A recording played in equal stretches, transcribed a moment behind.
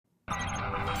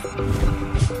Hello,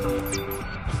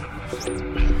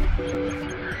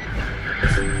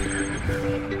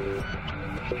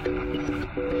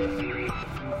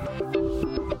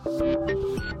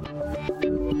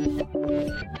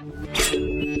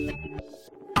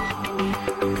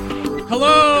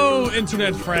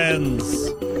 internet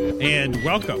friends, and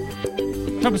welcome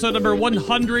to episode number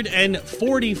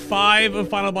 145 of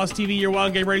Final Boss TV, your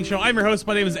wild game rating show. I'm your host.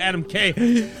 My name is Adam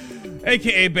K,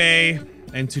 aka Bay,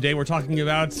 and today we're talking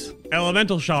about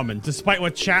Elemental Shaman, despite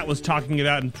what chat was talking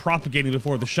about and propagating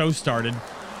before the show started.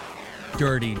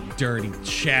 Dirty, dirty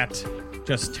chat.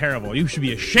 Just terrible. You should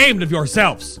be ashamed of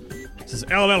yourselves. This is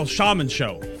Elemental Shaman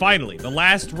show. Finally, the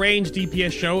last range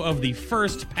DPS show of the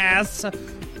first pass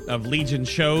of Legion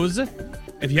shows.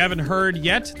 If you haven't heard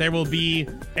yet, there will be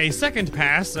a second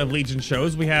pass of Legion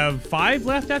shows. We have 5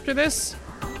 left after this.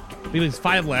 I believe it's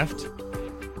 5 left.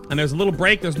 And there's a little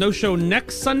break. There's no show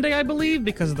next Sunday, I believe,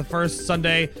 because of the first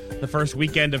Sunday, the first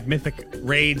weekend of Mythic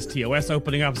Raids TOS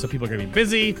opening up, so people are going to be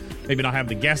busy, maybe not have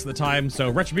the guests at the time. So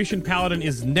Retribution Paladin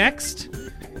is next.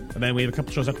 And then we have a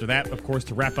couple shows after that, of course,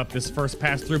 to wrap up this first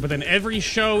pass through. But then every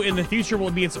show in the future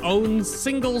will be its own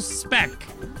single spec.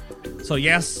 So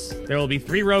yes, there will be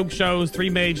 3 Rogue shows, 3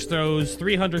 Mage shows,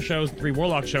 3 Hunter shows, 3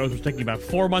 Warlock shows, which is taking about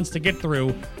 4 months to get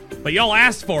through. But y'all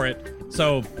asked for it,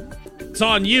 so it's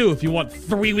on you if you want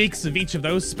 3 weeks of each of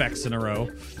those specs in a row. I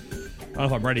don't know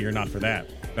if I'm ready or not for that.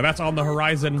 But that's on the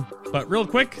horizon. But real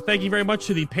quick, thank you very much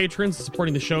to the patrons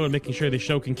supporting the show and making sure the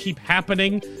show can keep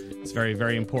happening. It's very,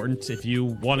 very important if you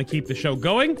want to keep the show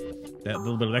going. That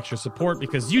little bit of extra support,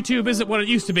 because YouTube isn't what it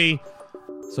used to be.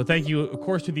 So thank you, of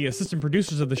course, to the assistant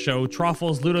producers of the show,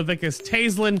 Troffles, Ludovicus,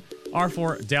 Taislin,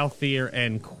 R4, Dalthier,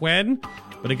 and Quen.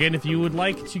 But again, if you would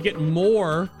like to get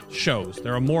more shows,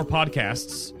 there are more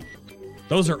podcasts.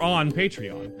 Those are on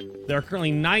Patreon. There are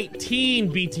currently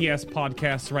 19 BTS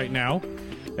podcasts right now.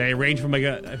 They range from like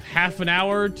a half an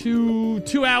hour to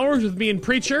 2 hours with me and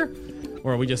Preacher,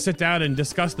 where we just sit down and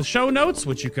discuss the show notes,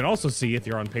 which you can also see if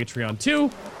you're on Patreon too.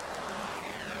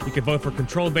 You can vote for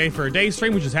Control Bay for a day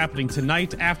stream, which is happening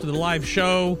tonight after the live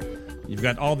show. You've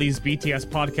got all these BTS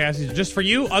podcasts. These are just for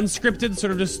you, unscripted,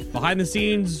 sort of just behind the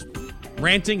scenes,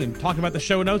 ranting and talking about the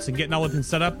show notes and getting all of them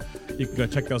set up. You can go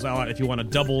check those out if you want to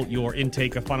double your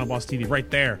intake of Final Boss TV right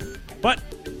there. But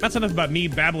that's enough about me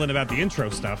babbling about the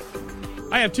intro stuff.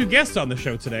 I have 2 guests on the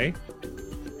show today.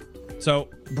 So,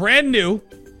 brand new.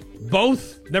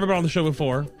 Both never been on the show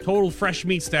before. Total fresh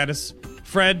meat status.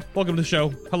 Fred, welcome to the show.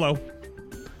 Hello.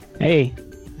 Hey,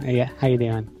 how you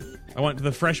doing? I went to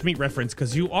the fresh meat reference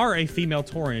because you are a female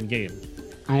Tauren in game.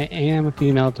 I am a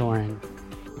female Tauren,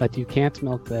 but you can't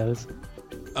milk those.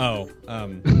 Oh,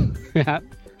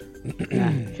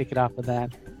 Yeah, kick it off with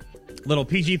that. Little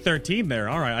PG-13 there.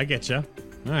 All right, I get you.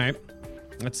 All right,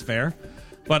 that's fair.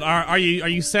 But are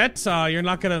you set? You're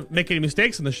not gonna make any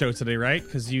mistakes in the show today, right?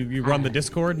 Because you run the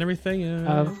Discord and everything.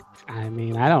 I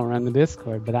mean, I don't run the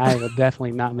Discord, but I will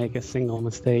definitely not make a single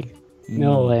mistake.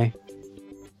 No way.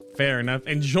 Fair enough.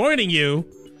 And joining you,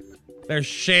 there's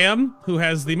Sham, who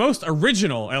has the most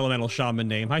original Elemental Shaman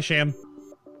name. Hi, Sham.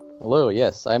 Hello,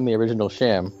 yes, I'm the original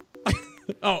Sham.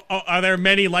 Oh, are there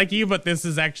many like you, but this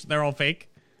is actually, they're all fake?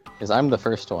 Because I'm the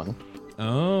first one.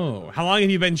 Oh, how long have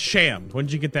you been Sham? When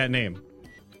did you get that name?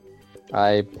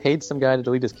 I paid some guy to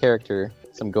delete his character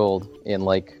some gold in,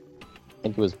 I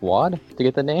think it was WoD to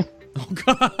get the name. Oh,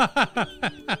 God.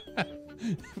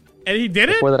 And he did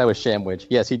it? Before that, I was Shamwich.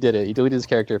 Yes, he did it. He deleted his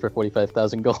character for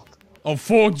 45,000 gold. Oh,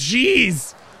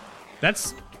 jeez.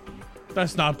 That's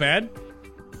not bad.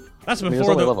 That's before he was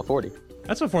only level 40.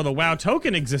 That's before the WoW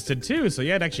token existed too, so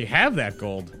you had to actually have that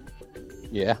gold.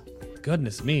 Yeah.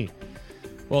 Goodness me.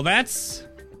 Well, that's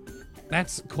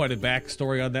quite a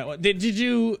backstory on that one. Did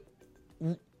you?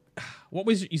 What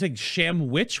was you saying?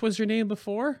 Shamwich was your name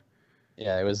before?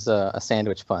 Yeah, it was a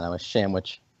sandwich pun. I was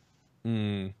Shamwich.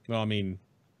 Well, I mean,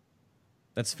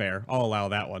 that's fair. I'll allow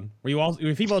that one. Were you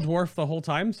a female dwarf the whole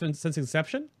time since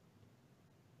inception?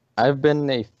 I've been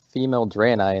a female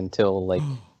Draenei until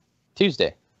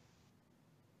Tuesday.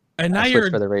 And now I you're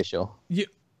switched for the racial.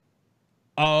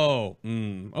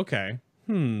 Okay.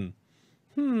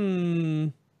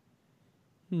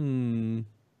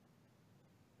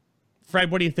 Fred,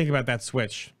 what do you think about that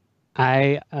switch?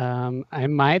 I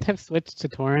might have switched to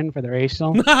Tauren for the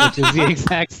racial, which is the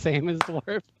exact same as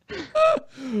dwarf.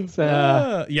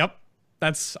 So yep.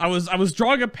 I was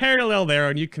drawing a parallel there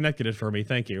and you connected it for me.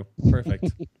 Thank you.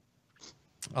 Perfect.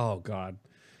 Oh God.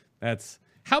 That's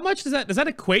how much does that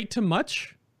equate to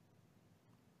much?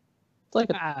 It's like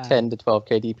a 10 to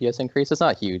 12k DPS increase. It's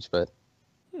not huge, but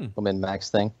a min-max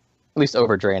thing. At least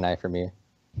over Draenei for me.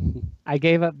 I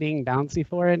gave up being bouncy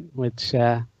for it, which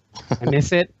I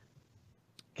miss it.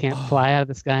 Can't fly out of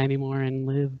the sky anymore and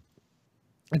live.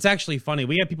 It's actually funny.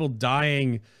 We had people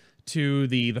dying to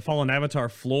the Fallen Avatar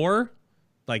floor.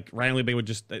 Like randomly, they would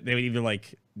either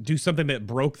like do something that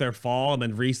broke their fall and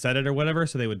then reset it or whatever,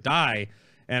 so they would die.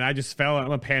 And I just fell.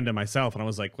 I'm a panda myself, and I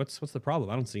was like, "What's the problem?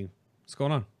 I don't see what's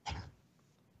going on." Yeah,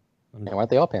 why aren't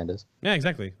they all pandas? Yeah,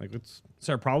 exactly. Like, is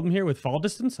there a problem here with fall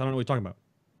distance? I don't know what you're talking about.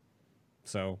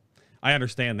 So I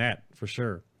understand that for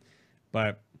sure,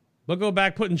 but we'll go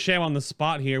back putting Sham on the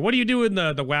spot here. What do you do in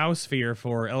the WoW sphere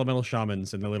for elemental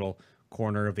shamans in the little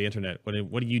corner of the internet? What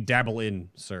do you dabble in,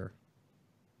 sir?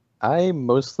 I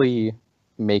mostly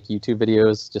make YouTube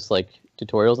videos, just like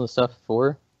tutorials and stuff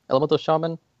for Elemental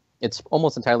Shaman. It's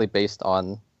almost entirely based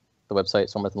on the website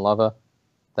Storm Myth and Lava.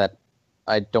 That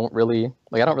I don't really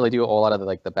do a whole lot of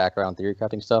the background theory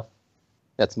crafting stuff.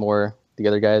 That's more the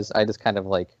other guys. I just kind of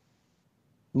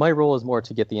my role is more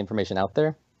to get the information out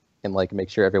there and make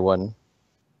sure everyone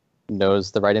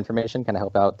knows the right information, kind of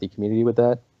help out the community with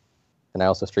that. And I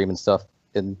also stream and stuff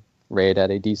in Raid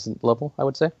at a decent level, I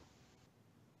would say.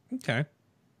 Okay.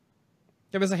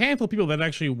 Yeah, there's a handful of people that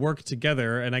actually work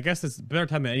together, and I guess it's a better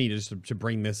time than any just to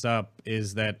bring this up,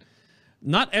 is that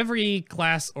not every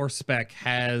class or spec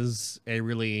has a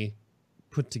really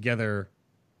put together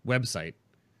website,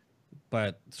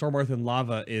 but Storm Earth and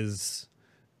Lava is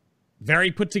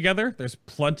very put together. There's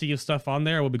plenty of stuff on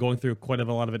there. We'll be going through quite a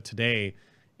lot of it today,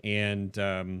 and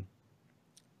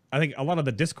I think a lot of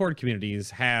the Discord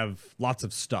communities have lots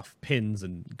of stuff, pins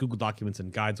and Google Documents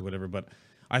and guides or whatever, but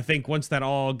I think once that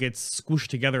all gets squished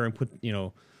together and put,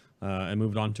 and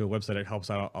moved on to a website, it helps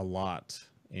out a lot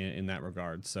in that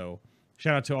regard. So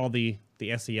shout out to all the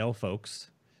SEL folks.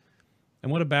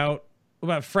 And what about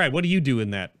Fred? What do you do in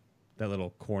that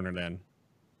little corner then?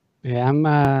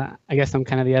 Yeah, I guess I'm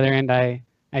kind of the other end. I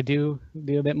do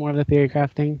a bit more of the theory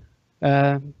crafting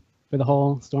for the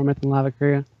whole Storm Myth and Lava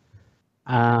crew.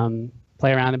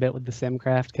 Play around a bit with the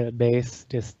Simcraft code base.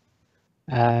 Just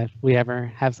if we ever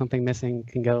have something missing,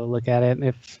 can go look at it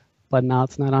if Blood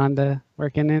Mallet's not on to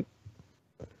work in it.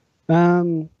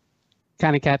 Kind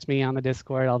of catch me on the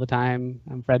Discord all the time.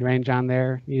 I'm Fred Range on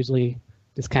there, usually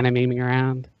just kind of memeing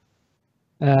around.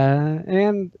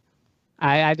 And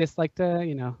I just like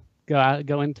to,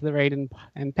 go into the raid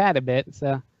and pad a bit.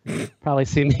 So probably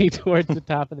see me towards the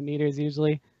top of the meters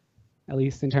usually, at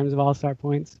least in terms of all-star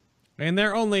points. And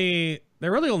they're really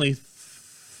only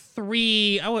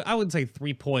three. I would say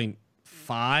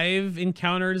 3.5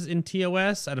 encounters in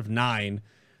TOS out of 9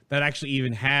 that actually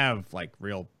even have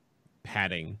real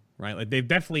padding, right? Like there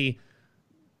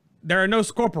are no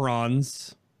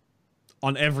Scorporons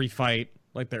on every fight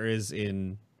like there is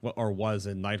in or was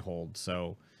in Nighthold.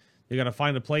 So you got to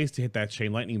find a place to hit that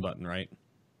chain lightning button, right?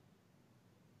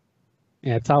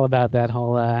 Yeah, it's all about that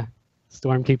whole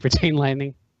Stormkeeper chain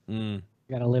lightning. Mm.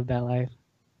 You got to live that life.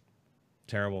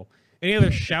 Terrible. Any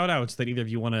other shout-outs that either of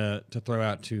you want to throw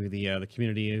out to the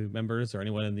community members or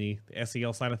anyone in the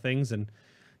SEL side of things and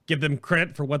give them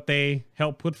credit for what they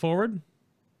helped put forward?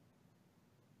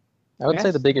 I would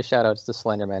say the biggest shout-outs to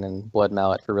Slenderman and Blood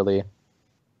Mallet for really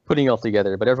putting it all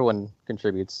together, but everyone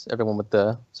contributes. Everyone with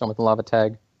the Storm with the Lava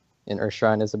tag in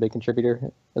Earthshrine is a big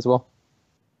contributor as well.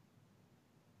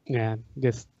 Yeah,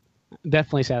 just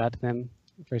definitely shout out to them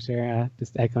for sure.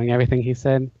 Just echoing everything he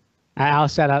said. I'll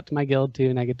shout out to my guild too,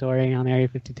 Negatory on Area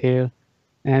 52.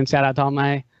 And shout out to all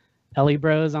my Ellie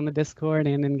bros on the Discord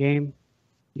and in game.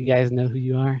 You guys know who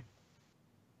you are.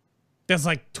 There's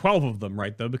 12 of them,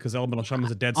 right, though, because Elemental Shaman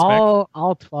is a dead spec.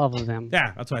 All 12 of them.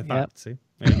 Yeah, that's what I thought. Yep. See?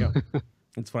 There you go.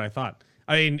 That's what I thought.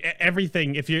 I mean,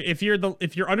 everything, if you're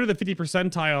under the 50th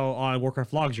percentile on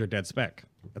Warcraft logs, you're a dead spec.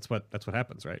 That's what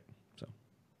happens, right? So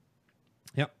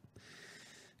yep.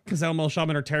 Because Elemental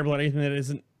Shaman are terrible at anything that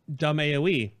isn't dumb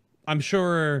AoE. I'm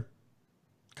sure,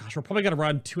 gosh, we're probably going to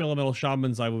run 2 Elemental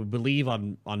Shamans, I would believe,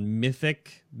 on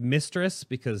Mythic Mistress,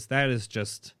 because that is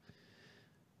just...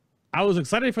 I was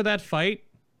excited for that fight,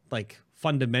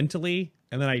 fundamentally,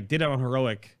 and then I did it on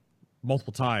Heroic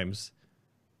multiple times,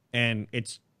 and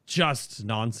it's just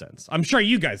nonsense. I'm sure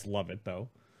you guys love it, though.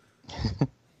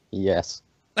 Yes.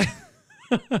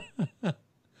 Yeah,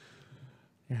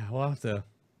 we'll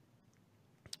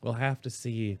have to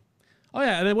see... Oh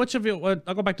yeah, and then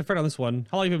I'll go back to Fred on this one.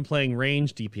 How long have you been playing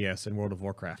range DPS in World of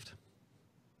Warcraft?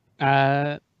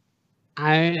 I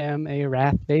am a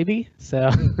Wrath baby,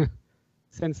 so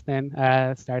since then,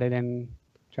 started in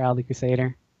Trial of the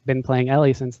Crusader. Been playing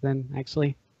Ellie since then,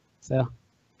 actually. So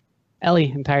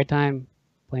Ellie, entire time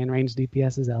playing range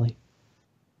DPS as Ellie.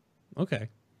 Okay.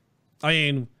 I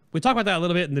mean, we talked about that a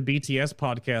little bit in the BTS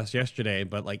podcast yesterday,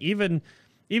 but even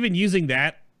even using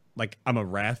that, like I'm a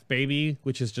Wrath baby,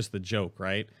 which is just the joke,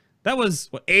 right? That was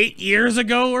what, 8 years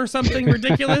ago or something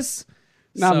ridiculous.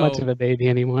 Not much of a baby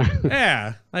anymore.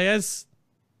 Yeah, I guess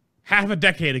half a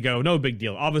decade ago, no big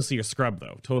deal. Obviously a scrub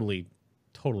though, totally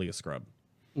a scrub.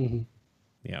 Mm-hmm.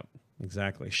 Yep,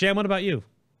 exactly. Sham, what about you?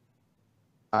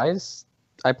 I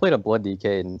played a Blood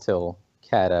DK until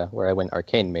Kata, where I went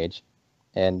Arcane Mage,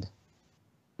 and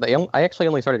I actually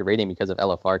only started raiding because of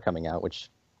LFR coming out, which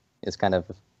is kind of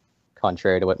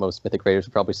contrary to what most Mythic Raiders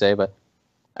would probably say, but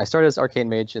I started as Arcane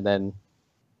Mage and then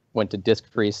went to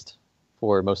Disc Priest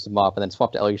for most of MoP, and then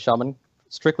swapped to LU Shaman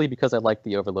strictly because I liked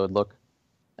the Overload look.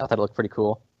 I thought it looked pretty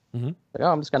cool. Mm-hmm. Like,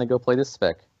 oh, I'm just going to go play this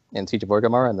spec in Siege of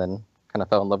Orgrimmar, and then kind of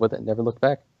fell in love with it and never looked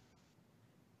back.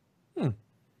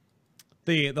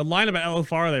 The line about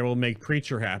LFR there will make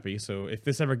Preacher happy, so if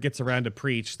this ever gets around to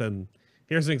Preach, then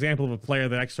here's an example of a player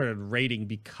that actually started raiding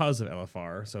because of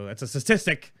LFR, so that's a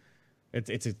statistic.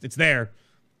 It's there.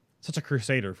 Such a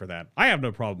crusader for that. I have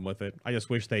no problem with it. I just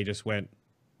wish they just went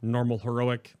normal,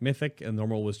 heroic, mythic, and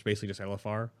normal was basically just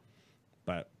LFR.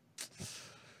 But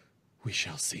we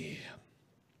shall see.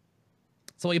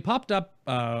 So he popped up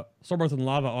Stormwrath and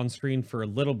Lava on screen for a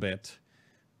little bit,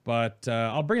 but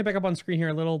I'll bring it back up on screen here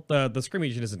a little. The screen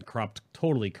region isn't cropped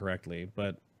totally correctly,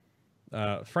 but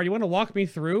Fred, you want to walk me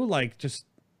through like just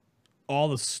all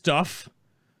the stuff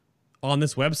on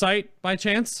this website by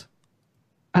chance?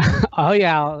 Oh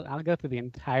yeah, I'll go through the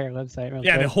entire website real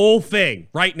quick. The whole thing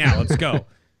right now. Let's go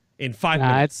in 5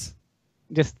 minutes.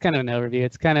 It's just kind of an overview.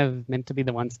 It's kind of meant to be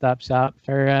the one-stop shop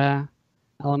for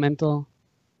Elemental.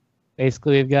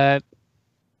 Basically, we've got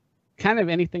kind of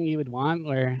anything you would want,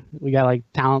 where we got like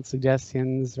talent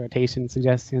suggestions, rotation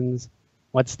suggestions,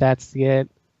 what stats to get,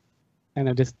 kind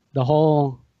of just the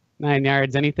whole 9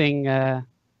 yards. Anything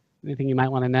you might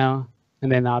want to know.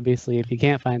 And then obviously, if you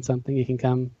can't find something, you can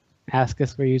come ask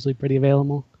us. We're usually pretty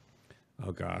available.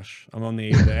 Oh gosh, I'm on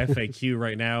the FAQ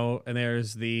right now, and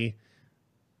there's the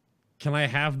 "Can I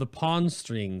have the pawn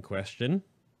string?" question.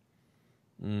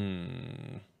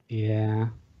 Yeah,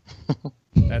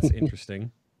 that's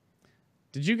interesting.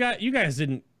 Did you guys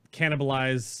didn't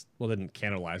cannibalize? Well, didn't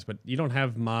cannibalize, but you don't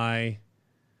have my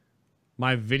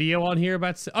video on here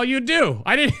about. Oh, you do.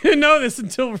 I didn't even know this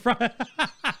until Friday.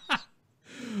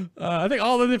 I think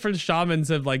all the different shamans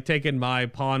have like taken my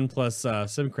Pawn plus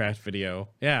Simcraft video.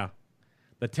 Yeah,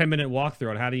 the 10-minute walkthrough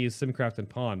on how to use Simcraft and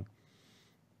Pawn.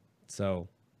 So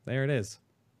there it is.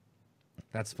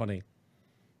 That's funny.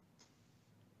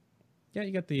 Yeah,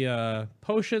 you got the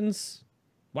potions.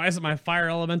 Why isn't my fire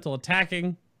elemental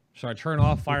attacking? Should I turn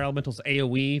off fire elemental's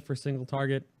AoE for single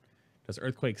target? Does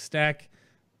earthquake stack?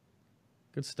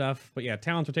 Good stuff. But yeah,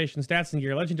 talent, rotation, stats and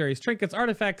gear, legendaries, trinkets,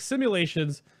 artifacts,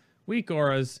 simulations, weak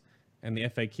auras, and the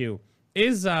FAQ.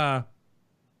 Is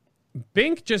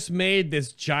Bink just made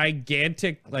this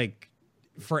gigantic, like,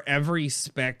 for every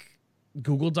spec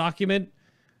Google document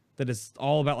that is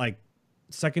all about like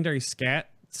secondary stat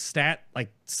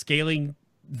like scaling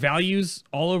values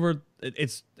all over.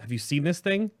 It's have you seen this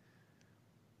thing?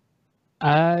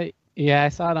 Yeah, I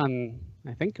saw it on,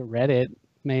 I think, Reddit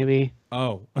maybe.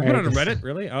 Oh, I put it on Reddit,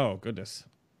 really? Oh goodness.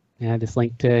 Yeah, I just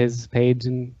linked to his page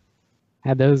and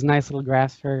had those nice little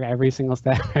graphs for every single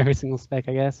stat, every single spec,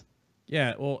 I guess.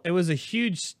 Yeah, well, it was a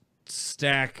huge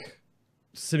stack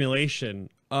simulation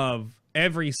of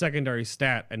every secondary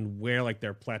stat and where like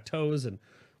their plateaus and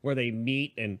where they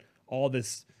meet and all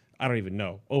this. I don't even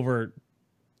know, over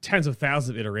tens of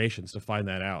thousands of iterations to find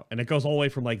that out. And it goes all the way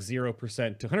from like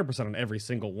 0% to 100% on every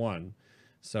single one.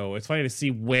 So it's funny to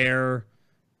see where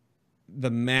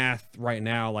the math right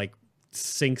now like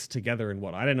syncs together and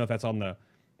what. I don't know if that's on the,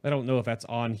 I don't know if that's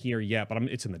on here yet, but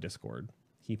it's in the Discord.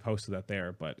 He posted that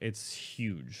there, but it's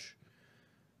huge.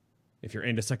 If you're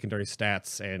into secondary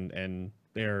stats and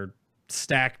their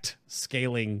stacked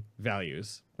scaling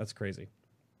values, that's crazy.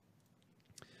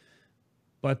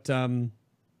 But oh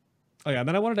yeah, and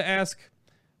then I wanted to ask,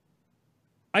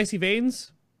 Icy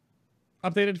Veins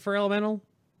updated for Elemental.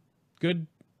 Good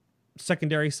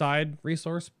secondary side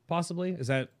resource, possibly. Is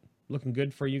that looking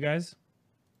good for you guys?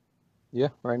 Yeah,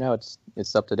 right now it's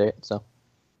up to date. So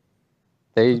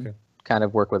they kind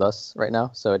of work with us right now,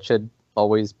 so it should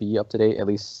always be up to date, at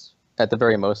least at the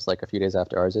very most, like a few days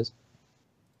after ours is.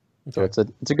 Okay. So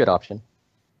it's a good option.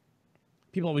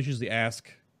 People always usually ask,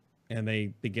 and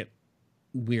they get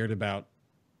weird about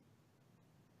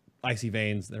Icy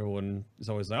Veins. Everyone is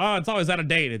always like, "Oh, it's always out of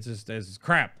date. It's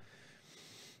crap."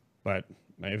 But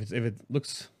if it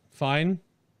looks fine,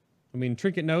 I mean,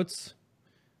 trinket notes.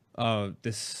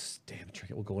 This damn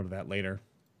trinket. We'll go into that later.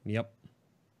 Yep.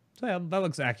 So yeah, that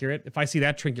looks accurate. If I see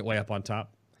that trinket way up on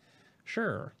top,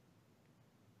 sure.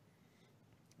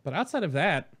 But outside of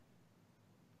that,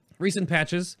 recent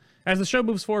patches, as the show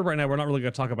moves forward right now, we're not really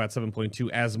going to talk about 7.2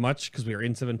 as much because we are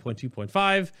in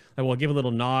 7.2.5. I will give a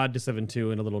little nod to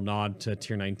 7.2 and a little nod to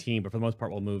Tier 19, but for the most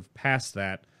part, we'll move past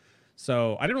that.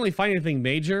 So I didn't really find anything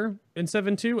major in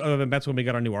 7.2, other than that's when we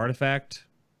got our new artifact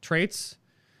traits.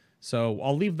 So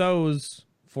I'll leave those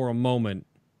for a moment,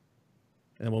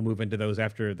 and then we'll move into those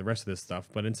after the rest of this stuff.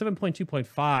 But in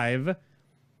 7.2.5,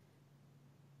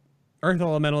 Earth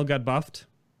Elemental got buffed.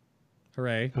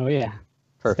 Hooray. Oh yeah.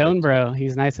 Perfect. Stone Bro,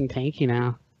 he's nice and tanky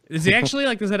now. Is he actually,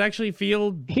 like, does that actually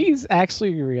feel... He's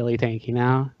actually really tanky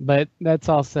now, but that's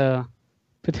also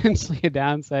potentially a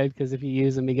downside because if you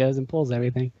use him, he goes and pulls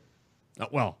everything. Oh,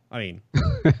 well, I mean...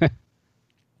 that's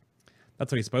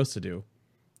what he's supposed to do.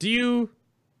 Do you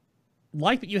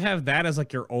like that you have that as,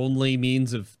 like, your only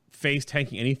means of face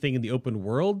tanking anything in the open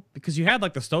world? Because you had,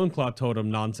 like, the Stoneclaw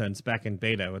Totem nonsense back in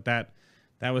beta, but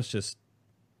that was just...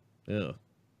 Ugh.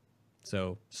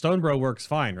 So, Stone Bro works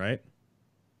fine, right?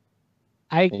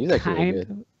 He's actually really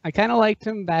good. I kind of liked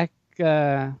him back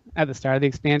at the start of the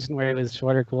expansion where it was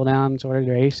shorter cooldown, shorter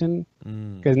duration.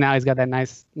 Because now he's got that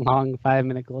nice long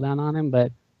 5-minute cooldown on him.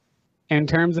 But in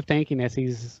terms of tankiness,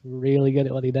 he's really good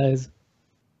at what he does.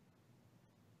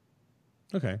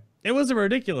 Okay. It was a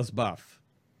ridiculous buff.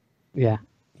 Yeah.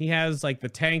 He has, like, the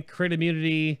tank crit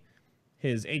immunity.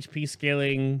 His HP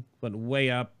scaling went way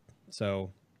up.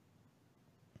 So...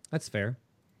 that's fair.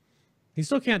 He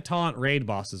still can't taunt raid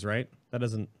bosses, right? That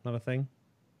isn't not a thing.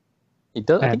 He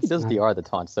does. I think he does DR the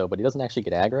taunts though, but he doesn't actually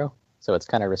get aggro, so it's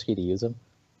kind of risky to use him.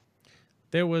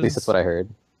 There was At least that's what I heard.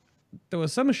 There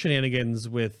was some shenanigans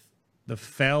with the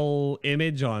Fel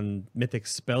image on Mythic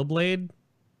Spellblade.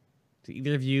 Did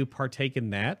either of you partake in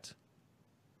that?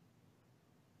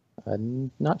 I'm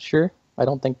not sure. I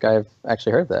don't think I've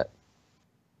actually heard that.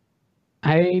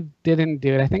 I didn't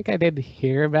do it. I think I did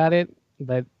hear about it,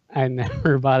 but I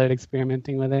never bothered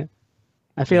experimenting with it.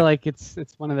 I feel like it's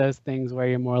one of those things where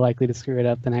you're more likely to screw it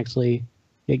up than actually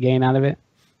get gain out of it.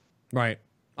 Right.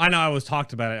 I know I was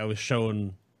talked about it. I was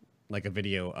shown like a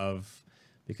video of,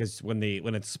 because when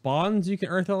it spawns, you can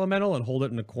Earth Elemental and hold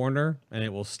it in a corner and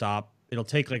it will stop. It'll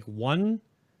take like one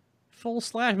full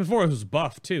slash. Before it was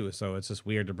buffed too, so it's just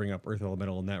weird to bring up Earth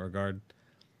Elemental in that regard.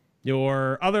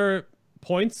 Your other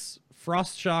points,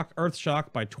 Frost Shock, Earth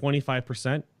Shock by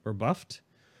 25% were buffed.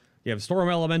 You have Storm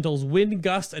Elementals, Wind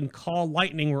Gust, and Call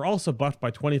Lightning were also buffed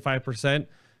by 25%.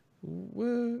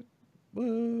 Woo,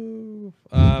 woo.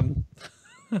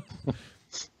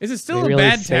 Is it still They a really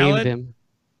bad saved talent? him.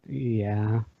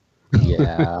 Yeah.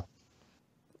 Yeah.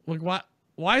 Like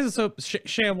why is it so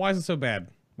Sham? Why is it so bad?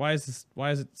 Why is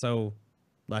it so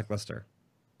lackluster?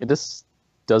 It just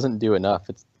doesn't do enough.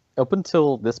 It's up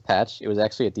until this patch, it was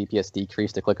actually a DPS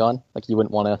decrease to click on. Like you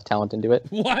wouldn't want to talent into it.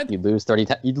 What? You'd lose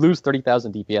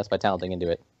 30,000 DPS by talenting into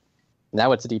it.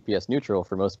 Now it's a DPS neutral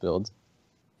for most builds.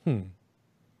 So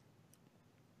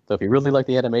if you really like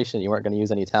the animation, you weren't going to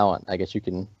use any talent. I guess you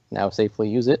can now safely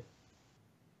use it.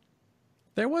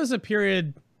 There was a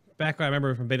period back I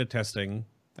remember from beta testing.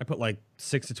 I put like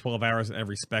 6 to 12 hours in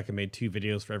every spec and made 2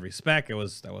 videos for every spec. That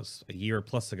was a year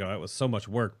plus ago. It was so much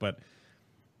work, but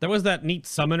there was that neat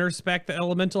summoner spec that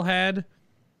Elemental had.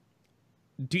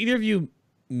 Do either of you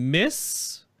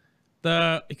miss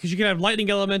because you can have Lightning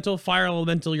Elemental, Fire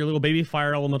Elemental, your little baby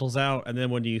Fire Elementals out, and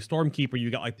then when you Stormkeeper, you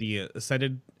got like the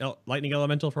Ascended Lightning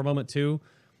Elemental for a moment too.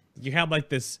 You had like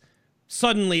this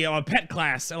suddenly a pet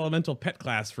class, Elemental pet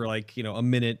class for like, a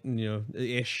minute,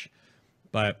 ish.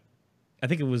 But I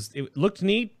think it looked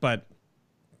neat, but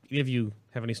if you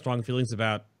have any strong feelings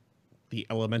about the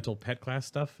Elemental pet class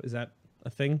stuff, is that a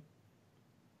thing?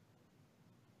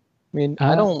 I mean,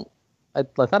 I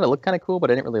thought it looked kind of cool,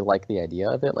 but I didn't really like the idea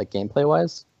of it, like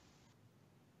gameplay-wise.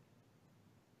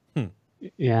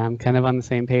 Yeah, I'm kind of on the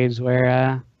same page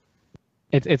where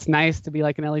it's nice to be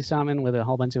like an Ellie Shaman with a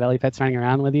whole bunch of Ellie pets running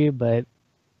around with you, but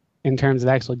in terms of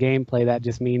actual gameplay, that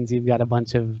just means you've got a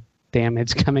bunch of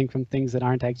damage coming from things that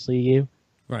aren't actually you.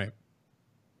 Right.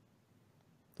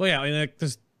 Well, yeah, I mean, like,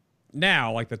 there's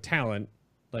now, like, the talent,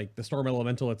 like, the Storm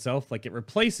Elemental itself, like, it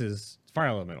replaces Fire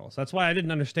Elemental. So that's why I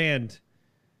didn't understand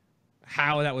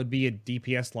how that would be a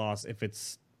DPS loss if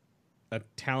it's a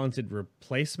talented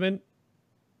replacement.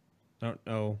 I don't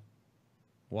know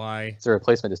why. It's a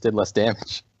replacement, just did less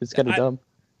damage. It's kind of dumb.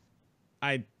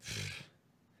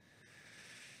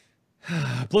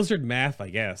 Blizzard math, I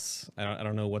guess. I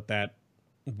don't know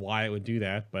why it would do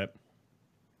that, but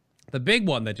the big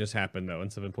one that just happened though in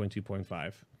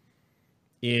 7.2.5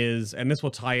 is, and this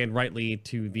will tie in rightly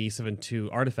to the 7.2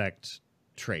 artifact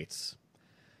traits.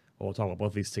 We'll talk about both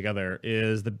of these together.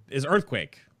 Is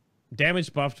Earthquake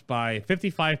damage buffed by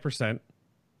 55%,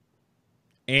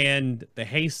 and the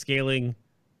haste scaling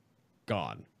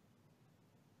gone.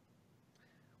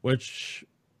 Which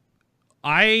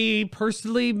I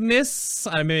personally miss.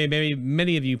 I mean, maybe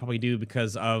many of you probably do,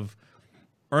 because of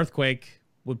Earthquake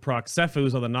would proc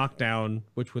Sephuz on the knockdown,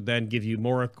 which would then give you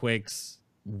more earthquakes,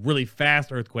 really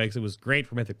fast earthquakes. It was great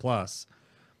for Mythic Plus,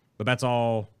 but that's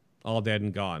all dead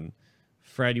and gone.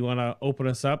 Fred, you want to open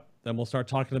us up? Then we'll start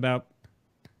talking about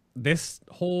this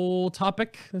whole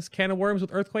topic, this can of worms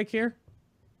with Earthquake here.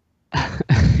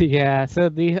 Yeah. So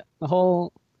the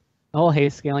whole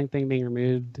haste scaling thing being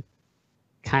removed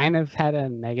kind of had a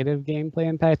negative gameplay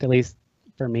impact, at least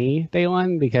for me, day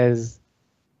one, because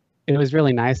it was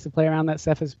really nice to play around that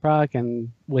Cephas proc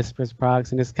and Whispers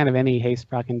procs and just kind of any haste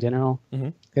proc in general,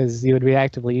 because you would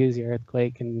reactively use your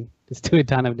Earthquake and just do a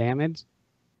ton of damage.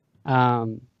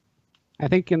 I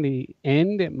think in the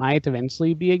end, it might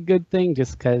eventually be a good thing,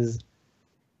 just because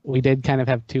we did kind of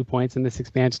have 2 points in this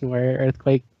expansion where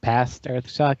Earthquake passed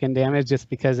Earthshock in damage, just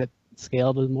because it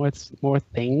scaled with more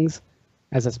things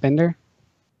as a spender.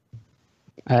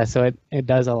 So it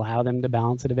does allow them to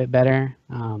balance it a bit better.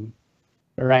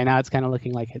 But right now, it's kind of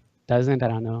looking like it doesn't. I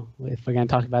don't know if we're going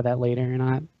to talk about that later or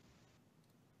not.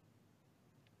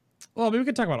 Well, maybe we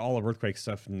can talk about all of Earthquake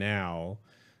stuff now.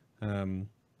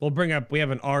 We'll bring up, we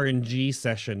have an RNG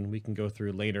session we can go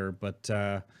through later, but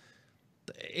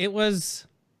it was,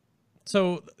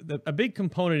 so a big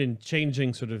component in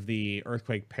changing sort of the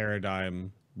Earthquake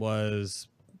paradigm was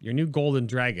your new Golden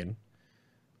Dragon,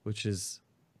 which is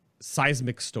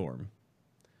Seismic Storm.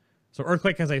 So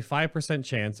Earthquake has a 5%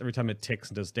 chance every time it ticks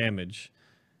and does damage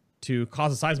to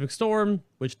cause a Seismic Storm,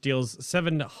 which deals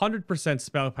 700%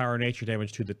 spell power nature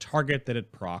damage to the target that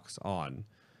it procs on.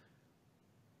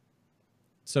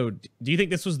 So do you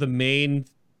think this was the main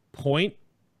point,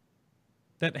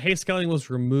 that haste scaling was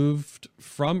removed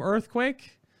from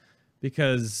Earthquake?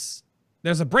 Because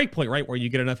there's a breakpoint, right, where you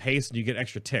get enough haste and you get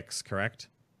extra ticks, correct?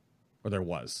 Or there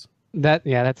was.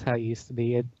 That's how it used to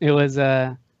be. It was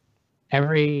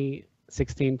every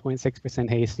 16.6%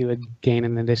 haste you would gain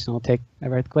an additional tick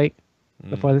of Earthquake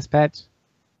before this patch.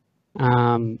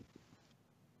 And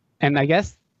I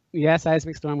guess, yeah,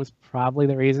 Seismic Storm was probably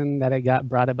the reason that it got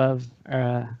brought above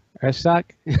Earthshock,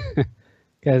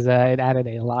 because it added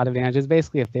a lot of damage. It's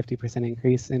basically a 50%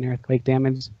 increase in Earthquake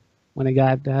damage when it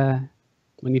got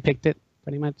when you picked it,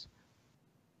 pretty much.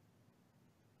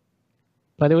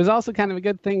 But it was also kind of a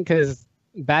good thing, because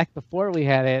back before we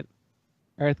had it,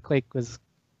 Earthquake was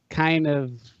kind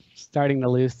of starting to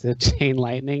lose to Chain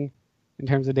Lightning in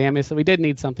terms of damage, so we did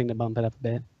need something to bump it up a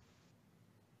bit.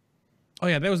 Oh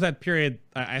yeah, there was that period,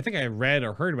 I think I read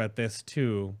or heard about this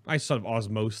too, I sort of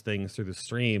osmose things through the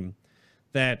stream,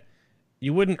 that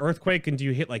you wouldn't Earthquake until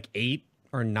you hit like 8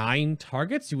 or 9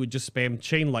 targets. You would just spam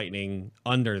Chain Lightning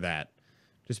under that,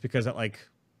 just because at like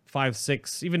 5,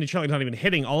 6, even if you're not even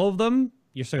hitting all of them,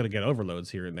 you're still going to get overloads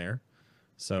here and there.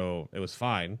 So it was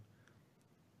fine.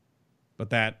 But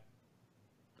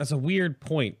that's a weird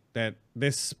point, that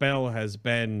this spell has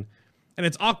been, and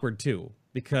it's awkward too,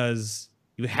 because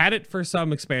you had it for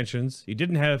some expansions, you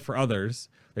didn't have it for others.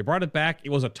 They brought it back. It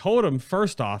was a totem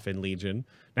first off in Legion.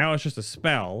 Now it's just a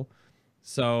spell.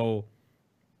 So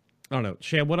I don't know.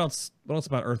 Sham, what else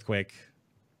about Earthquake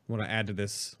you want to add to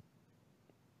this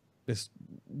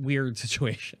weird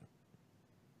situation?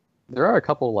 There are a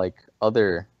couple like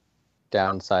other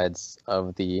downsides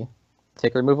of the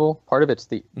tick removal. Part of it's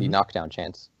the knockdown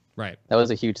chance. Right. That was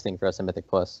a huge thing for us in Mythic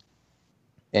Plus.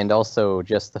 And also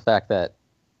just the fact that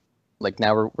like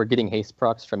now we're getting haste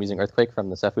procs from using Earthquake from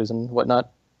the Sephuz and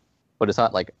whatnot, but it's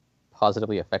not like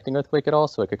positively affecting Earthquake at all,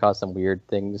 so it could cause some weird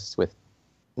things with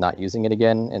not using it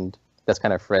again, and that's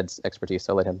kind of Fred's expertise,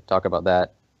 so I'll let him talk about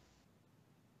that.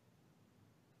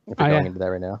 If we're going into that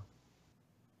right now.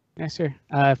 Yeah, sure.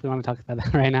 If we want to talk about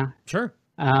that right now. Sure.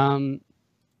 Yeah,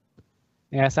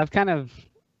 so I've kind of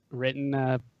written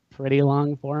a pretty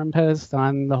long forum post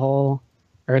on the whole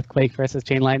Earthquake versus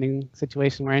Chain Lightning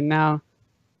situation we're in now.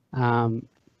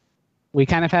 We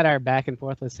kind of had our back and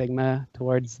forth with Sigma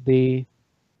towards the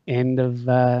end of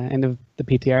the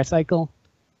PTR cycle,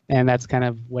 and that's kind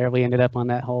of where we ended up on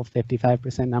that whole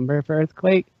 55% number for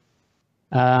Earthquake.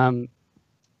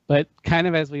 But kind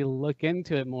of as we look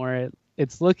into it more,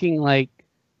 it's looking like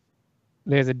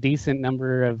there's a decent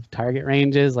number of target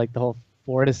ranges, like the whole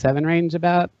 4 to 7 range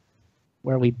about,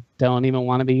 where we don't even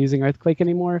want to be using Earthquake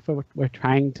anymore if we're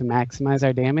trying to maximize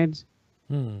our damage.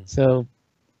 So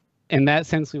in that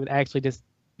sense, we would actually just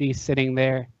be sitting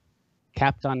there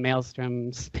capped on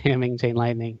Maelstrom, spamming Chain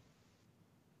Lightning.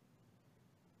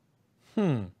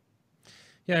 Yeah,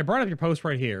 I brought up your post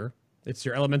right here. It's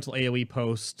your Elemental AoE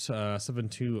post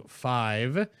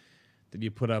 725. that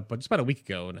you put up just about a week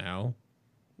ago now.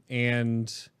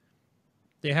 And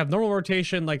they have normal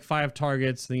rotation, like 5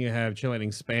 targets. Then you have Chain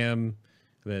Lightning Spam.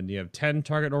 Then you have 10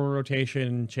 target normal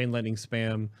rotation, Chain Lightning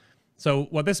Spam. So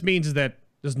what this means is that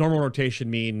does normal rotation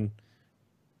mean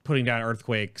putting down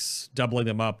Earthquakes, doubling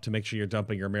them up to make sure you're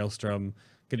dumping your Maelstrom,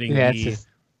 getting Yeah, it's just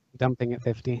dumping at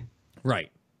 50.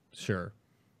 Right, sure.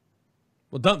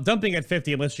 Well, dumping at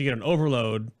 50 unless you get an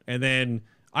overload. And then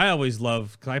I always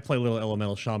love, because I play Little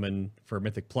Elemental Shaman for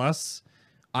Mythic Plus,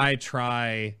 I did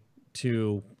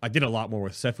a lot more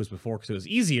with Sephuz before because it was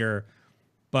easier,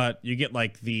 but you get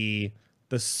like the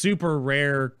super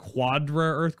rare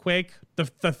Quadra Earthquake.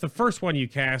 The first one you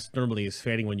cast normally is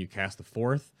fading when you cast the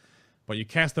 4th, but you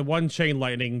cast the 1 Chain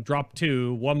Lightning, drop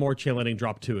 2, 1 more Chain Lightning,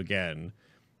 drop 2 again.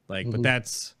 Like, but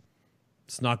it's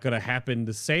not going to happen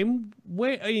the same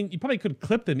way. I mean, you probably could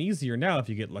clip them easier now if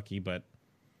you get lucky, but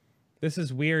this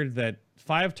is weird that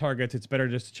 5 targets, it's better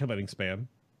just to Chain Lightning Spam.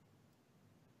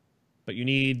 But you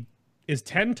need, is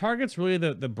 10 targets really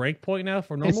the break point now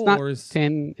for normal? It's not or is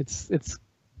 10. It's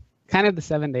kind of the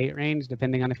 7 to 8 range,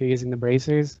 depending on if you're using the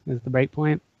bracers as the break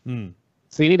point.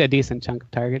 So you need a decent chunk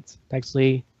of targets to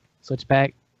actually switch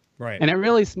back. Right. And at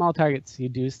really small targets, you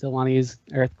do still want to use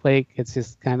Earthquake. It's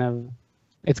just kind of,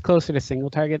 it's closer to single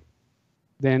target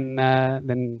than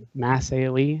mass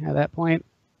AoE at that point.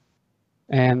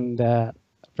 And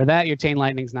for that, your Chain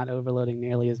Lightning's not overloading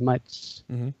nearly as much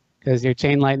because your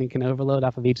Chain Lightning can overload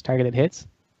off of each target it hits.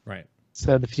 Right.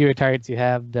 So the fewer targets you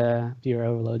have, the fewer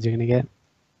overloads you're going to get.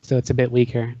 So it's a bit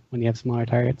weaker when you have smaller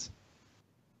targets.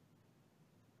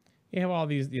 You have all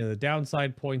these, the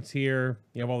downside points here.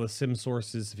 You have all the sim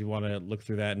sources if you want to look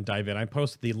through that and dive in. I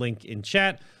posted the link in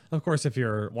chat. Of course, if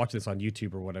you're watching this on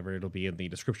YouTube or whatever, it'll be in the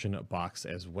description box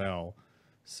as well.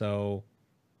 So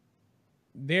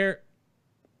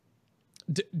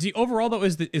overall though,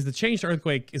 is the changed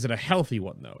Earthquake, is it a healthy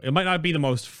one though? It might not be the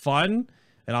most fun,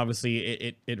 and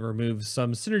obviously it removes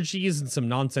some synergies and some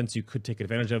nonsense you could take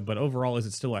advantage of, but overall, is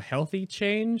it still a healthy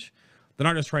change? They're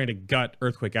not just trying to gut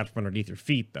Earthquake out from underneath your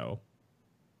feet, though.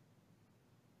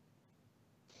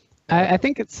 I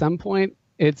think at some point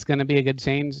it's going to be a good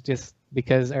change just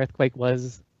because Earthquake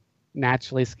was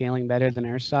naturally scaling better than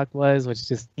Earthshock was, which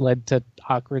just led to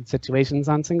awkward situations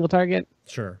on single target.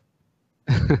 Sure.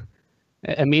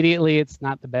 Immediately, it's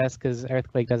not the best because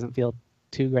Earthquake doesn't feel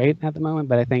too great at the moment,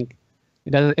 but I think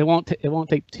it won't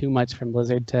take too much from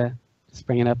Blizzard to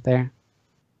bring it up there.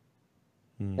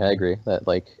 Yeah, I agree that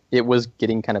it was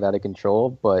getting kind of out of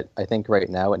control, but I think right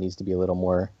now it needs to be a little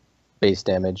more base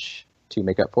damage to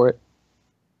make up for it.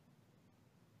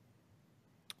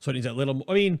 So it needs a little more.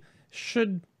 I mean,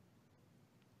 should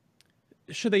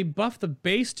they buff the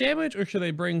base damage or should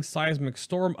they bring Seismic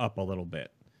Storm up a little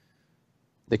bit?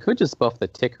 They could just buff the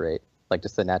tick rate, like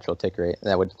just the natural tick rate,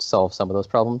 and that would solve some of those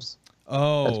problems.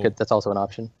 Oh, that's good. That's also an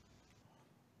option.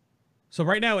 So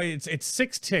right now it's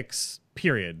 6 ticks.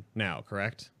 Period. Now,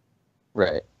 correct?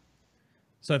 Right.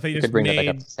 So if they just could bring that back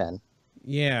up to 10.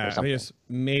 Yeah, they just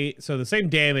made so the same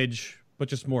damage, but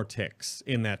just more ticks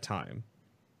in that time.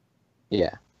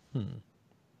 Yeah.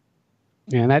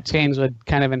 Yeah, and that change would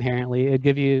kind of inherently it'd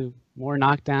give you more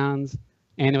knockdowns,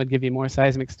 and it would give you more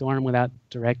Seismic Storm without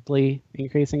directly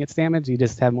increasing its damage. You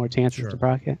just have more chances to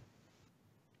proc it.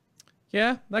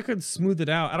 Yeah, that could smooth it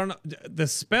out. I don't know. The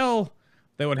spell,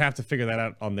 they would have to figure that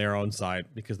out on their own side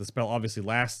because the spell obviously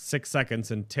lasts 6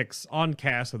 seconds and ticks on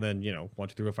cast, and then 1,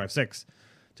 2, 3, 4, 5, 6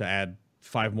 to add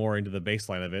 5 more into the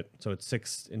baseline of it, so it's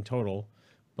 6 in total.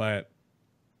 But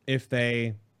if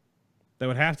they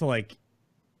would have to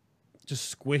just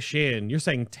squish in. You're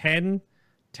saying 10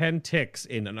 ticks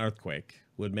in an Earthquake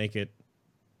would make it.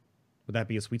 Would that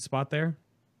be a sweet spot there?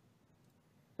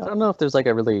 I don't know if there's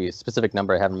a really specific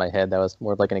number I have in my head that was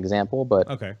more of an example, but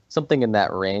something in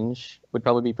that range would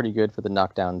probably be pretty good for the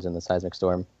knockdowns and the Seismic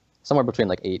Storm. Somewhere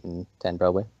between 8 and 10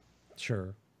 probably.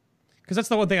 Sure. Because that's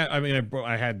the one thing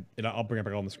I had, I'll bring it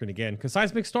back on the screen again, because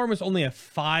Seismic Storm is only a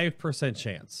 5%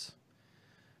 chance.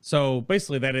 So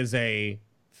basically that is a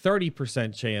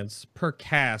 30% chance per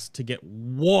cast to get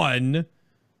 1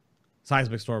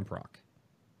 Seismic Storm proc.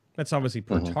 That's obviously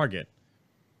per target.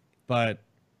 But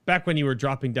back when you were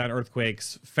dropping down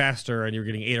Earthquakes faster and you were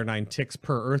getting 8 or 9 ticks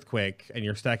per Earthquake and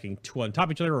you're stacking 2 on top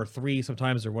of each other or 3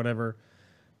 sometimes or whatever,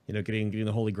 getting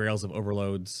the holy grails of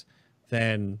overloads,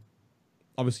 then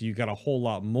obviously you got a whole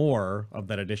lot more of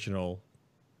that additional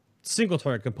single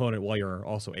target component while you're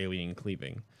also AoEing and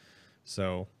cleaving.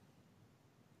 So,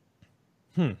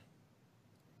 we'll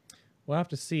have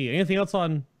to see. Anything else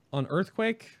on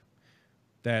Earthquake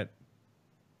that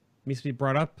needs to be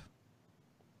brought up?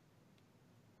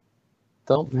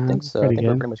 Don't think so. I think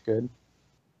we're pretty much good.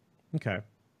 Okay.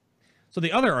 So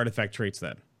the other artifact traits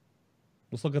then.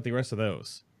 Let's look at the rest of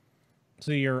those.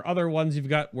 So your other ones you've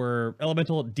got were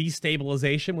Elemental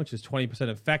Destabilization, which is 20%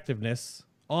 effectiveness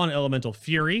on Elemental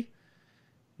Fury.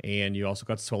 And you also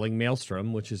got Swelling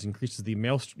Maelstrom, which increases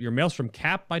your Maelstrom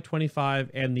cap by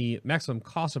 25 and the maximum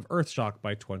cost of Earthshock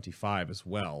by 25 as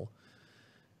well.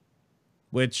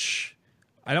 Which,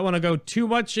 I don't want to go too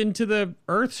much into the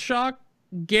Earthshock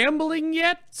gambling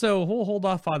yet, so we'll hold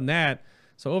off on that.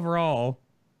 So overall,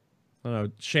 I don't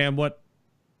know, Sham,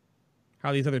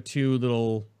 how these other two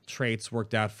little traits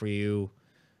worked out for you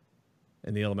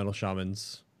in the Elemental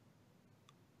Shamans?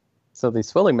 So the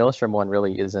Swelling Maelstrom one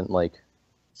really isn't like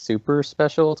super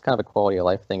special. It's kind of a quality of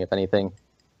life thing, if anything.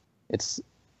 It's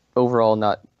overall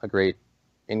not a great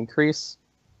increase,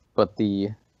 but the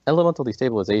Elemental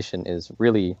Destabilization is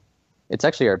really, it's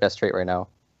actually our best trait right now.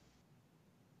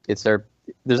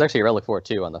 There's actually a relic for it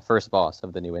too on the first boss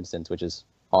of the new instance, which is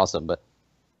awesome, but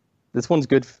this one's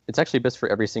good. It's actually best for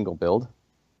every single build,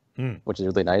 which is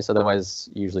really nice. Otherwise,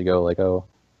 you usually go like, oh,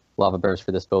 Lava Burst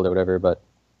for this build or whatever, but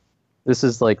this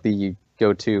is like the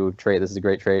go-to trait. This is a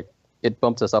great trait. It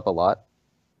bumps us up a lot,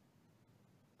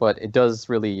 but it does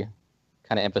really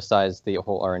kind of emphasize the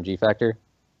whole RNG factor,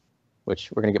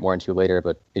 which we're going to get more into later,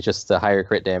 but it's just the higher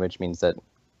crit damage means that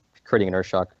critting an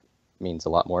Earthshock means a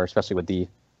lot more, especially with the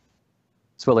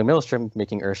Swelling Maelstrom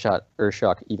making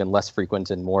Earthshock even less frequent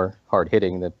and more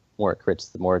hard-hitting. The more it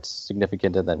crits, the more it's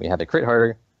significant, and then we have it crit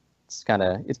harder.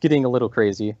 It's getting a little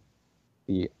crazy,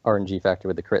 the RNG factor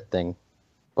with the crit thing,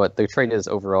 but the trait is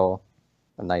overall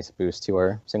a nice boost to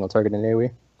our single target in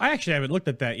AoE. I actually haven't looked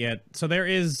at that yet. So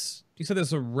you said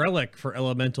there's a relic for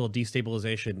Elemental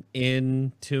Destabilization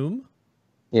in Tomb?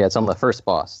 Yeah, it's on the first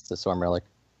boss, the Storm Relic.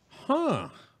 Huh.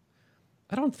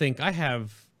 I don't think I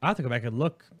have. I'll have to go back and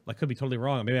look. I could be totally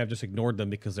wrong. Maybe I've just ignored them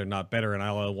because they're not better and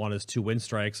all I want is 2 Wind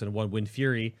Strikes and 1 Wind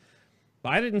Fury. But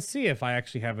I didn't see if I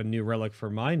actually have a new relic for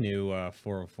my new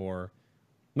 404.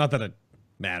 Not that it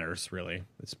matters, really.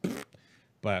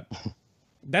 But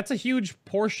that's a huge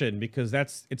portion because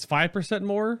it's 5%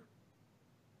 more.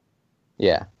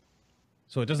 Yeah.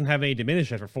 So it doesn't have any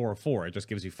diminishment for 404. It just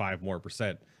gives you 5% more.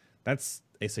 That's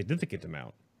a significant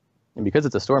amount. And because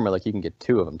it's a Storm Relic, you can get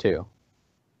 2 of them too.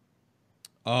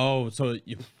 Oh, so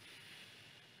you...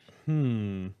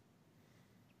 Bring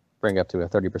up to a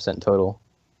 30% total.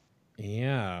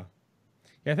 Yeah.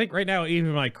 Yeah, I think right now,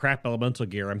 even my crap elemental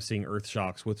gear, I'm seeing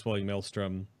Earthshocks with Swelling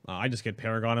Maelstrom. I just get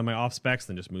Paragon in my off specs,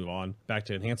 then just move on back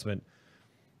to enhancement.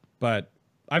 But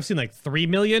I've seen like 3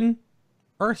 million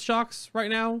Earthshocks right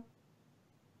now.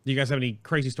 Do you guys have any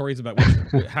crazy stories about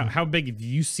how big have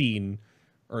you seen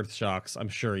Earthshocks? I'm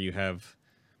sure you have.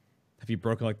 Have you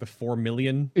broken like the 4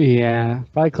 million? Yeah,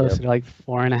 probably closer to like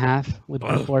 4.5 with the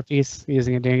 4-piece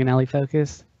using it during an LE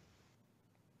focus.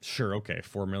 Sure, okay,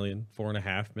 4 million,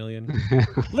 4.5 million. A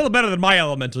little better than my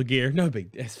elemental gear. No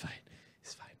big, it's fine.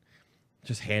 It's fine.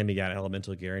 Just hand me out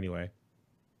elemental gear anyway.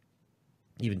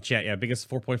 Even chat, yeah, biggest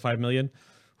 4.5 million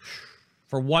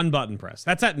for 1 button press.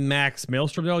 That's at max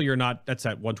Maelstrom though. That's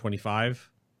at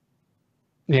 125.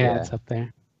 Yeah, it's up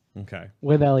there. Okay.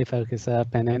 With LE focus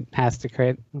up, and it has to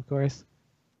crit, of course.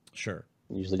 Sure.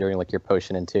 Usually during like your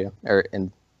potion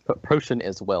potion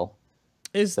as well.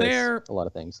 Is there a lot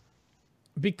of things?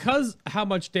 Because how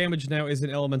much damage now is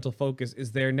an elemental focus,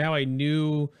 is there now a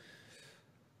new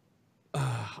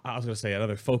I was gonna say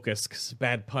another focus, cause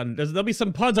bad pun. There'll be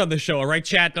some puns on this show, all right,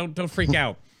 chat? Don't freak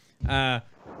out.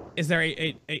 Is there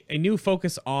a new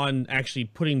focus on actually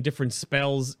putting different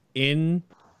spells in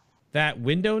that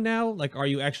window now? Like, are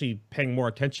you actually paying more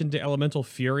attention to Elemental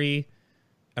Fury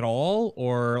at all?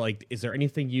 Or like, is there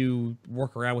anything you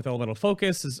work around with Elemental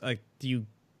Focus? Is like, do you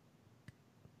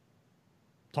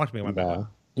talk to me about that?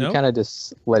 No? You kind of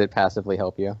just let it passively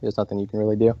help you. There's nothing you can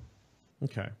really do.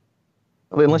 Okay.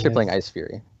 Unless you're playing Ice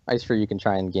Fury. Ice Fury, you can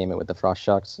try and game it with the Frost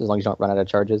Shocks as long as you don't run out of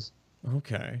charges.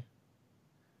 Okay.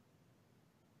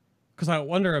 Because I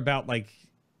wonder about, like,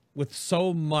 with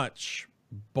so much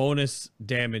bonus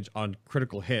damage on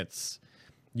critical hits,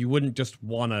 you wouldn't just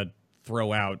want to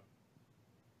throw out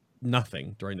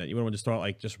nothing during that. You wouldn't want to just throw out,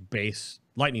 like, just base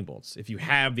lightning bolts. If you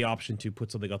have the option to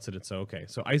put something else in it, so okay.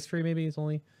 So Ice Fury maybe is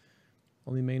only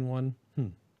main one.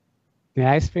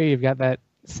 Yeah, Ice Fury, you've got that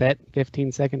set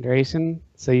 15-second duration,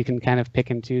 so you can kind of pick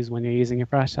and choose when you're using your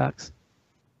Frost Shocks.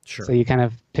 Sure. So you kind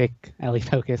of pick LE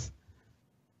Focus.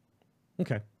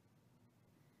 Okay.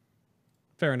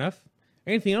 Fair enough.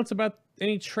 Anything else about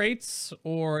any traits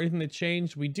or anything that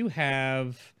changed? We do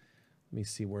have, let me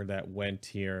see where that went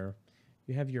here.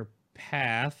 You have your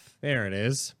path. There it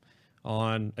is.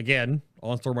 On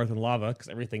Storm, Earth, and Lava, because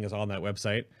everything is on that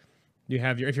website. You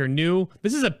have your, if you're new,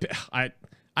 this is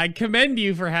I commend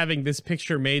you for having this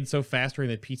picture made so fast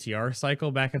during the PTR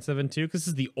cycle back in 7.2, because this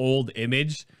is the old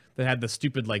image that had the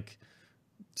stupid like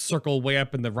circle way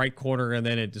up in the right corner and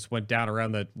then it just went down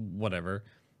around the whatever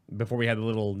before we had the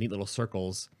little neat little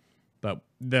circles. But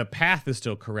the path is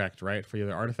still correct, right, for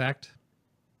your artifact?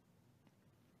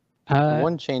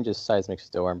 One change is Seismic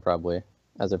Storm, probably,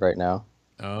 as of right now.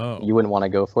 Oh. You wouldn't want to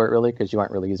go for it, really, because you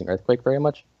aren't really using Earthquake very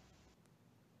much.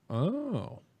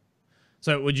 Oh.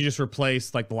 So would you just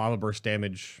replace, like, the Lava Burst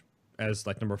damage as,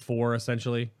 like, number 4,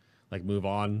 essentially? Like, move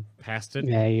on past it?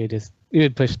 Yeah, you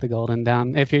would push the golden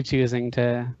down if you're choosing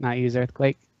to not use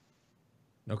Earthquake.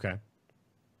 Okay.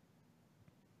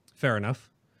 Fair enough.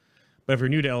 But if you're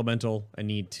new to Elemental and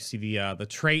need to see the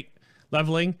trait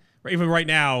leveling, even right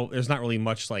now, there's not really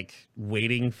much like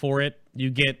waiting for it. You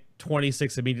get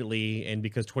 26 immediately, and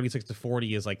because 26 to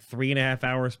 40 is like 3.5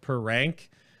 hours per rank,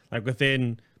 like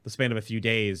within the span of a few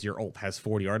days, your ult has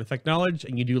 40 artifact knowledge,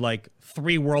 and you do like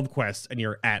 3 world quests, and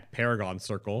you're at Paragon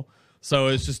Circle. So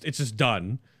it's just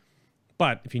done.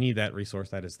 But if you need that resource,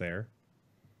 that is there.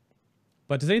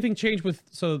 But does anything change with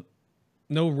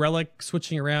no relic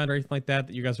switching around or anything like that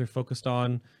you guys are focused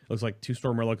on? It looks like 2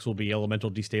 storm relics will be elemental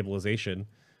destabilization.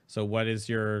 So what is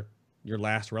your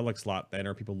last relic slot then?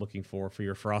 Are people looking for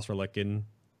your frost relic in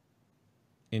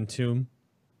Tomb?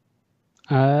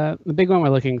 The big one we're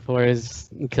looking for is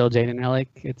Kill Jaden relic.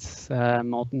 It's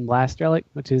Molten Blast relic,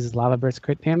 which is lava burst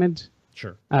crit damage.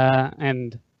 Sure.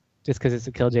 And just because it's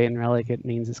a Kill Jaden relic, it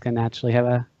means it's going to naturally have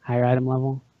a higher item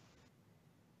level.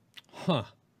 Huh.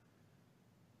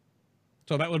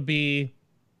 So that would be,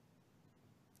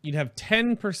 you'd have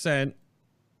 10%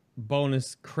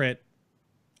 bonus crit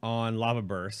on lava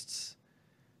bursts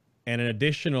and an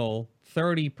additional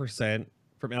 30%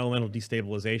 from elemental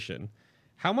destabilization.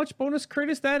 How much bonus crit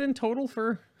is that in total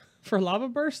for lava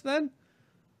burst then?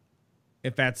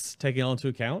 If that's taken all into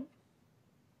account?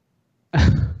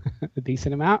 A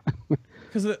decent amount.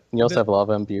 Because You also have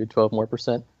Lava Imbued, 12 more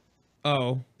 %.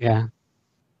 Oh, Yeah.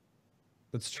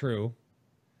 that's true.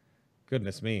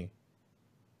 Goodness me.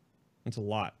 That's a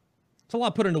lot. It's a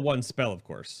lot put into one spell, of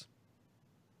course.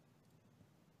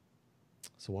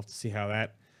 So we'll have to see how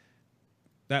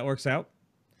that works out.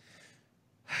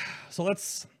 So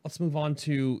let's move on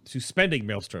to spending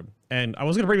Maelstrom. And I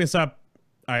was going to bring this up.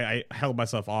 I held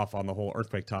myself off on the whole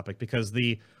Earthquake topic because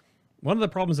one of the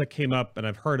problems that came up and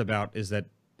I've heard about is that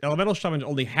Elemental Shamans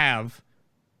only have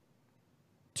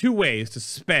 2 ways to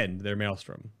spend their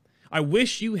Maelstrom. I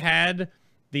wish you had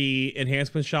the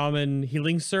Enhancement Shaman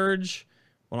Healing Surge.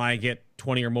 When I get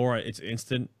 20 or more, it's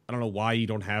instant. I don't know why you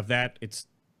don't have that. It's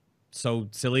so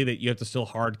silly that you have to still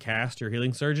hard cast your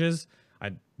Healing Surges.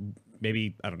 I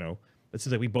don't know. It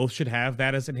seems like we both should have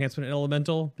that as Enhancement in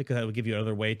Elemental, because that would give you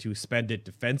another way to spend it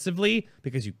defensively,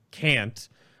 because you can't.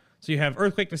 So you have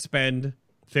Earthquake to spend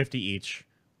 50 each,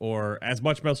 or as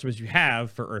much Maelstrom as you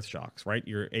have for Earth Shocks, right?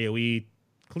 Your AoE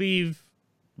cleave,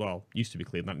 well, used to be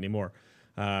cleave, not anymore.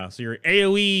 So your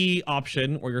AoE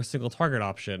option or your single target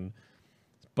option.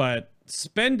 But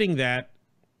spending that,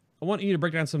 I want you to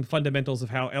break down some fundamentals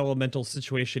of how Elemental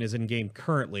situation is in game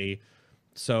currently.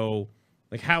 So,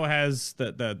 like, how has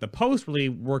the post really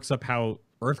works up how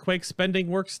Earthquake spending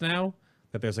works now,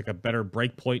 that there's like a better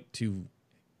breakpoint to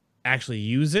actually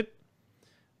use it.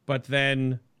 But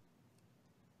then,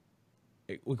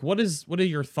 what are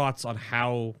your thoughts on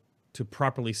how to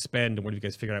properly spend, and what have you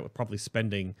guys figured out with properly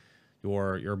spending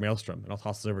your Maelstrom? And I'll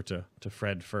toss this over to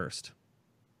Fred first.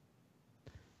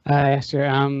 Yeah, sure.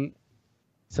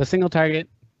 So single target,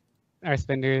 our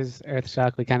spenders, Earth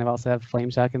Shock, we kind of also have Flame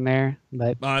Shock in there.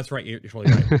 But Oh, that's right. You're totally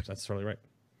right. That's totally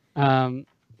right.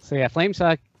 So yeah, Flame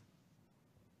Shock,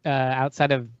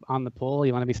 outside of on the pull,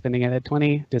 you want to be spending it at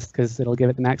 20, just because it'll give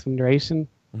it the maximum duration.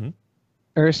 Mm-hmm.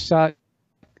 Earth Shock,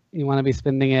 you want to be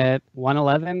spending it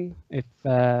 111 if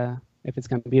it's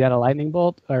going to beat out a lightning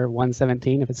bolt, or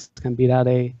 117 if it's going to beat out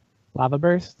a lava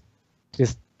burst.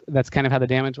 Just that's kind of how the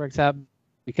damage works out,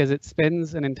 because it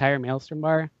spins an entire Maelstrom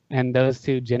bar, and those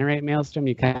 2 generate Maelstrom.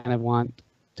 You kind of want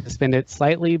to spend it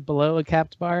slightly below a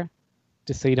capped bar,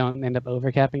 just so you don't end up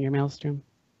overcapping your Maelstrom.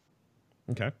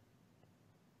 Okay.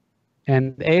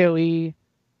 And AoE,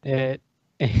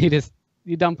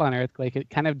 you dump on Earthquake. It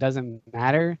kind of doesn't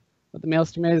matter what the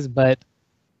Maelstrom is, but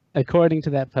according to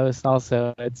that post,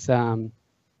 also it's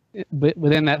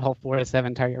within that whole 4 to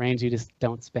 7 target range, you just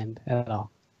don't spend at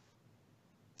all.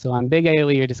 So on big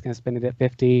AoE, you're just going to spend it at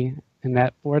 50. In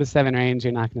that 4 to 7 range,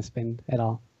 you're not going to spend at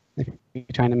all if you're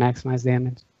trying to maximize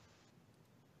damage.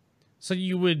 So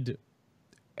you would,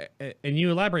 and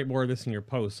you elaborate more of this in your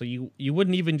post, so you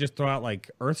wouldn't even just throw out like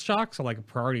Earth Shocks or like a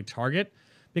priority target,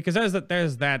 Because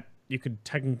there's that you could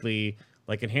technically,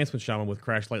 like Enhancement Shaman with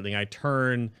Crash Lightning, I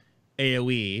turn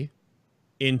AoE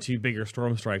into bigger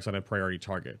Storm Strikes on a priority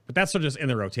target. But that's still just in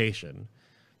the rotation.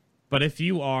 But if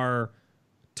you are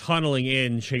tunneling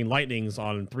in Chain Lightnings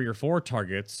on 3 or 4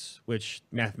 targets, which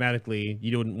mathematically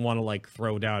you wouldn't want to like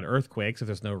throw down Earthquakes if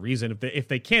there's no reason. If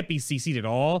they can't be CC'd at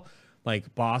all,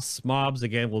 like boss mobs,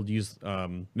 again, we'll use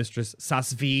Mistress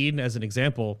Sasveen as an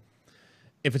example.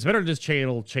 If it's better to just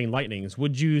channel Chain Lightnings,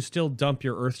 would you still dump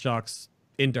your Earth Shocks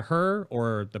into her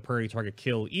or the priority target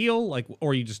kill Eel? Like,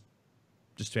 or you just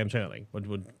spam channeling?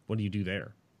 What do you do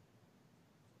there?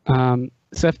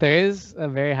 So if there is a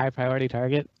very high priority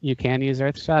target, you can use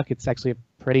Earthshock. It's actually a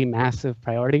pretty massive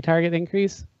priority target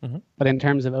increase. Mm-hmm. But in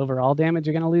terms of overall damage,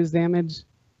 you're going to lose damage.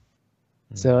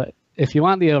 Mm-hmm. So if you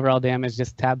want the overall damage,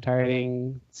 just tab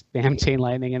targeting, spam Chain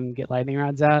Lightning, and get Lightning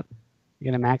Rods out.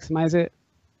 You're going to maximize it.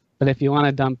 But if you want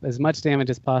to dump as much damage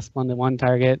as possible into one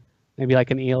target, maybe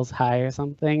like an Eel's High or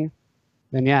something,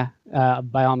 then yeah,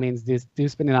 by all means, do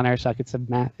spin it on Earthshock.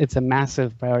 It's a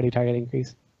massive priority target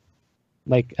increase.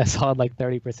 Like a solid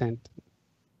 30%.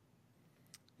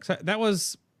 So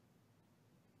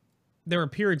there were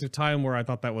periods of time where I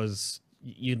thought that was,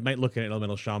 you might look at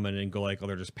Elemental Shaman and go like, oh,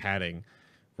 they're just padding,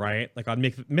 right? Like on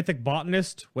Mythic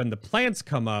Botanist, when the plants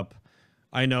come up,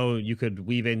 I know you could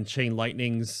weave in Chain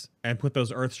Lightnings and put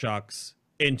those Earth Shocks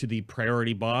into the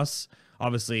priority boss.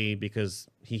 Obviously, because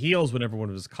he heals whenever one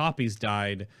of his copies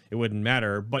died, it wouldn't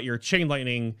matter. But your Chain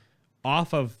Lightning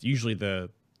off of usually the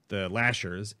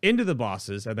lashers into the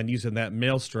bosses, and then using that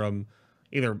Maelstrom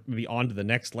either maybe onto the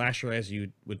next lasher as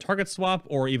you would target swap,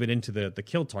 or even into the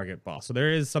kill target boss. So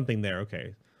there is something there,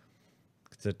 okay,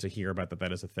 to hear about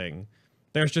that is a thing.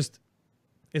 There's just,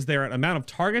 is there an amount of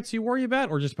targets you worry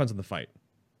about, or just depends on the fight?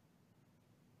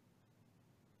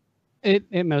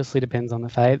 It mostly depends on the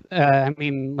fight. I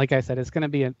mean, like I said, it is gonna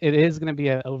be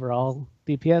an overall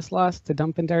DPS loss to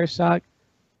dump into Earthshock,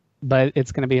 but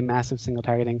it's gonna be a massive single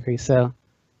target increase. So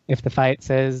if the fight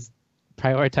says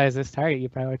prioritize this target, you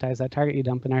prioritize that target, you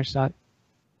dump an Earthshock.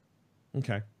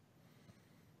 Okay.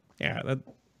 Yeah, that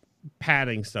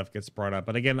padding stuff gets brought up.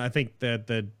 But again, I think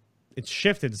that it's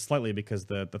shifted slightly because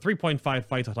the 3.5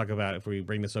 fights I'll talk about, if we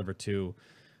bring this over to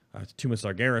Tomb of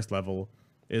Sargeras level,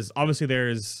 is obviously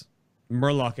there's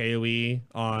Murloc AoE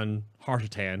on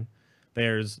Harshatan.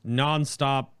 There's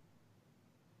non-stop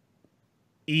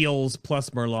Eels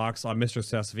plus Murlocs on Mr.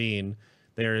 Sasveen.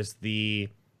 There's the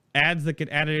ads that get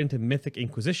added into Mythic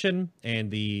Inquisition and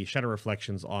the Shadow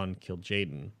Reflections on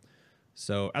Kil'jaeden.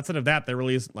 So outside of that, there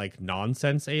really isn't like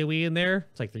nonsense AoE in there.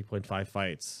 It's like 3.5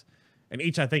 fights. And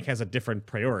each, I think, has a different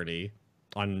priority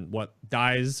on what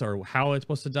dies or how it's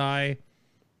supposed to die.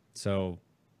 So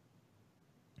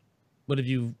what have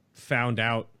you found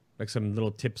out, like some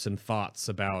little tips and thoughts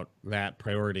about that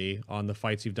priority on the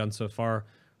fights you've done so far?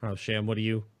 I don't know, Sham, what do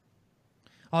you...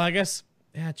 Oh, I guess,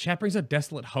 yeah, chat brings a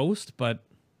Desolate Host, but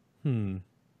I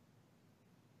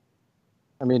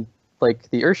mean, like,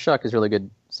 the Earthshock is really good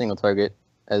single target,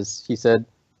 as he said,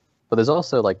 but there's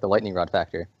also, like, the Lightning Rod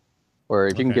factor, where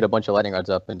if you can get a bunch of Lightning Rods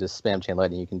up and just spam Chain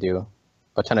Lightning, you can do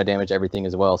a ton of damage to everything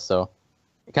as well. So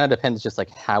it kind of depends just,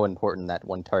 like, how important that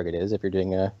one target is, if you're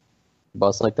doing a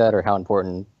boss like that, or how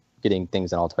important getting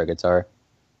things on all targets are.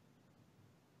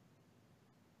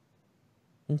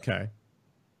 Okay.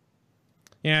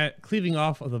 Yeah, cleaving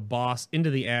off of the boss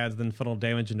into the ads, then funnel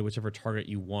damage into whichever target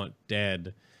you want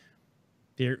dead.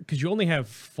 Because you only have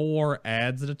 4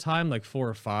 ads at a time, like 4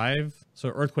 or 5.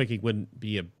 So Earthquaking wouldn't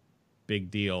be a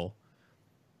big deal.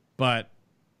 But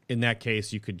in that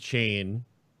case, you could chain,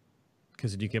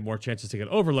 because you get more chances to get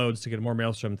overloads, to get more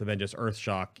Maelstrom, to then just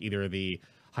Earthshock either the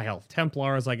High Health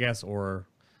Templars, I guess, or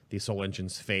the Soul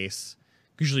Engine's face.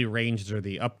 Usually ranged are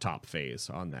the up top phase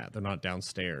on that. They're not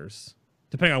downstairs,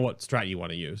 depending on what strat you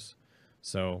want to use.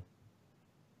 So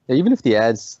yeah, even if the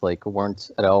ads like weren't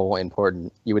at all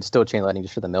important, you would still Chain Lightning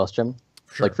just for the Maelstrom.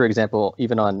 Sure. Like, for example,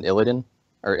 even on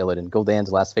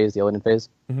Gul'dan's last phase, the Illidan phase,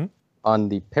 on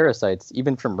the Parasites,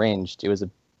 even from ranged, it was a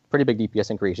pretty big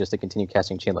DPS increase just to continue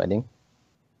casting Chain Lightning.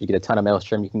 You get a ton of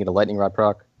Maelstrom, you can get a Lightning Rod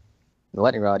proc. The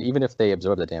Lightning Rod, even if they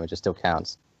absorb the damage, it still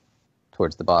counts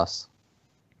towards the boss.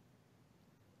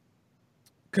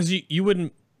 Because you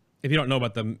wouldn't, if you don't know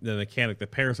about the mechanic, the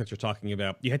Parasites you're talking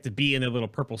about, you have to be in a little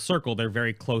purple circle. They're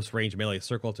very close range melee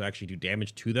circle to actually do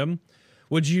damage to them.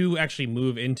 Would you actually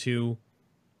move into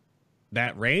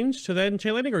that range to then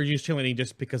Chain Lightning, or use Chain Lightning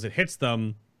just because it hits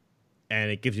them and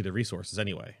it gives you the resources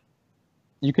anyway?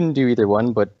 You can do either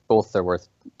one, but both are worth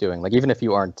doing. Like, even if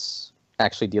you aren't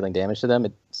actually dealing damage to them,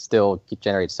 it still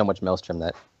generates so much Maelstrom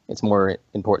that it's more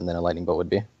important than a Lightning Bolt would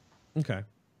be. Okay.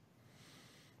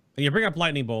 And you bring up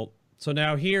Lightning Bolt. So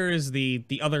now here is the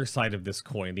other side of this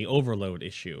coin, the overload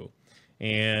issue.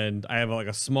 And I have like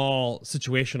a small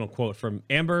situational quote from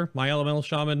Amber, my elemental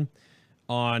shaman,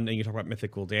 and you talk about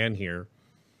Mythic Gul'dan here.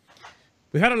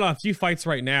 We've had a few fights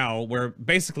right now where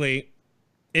basically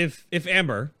if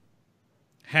Amber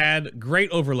had great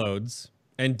overloads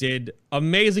and did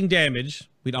amazing damage,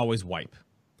 we'd always wipe.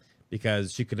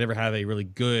 Because she could never have a really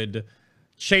good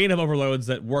chain of overloads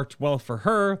that worked well for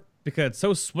her, because it's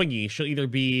so swingy. She'll either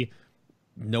be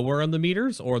nowhere on the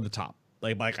meters or the top,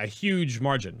 like a huge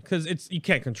margin, because you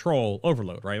can't control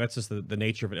overload, right? That's just the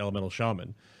nature of an elemental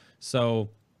shaman. So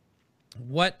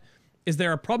what is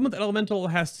there a problem that elemental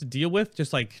has to deal with?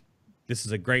 Just like, this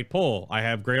is a great pull, I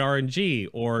have great RNG,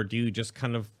 or do you just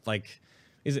kind of like,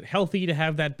 is it healthy to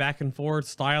have that back and forth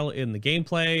style in the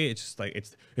gameplay? It's just like,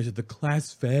 is it the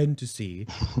class fantasy,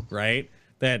 right?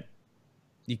 That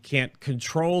you can't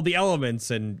control the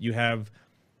elements and you have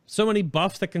so many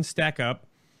buffs that can stack up.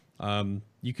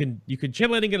 You can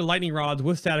chain and get a lightning rods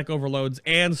with static overloads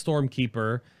and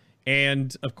Stormkeeper,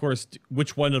 and of course,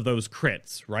 which one of those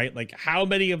crits, right? Like, how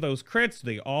many of those crits? Do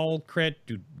they all crit?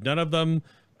 Do none of them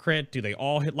crit? Do they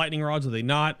all hit lightning rods? Do they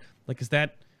not? Like,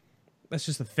 that's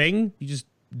just a thing you just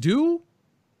do?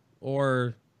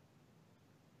 Or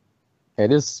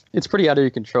it's pretty out of your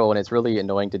control, and it's really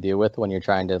annoying to deal with when you're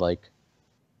trying to like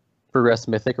progress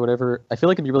Mythic or whatever. I feel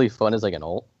like it'd be really fun as like an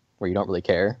ult where you don't really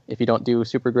care if you don't do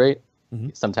super great.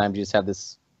 Sometimes you just have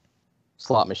this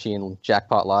slot machine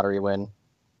jackpot lottery win.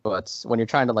 But when you're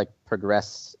trying to like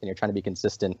progress and you're trying to be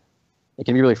consistent, it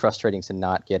can be really frustrating to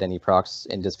not get any procs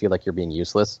and just feel like you're being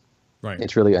useless. Right.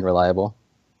 It's really unreliable.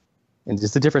 And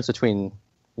just the difference between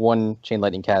one Chain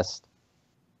Lightning cast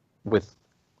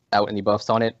without any buffs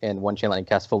on it and one Chain Lightning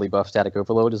cast fully buffed static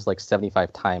overload is like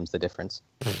 75 times the difference.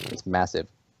 It's massive.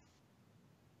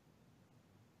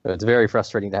 So it's very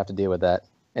frustrating to have to deal with that.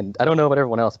 And I don't know about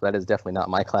everyone else, but that is definitely not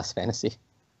my class fantasy.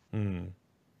 Yeah,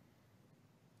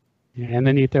 and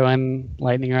then you throw in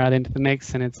Lightning Rod into the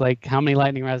mix, and it's like, how many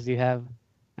Lightning Rods do you have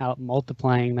out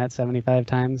multiplying that 75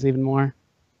 times even more?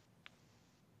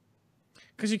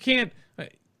 Because you can't...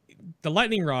 the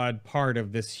Lightning Rod part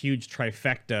of this huge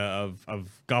trifecta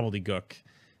of gobbledygook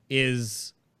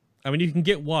is... I mean, you can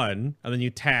get one, and then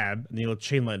you tab, and then you'll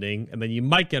chain lightning, and then you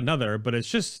might get another, but it's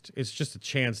just a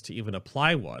chance to even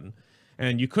apply one.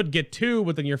 And you could get two,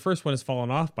 but then your first one has fallen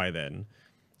off by then.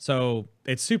 So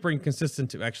it's super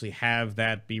inconsistent to actually have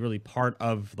that be really part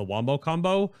of the Wombo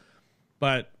combo.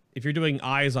 But if you're doing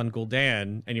eyes on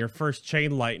Gul'dan, and your first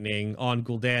chain lightning on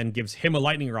Gul'dan gives him a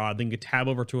lightning rod, then you tab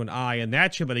over to an eye, and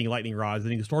that chain lightning rods,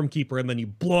 then you Stormkeeper, and then you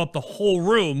blow up the whole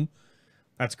room,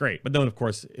 that's great. But then, of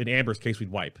course, in Amber's case,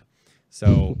 we'd wipe.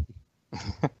 So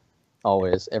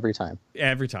always, every time.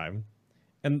 Every time.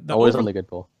 And always on the good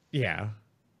pull. Yeah.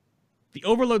 The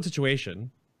overload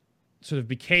situation sort of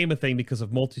became a thing because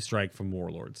of multi-strike from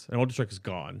Warlords. And multi-strike is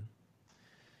gone.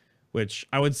 Which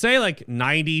I would say like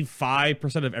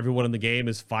 95% of everyone in the game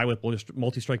is fine with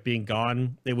multi-strike being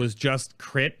gone. It was just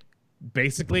crit,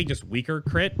 basically, just weaker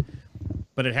crit.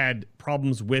 But it had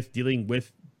problems with dealing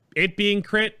with it being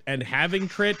crit and having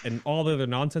crit and all the other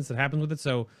nonsense that happens with it.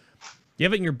 So you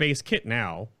have it in your base kit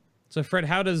now. So Fred,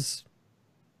 how does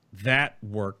that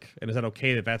work? And is that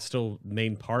okay that that's still the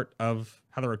main part of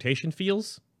how the rotation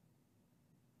feels?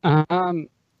 I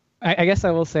guess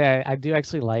I will say I do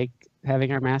actually like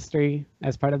having our mastery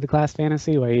as part of the class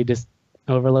fantasy, where you just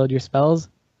overload your spells.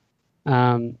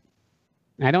 I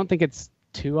don't think it's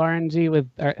too RNG with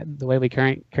the way we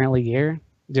currently gear,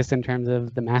 just in terms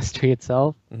of the mastery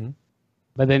itself.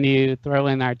 But then you throw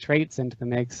in our traits into the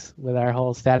mix with our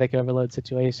whole static overload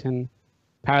situation,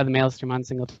 power of the maelstrom on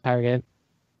single target,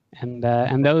 and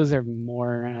those are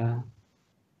more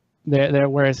they're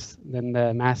worse than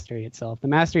the mastery itself. The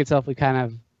mastery itself we kind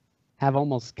of have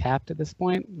almost capped at this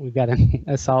point. We've got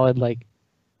a solid like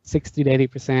 60 to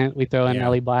 80%. We throw in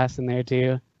early blast in there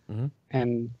too,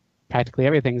 and practically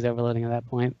everything's overloading at that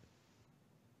point,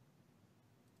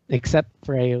 except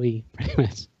for AOE, pretty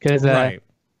much, because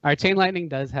our chain lightning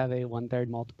does have a 1/3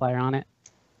 multiplier on it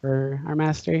for our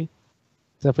mastery.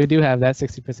 So if we do have that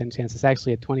 60% chance, it's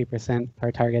actually a 20% per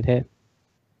target hit.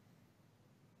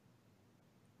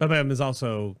 But then there's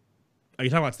also, are you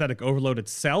talking about static overload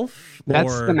itself?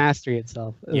 That's the mastery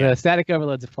itself. Yeah. The static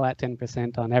overload's a flat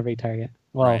 10% on every target.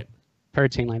 Well, per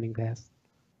chain lightning pass.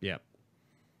 Yeah.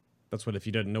 That's what, if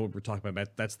you didn't know what we're talking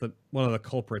about, that's one of the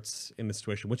culprits in this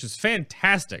situation, which is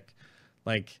fantastic.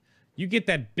 Like, you get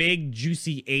that big,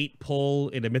 juicy 8 pull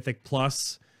in a Mythic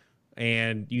Plus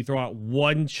and you throw out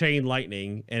one chain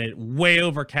lightning and it way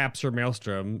overcaps your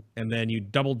maelstrom, and then you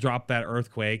double drop that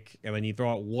earthquake, and then you throw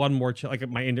out one more like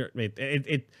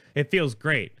it feels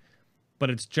great, but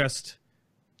it's just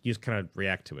you just kind of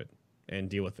react to it and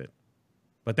deal with it.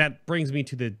 But that brings me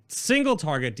to the single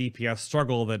target DPS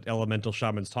struggle that Elemental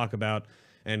Shamans talk about,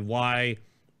 and why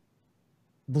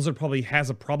Blizzard probably has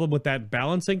a problem with that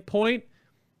balancing point.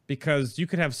 Because you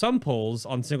could have some pulls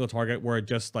on single target where it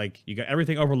just like you got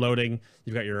everything overloading,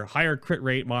 you've got your higher crit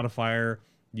rate modifier,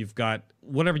 you've got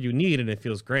whatever you need, and it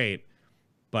feels great.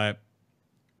 But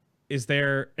is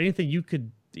there anything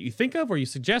that you think of or you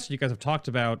suggest? You guys have talked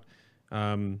about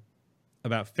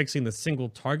fixing the single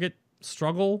target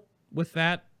struggle with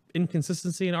that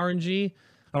inconsistency in RNG.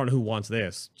 I don't know who wants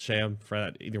this, Sham,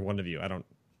 Fred, either one of you.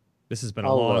 This has been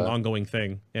a long ongoing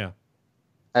thing. Yeah.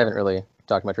 I haven't really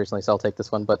talked much recently, so I'll take this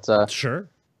one. But sure.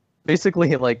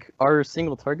 Basically, like our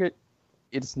single target,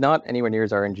 it's not anywhere near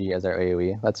as RNG as our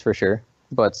AoE. That's for sure.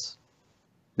 But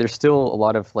there's still a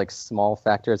lot of like small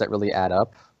factors that really add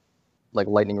up. Like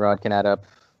lightning rod can add up,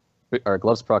 or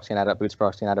gloves procs can add up, boots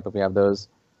procs can add up if we have those.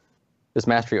 There's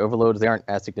mastery overloads. They aren't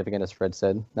as significant as Fred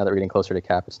said. Now that we're getting closer to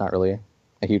cap, it's not really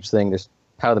a huge thing. There's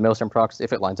Power of the Maelstrom procs.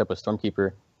 If it lines up with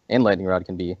Stormkeeper and lightning rod,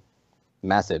 can be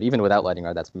massive. Even without lightning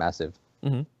rod, that's massive.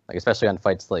 Mm-hmm. Like especially on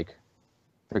fights like,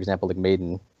 for example, like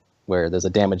Maiden, where there's a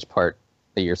damage part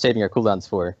that you're saving your cooldowns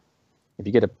for. If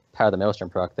you get a Power of the Maelstrom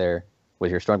proc there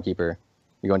with your Stormkeeper,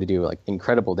 you're going to do like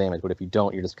incredible damage. But if you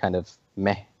don't, you're just kind of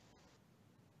meh.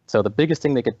 So the biggest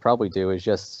thing they could probably do is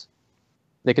just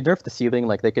they could nerf the ceiling.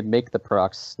 Like they could make the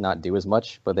procs not do as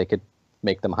much, but they could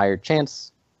make them higher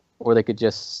chance, or they could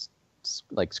just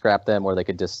like scrap them, or they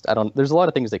could just There's a lot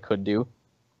of things they could do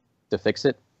to fix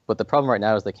it. But the problem right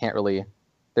now is they can't really.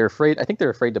 They're afraid. I think they're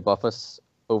afraid to buff us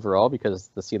overall because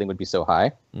the ceiling would be so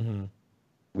high. Mm-hmm.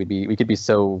 We could be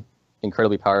so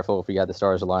incredibly powerful if we had the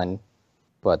stars align,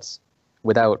 but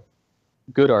without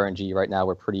good RNG right now,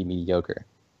 we're pretty mediocre.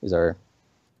 Is our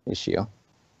issue.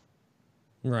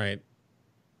 Right.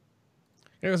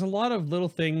 There's a lot of little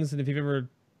things, and if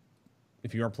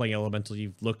you are playing Elemental,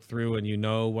 you've looked through and you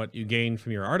know what you gain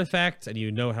from your artifact, and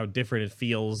you know how different it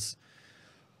feels.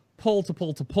 Pull to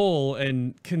pull to pull,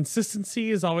 and consistency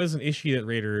is always an issue that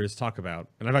raiders talk about.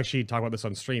 And I've actually talked about this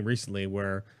on stream recently,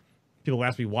 where people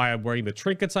ask me why I'm wearing the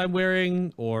trinkets I'm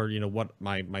wearing, or what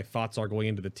my thoughts are going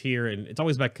into the tier, and it's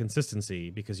always about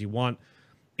consistency, because you want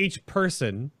each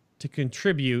person to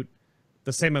contribute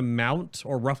the same amount,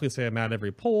 or roughly the same amount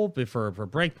every pull, for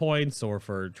breakpoints or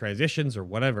for transitions or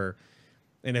whatever.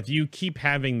 And if you keep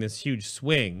having this huge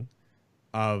swing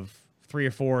of 3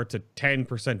 or 4 to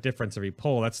 10% difference every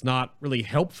pull, that's not really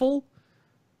helpful.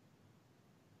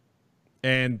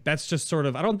 And that's just sort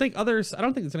of, I don't think there's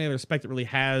any other spec that really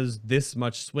has this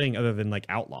much swing other than like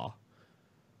Outlaw.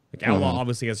 Like Outlaw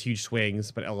obviously has huge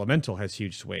swings, but Elemental has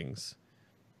huge swings.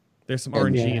 There's some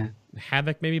RNG in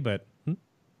Havoc maybe, but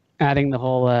adding the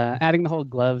whole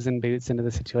gloves and boots into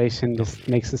the situation just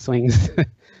makes the swings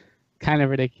kind of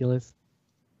ridiculous.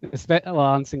 Well,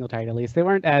 on single target at least. They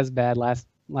weren't as bad last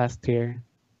tier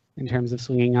in terms of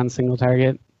swinging on single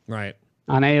target. Right.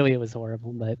 On AoE it was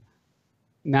horrible, but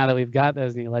now that we've got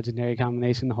those new legendary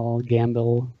combination, the whole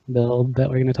Gamble build that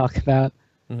we're going to talk about,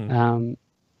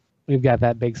 we've got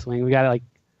that big swing. We got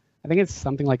I think it's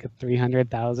something like a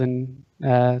 300,000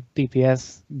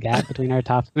 DPS gap between our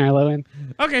top and our low end.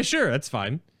 Okay, sure, that's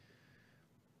fine.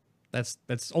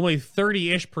 That's only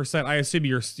 30-ish%. I assume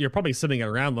you're probably sitting at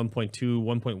around 1.2,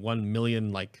 1.1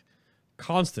 million like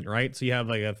constant, right? So you have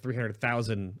like a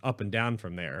 300,000 up and down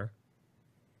from there.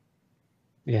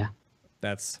 Yeah.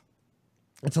 It's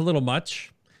a little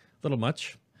much,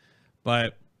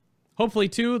 but hopefully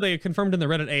too, they confirmed in the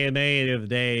Reddit AMA the other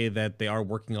day that they are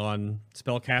working on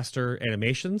spellcaster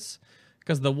animations.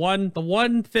 Because the one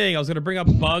thing I was going to bring up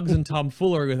bugs and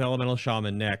tomfoolery with Elemental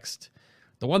Shaman next.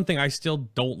 The one thing I still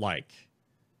don't like,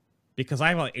 because I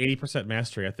have like 80%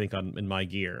 mastery, I think, in my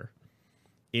gear,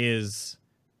 is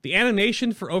the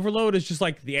animation for Overload is just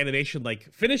like the animation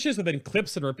like finishes and then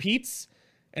clips and repeats,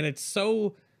 and it's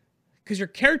so. Because your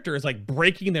character is like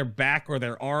breaking their back or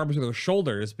their arms or their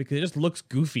shoulders, because it just looks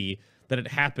goofy that it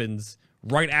happens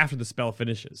right after the spell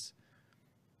finishes.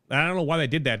 And I don't know why they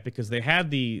did that, because they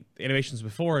had the animations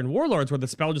before in Warlords where the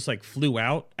spell just like flew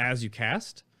out as you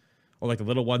cast, or like the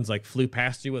little ones like flew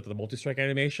past you with the multi-strike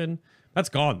animation. That's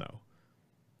gone though.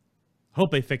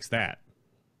 Hope they fix that,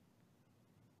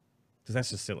 because that's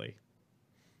just silly.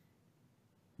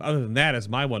 Other than that, is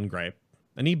my one gripe.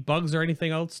 Any bugs or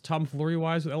anything else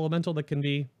tomfoolery-wise with Elemental that can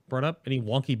be brought up? Any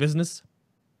wonky business?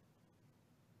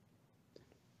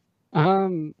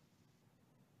 I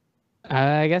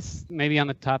I guess maybe on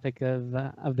the topic of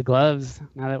the gloves,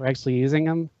 now that we're actually using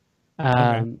them,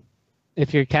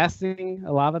 if you're casting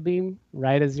a lava beam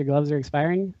right as your gloves are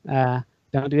expiring,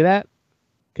 don't do that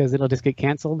because it'll just get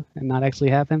canceled and not actually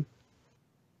happen.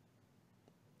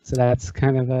 So that's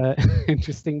kind of a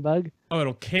interesting bug. Oh,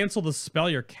 it'll cancel the spell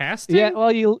you're casting? Yeah,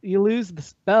 well, you lose the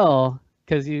spell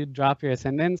because you drop your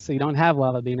Ascendance, so you don't have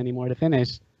lava beam anymore to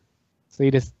finish. So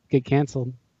you just get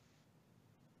canceled.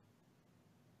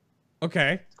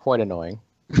 Okay. It's quite annoying.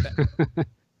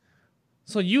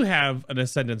 So you have an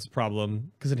Ascendance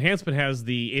problem because Enhancement has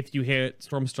the if you hit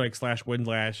Storm Strike / Wind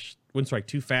Strike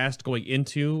too fast going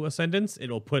into Ascendance,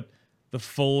 it'll put the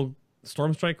full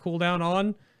Storm Strike cooldown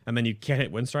on, and then you can't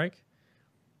hit Wind Strike.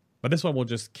 But this one will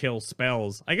just kill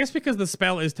spells. I guess because the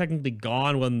spell is technically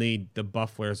gone when the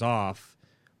buff wears off,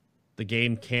 the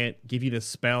game can't give you the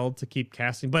spell to keep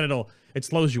casting, but it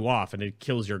slows you off and it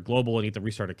kills your global and you have to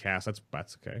restart a cast.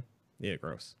 That's okay. Yeah,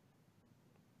 gross.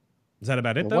 Is that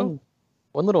about it though?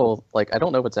 One little, like, I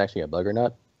don't know if it's actually a bug or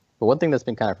not, but one thing that's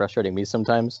been kind of frustrating me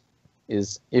sometimes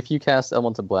is if you cast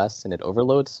Elemental Blast and it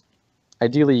overloads,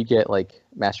 ideally you get like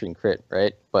Mastering Crit,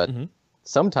 right? But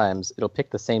sometimes it'll pick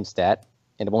the same stat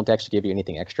and it won't actually give you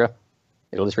anything extra.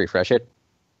 It'll just refresh it.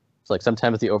 So like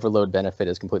sometimes the overload benefit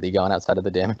is completely gone outside of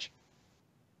the damage.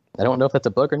 I don't know if that's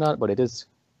a bug or not, but it is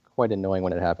quite annoying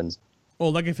when it happens. Oh,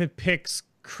 like if it picks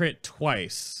crit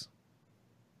twice.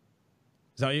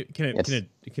 Is that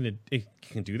can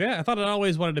it do that? I thought it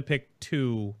always wanted to pick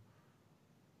 2.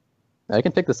 I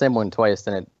can pick the same one twice,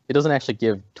 then it doesn't actually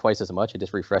give twice as much. It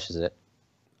just refreshes it.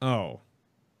 Oh,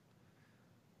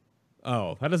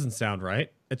 that doesn't sound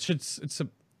right.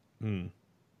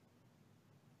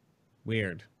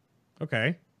 Weird.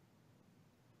 Okay.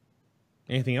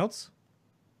 Anything else?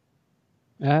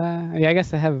 Yeah, I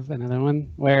guess I have another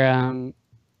one where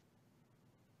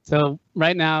so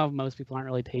right now most people aren't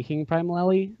really taking Primal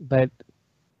Ellie, but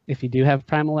if you do have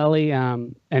Primal Ellie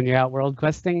and you're out world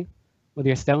questing with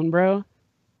your Stone Bro,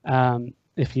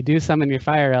 if you do summon your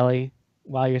Fire Ellie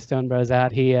while your Stone Bro's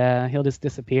out, he'll just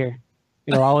disappear.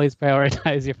 It'll always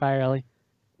prioritize your Fire Ellie.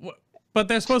 But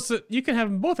they're supposed to. You can have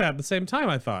them both out at the same time,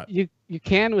 I thought. You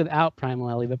can without Primal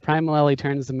Ellie, but Primal Ellie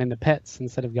turns them into pets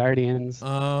instead of guardians.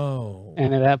 Oh.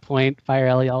 And at that point, Fire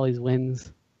Ellie always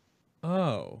wins.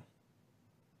 Oh.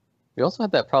 We also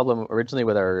had that problem originally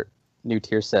with our new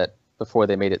tier set before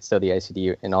they made it so the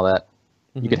ICD and all that.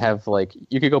 You could have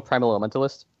you could go Primal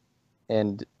Elementalist,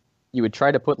 and you would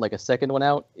try to put like a second one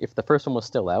out. If the first one was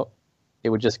still out, it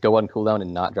would just go on cooldown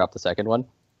and not drop the second one.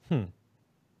 So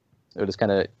it just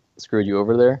kind of screwed you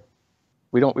over there.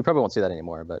 We probably won't see that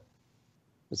anymore, but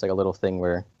it's like a little thing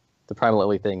where the Primal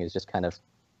Ellie thing is just kind of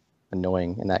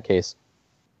annoying in that case.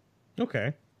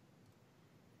 Okay.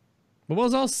 But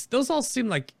those all seem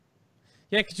like,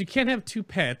 yeah, because you can't have 2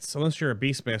 pets unless you're a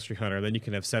Beast Mastery Hunter, then you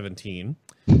can have 17.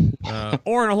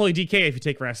 Or an Unholy DK if you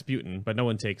take Rasputin, but no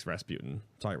one takes Rasputin.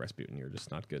 Sorry, Rasputin, you're just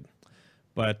not good.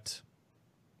 But,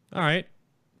 all right.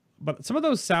 But some of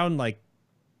those sound like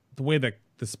the way that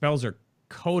the spells are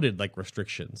coded like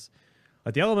restrictions.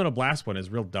 Like the Elemental Blast one is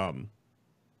real dumb.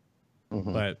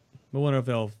 But I wonder if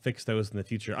they'll fix those in the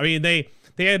future. I mean, they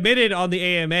admitted on the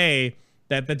AMA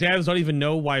that the devs don't even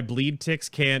know why Bleed Ticks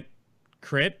can't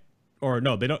crit, or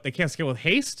no, they can't scale with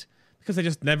haste because it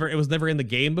was never in the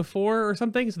game before or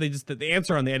something. So the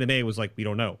answer on the AMA was like, we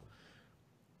don't know.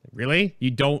 Really?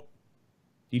 You don't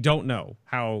know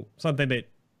how something that,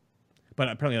 but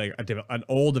apparently like an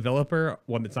old developer,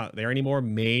 one that's not there anymore,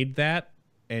 made that,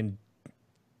 and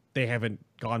they haven't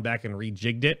gone back and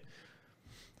rejigged it.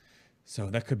 So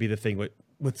that could be the thing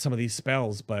with some of these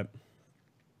spells, but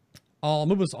I'll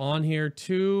move us on here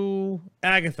to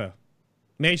Agatha,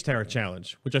 Mage Tower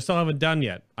Challenge, which I still haven't done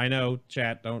yet. I know,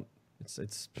 chat,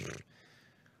 it's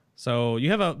So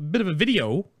you have a bit of a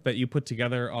video that you put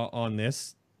together on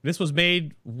this. This was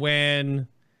made when,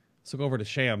 let's go over to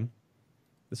Sham.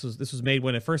 This was made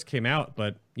when it first came out,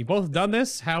 but you both done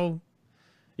this? How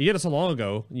you did it so long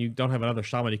ago, you don't have another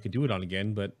shaman you could do it on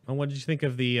again, but what did you think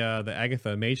of the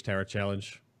Agatha Mage Tower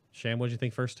Challenge? Sham, what did you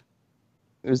think first?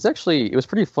 It was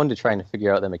pretty fun to try and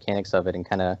figure out the mechanics of it, and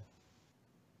it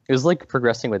was like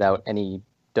progressing without any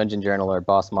dungeon journal or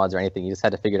boss mods or anything. You just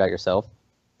had to figure it out yourself.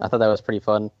 I thought that was pretty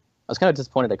fun. I was kind of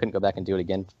disappointed I couldn't go back and do it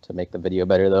again to make the video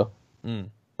better though.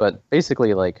 But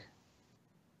basically, like,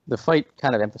 the fight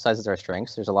kind of emphasizes our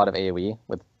strengths. There's a lot of AoE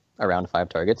with around 5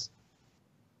 targets.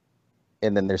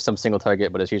 And then there's some single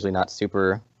target, but it's usually not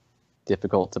super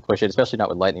difficult to push it, especially not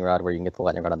with Lightning Rod, where you can get the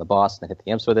Lightning Rod on the boss and then hit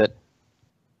the imps with it.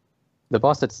 The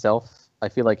boss itself, I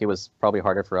feel like it was probably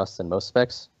harder for us than most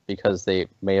specs, because they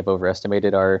may have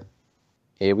overestimated our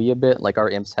AoE a bit. Like our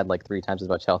imps had like 3 times as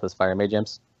much health as fire mage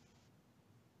imps.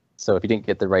 So if you didn't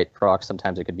get the right proc,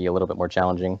 sometimes it could be a little bit more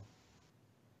challenging.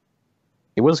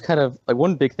 It was kind of like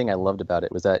one big thing I loved about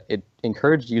it was that it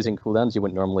encouraged using cooldowns you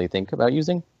wouldn't normally think about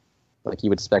using. Like you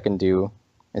would spec and do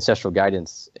Ancestral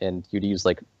Guidance, and you'd use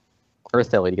like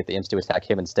Earth Ellie to get the imps to attack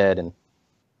him instead, and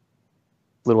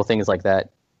little things like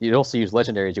that. You'd also use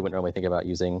legendaries you wouldn't normally think about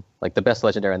using. Like the best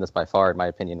legendary in this by far, in my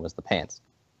opinion, was the Pants.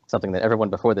 Something that everyone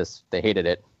before this, they hated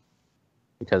it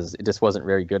because it just wasn't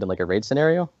very good in like a raid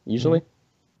scenario, usually. Mm-hmm.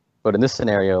 But in this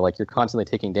scenario, like you're constantly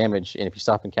taking damage, and if you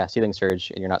stop and cast Healing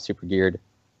Surge and you're not super geared,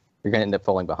 you're going to end up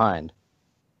falling behind.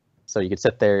 So you could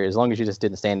sit there, as long as you just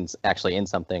didn't stand actually in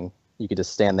something, you could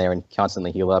just stand there and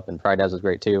constantly heal up, and Pride Daz was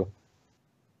great too.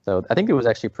 So I think it was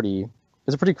actually it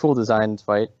was a pretty cool designed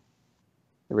fight.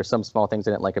 There were some small things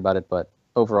I didn't like about it, but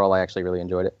overall I actually really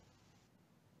enjoyed it.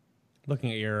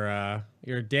 Looking at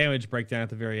your damage breakdown at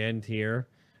the very end here.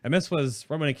 And this was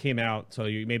right when it came out, so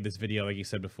you made this video, like you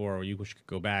said before, where you wish you could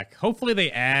go back. Hopefully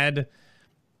they add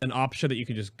an option that you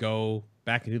can just go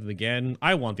back and do them again.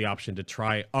 I want the option to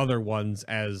try other ones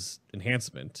as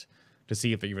enhancement to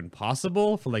see if they're even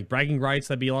possible. For like bragging rights,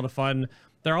 that'd be a lot of fun.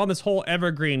 They're on this whole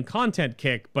evergreen content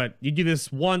kick, but you do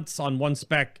this once on one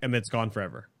spec and it's gone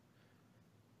forever.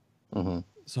 Mm-hmm.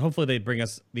 So hopefully they bring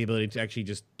us the ability to actually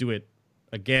just do it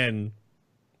again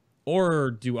or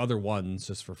do other ones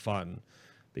just for fun.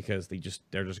 Because they're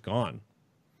just gone.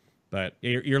 But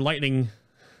your lightning,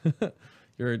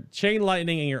 your chain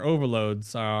lightning and your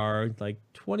overloads are like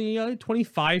 25%,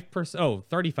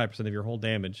 35% of your whole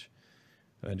damage.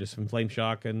 And just from flame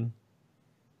shock, and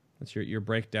that's your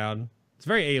breakdown. It's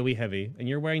very AoE heavy, and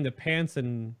you're wearing the pants,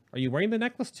 and are you wearing the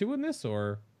necklace too in this,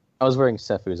 or? I was wearing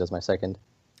Sephu's as my second.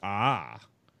 Ah.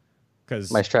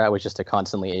 Because my strat was just to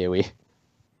constantly AoE.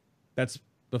 That's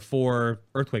before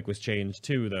Earthquake was changed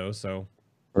too, though, so.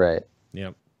 Right.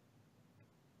 Yep.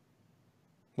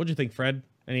 What'd you think, Fred?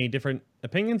 Any different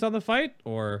opinions on the fight,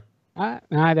 or? No,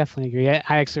 I definitely agree. I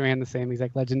actually ran the same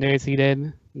exact legendaries he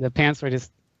did. The pants were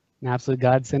just an absolute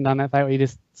godsend on that fight, where you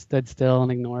just stood still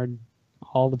and ignored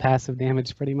all the passive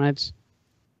damage, pretty much.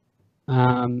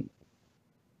 Yeah,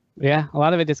 a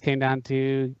lot of it just came down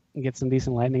to get some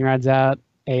decent lightning rods out,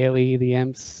 AoE the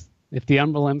imps. If the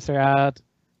Umbral imps are out,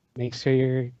 make sure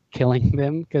you're killing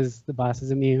them because the boss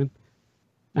is immune.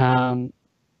 And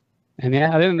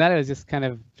yeah, other than that, it was just kind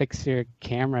of fix your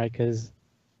camera because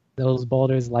those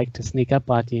boulders like to sneak up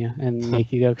on you and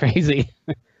make you go crazy.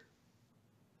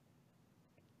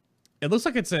 It looks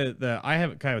like it's I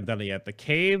haven't kind of done it yet. The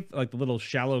cave, like the little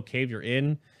shallow cave you're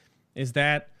in,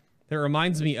 that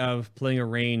reminds me of playing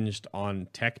Arranged on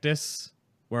Tectis,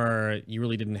 where you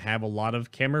really didn't have a lot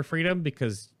of camera freedom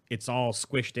because it's all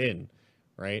squished in,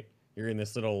 right? You're in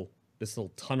this little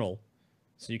tunnel.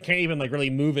 So you can't even like really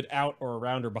move it out or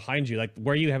around or behind you. Like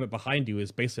where you have it behind you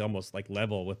is basically almost like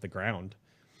level with the ground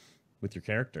with your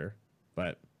character.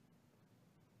 But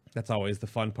that's always the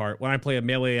fun part. When I play a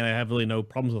melee and I have really no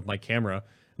problems with my camera,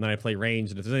 and then I play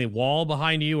range, and if there's any wall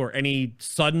behind you or any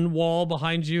sudden wall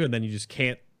behind you, and then you just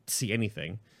can't see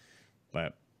anything.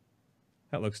 But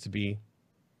that looks to be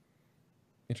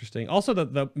interesting. Also,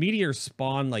 the meteors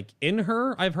spawn like in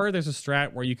her. I've heard there's a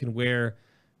strat where you can wear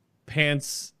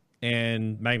pants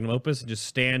and Magnum Opus and just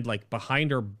stand like behind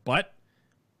her butt,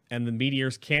 and the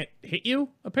meteors can't hit you,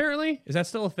 apparently. Is that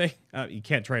still a thing? You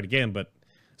can't try it again, but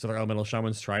some other elemental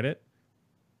shamans tried it.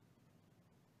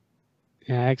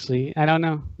 Yeah, actually, I don't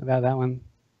know about that one.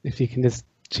 If you can just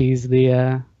cheese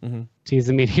the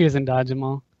meteors and dodge them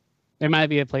all. There might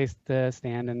be a place to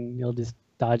stand and you'll just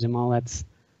dodge them all.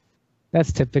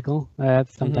 That's typical. That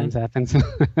sometimes happens.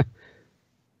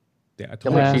 Yeah, the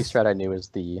only cheese strat I knew was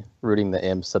the rooting the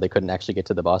imps so they couldn't actually get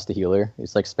to the boss to heal her.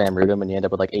 It's like spam root him and you end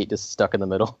up with like 8 just stuck in the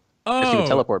middle. Oh, she would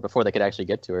teleport before they could actually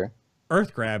get to her.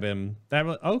 Earth grab him. That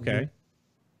was okay.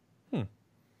 That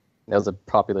was a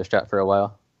popular strat for a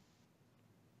while.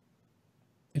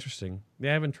 Interesting. Yeah,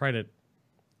 I haven't tried it.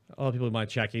 All the people in my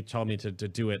chat keep telling me to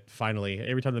do it finally.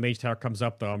 Every time the mage tower comes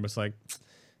up, though, I'm just like,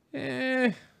 maybe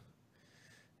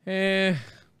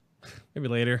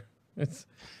later.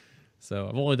 So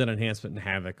I've only done enhancement in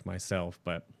Havoc myself,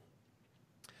 but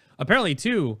apparently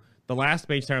too, the last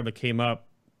mage tower that came up,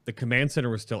 the command center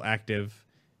was still active,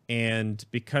 and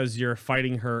because you're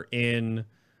fighting her in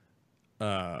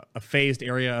a phased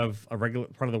area of a regular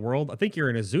part of the world, I think you're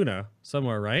in Azuna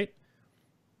somewhere, right?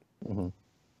 Mm-hmm.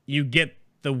 You get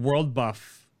the world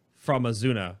buff from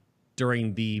Azuna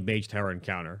during the mage tower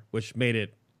encounter, which made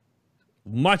it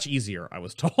much easier, I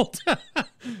was told.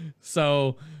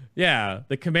 So yeah,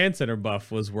 the command center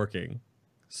buff was working.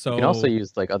 So you can also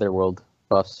use like other world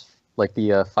buffs like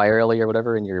the Fire Ellie or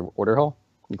whatever in your order hall.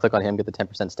 You click on him, get the 10%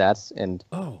 stats, and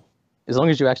Oh. as long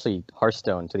as you actually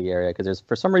Hearthstone to the area, because there's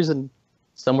for some reason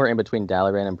somewhere in between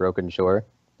Dalaran and Broken Shore,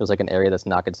 there's like an area that's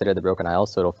not considered the Broken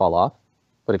Isles, so it'll fall off.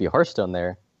 But if you Hearthstone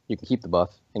there, you can keep the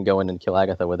buff and go in and kill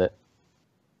Agatha with it.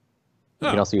 You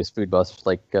can also use food buffs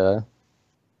like I'm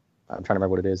trying to remember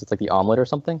what it is. It's like the omelet or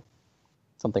something.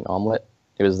 Something omelet.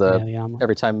 It was Yeah, the omelet.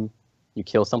 every time you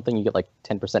kill something, you get like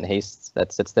 10% haste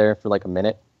that sits there for like a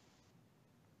minute.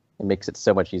 It makes it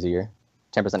so much easier.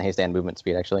 10% haste and movement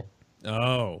speed, actually.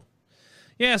 Oh.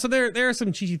 Yeah, so there are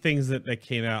some cheesy things that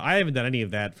came out. I haven't done any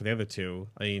of that for the other two.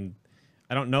 I mean,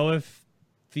 I don't know if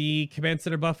the Command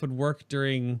Center buff would work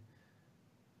during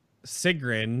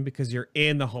Sigrun because you're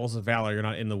in the Halls of Valor, you're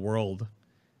not in the world.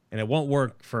 And it won't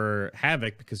work for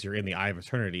Havoc because you're in the Eye of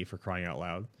Eternity, for crying out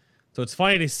loud. So it's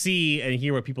funny to see and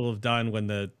hear what people have done when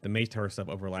the Mage Tower stuff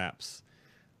overlaps.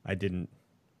 I didn't.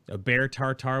 A Bear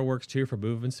Tartar works too for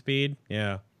movement speed.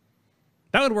 Yeah.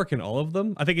 That would work in all of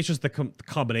them. I think it's just the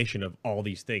combination of all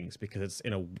these things because it's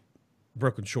in a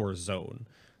Broken Shore zone.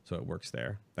 So it works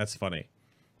there. That's funny.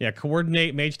 Yeah,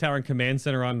 coordinate Mage Tower and Command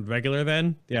Center on regular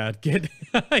then. Yeah, get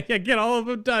all of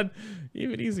them done.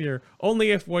 Even easier.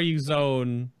 Only if where you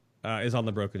zone is on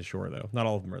the Broken Shore, though. Not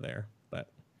all of them are there. But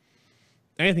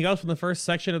anything else from the first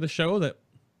section of the show that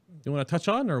you want to touch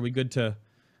on, or are we good to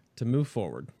move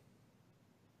forward?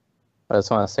 I just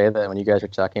want to say that when you guys were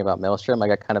talking about Maelstrom, I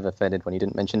got kind of offended when you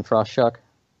didn't mention Frost Shock.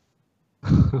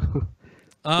 Even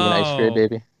Ice Fury,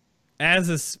 baby. As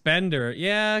a spender,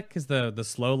 yeah, because the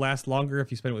slow lasts longer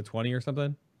if you spend it with 20 or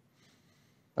something.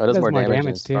 Oh, it does Does more more damage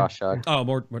damage, than too. Frost Shock Oh,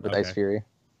 more with okay. Ice Fury.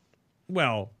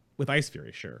 Well, with Ice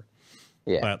Fury, sure.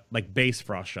 Yeah. But like base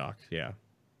Frost Shock, yeah.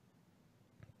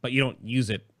 But you don't use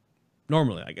it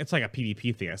normally. Like it's like a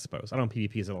PvP thing, I suppose. I don't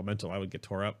PvP as elemental. I would get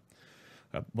tore up.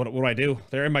 What do I do?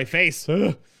 They're in my face.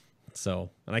 So,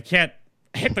 and I can't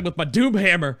hit them with my Doom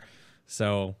Hammer.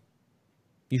 So,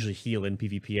 usually heal in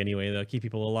PvP anyway, though, keep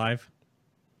people alive.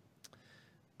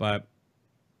 But,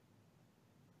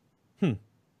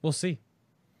 we'll see.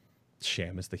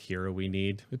 Sham is the hero we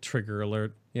need. A trigger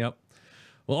alert. Yep.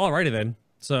 Well, alrighty then.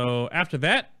 So, after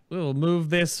that, we'll move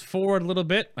this forward a little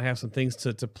bit. I have some things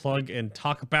to plug and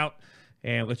talk about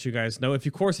and let you guys know. If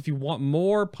you want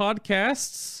more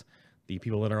podcasts, the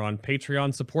people that are on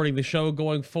Patreon supporting the show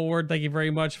going forward, thank you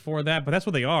very much for that. But that's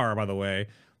what they are, by the way.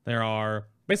 There are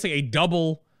basically a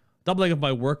doubling of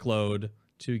my workload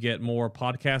to get more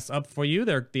podcasts up for you.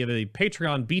 They're the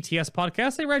Patreon BTS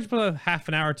podcast. They range from a half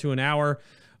an hour to an hour,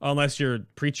 unless you're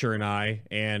Preacher and I,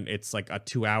 and it's like a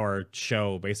 2-hour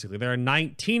show, basically. There are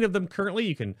 19 of them currently.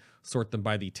 You can sort them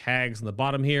by the tags on the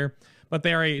bottom here. But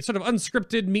they are a sort of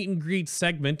unscripted meet and greet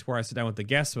segment where I sit down with the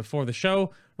guests before the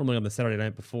show, normally on the Saturday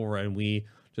night before, and we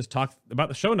just talk about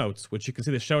the show notes, which you can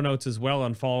see the show notes as well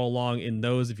and follow along in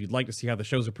those if you'd like to see how the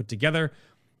shows are put together.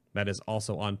 That is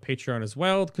also on Patreon as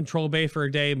well. Control Bay for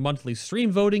a day. Monthly stream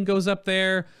voting goes up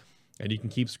there. And you can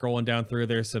keep scrolling down through.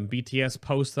 There's some BTS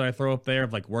posts that I throw up there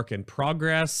of like work in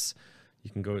progress.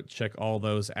 You can go check all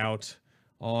those out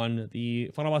on the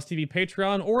Final Boss TV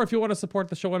Patreon, or if you want to support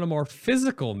the show in a more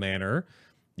physical manner,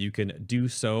 you can do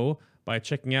so by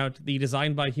checking out the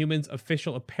Designed by Humans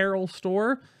official apparel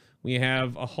store. We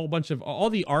have a whole bunch of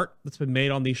all the art that's been made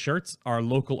on these shirts are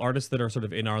local artists that are sort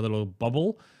of in our little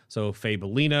bubble. So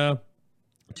Fabelina,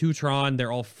 Teutron,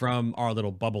 they're all from our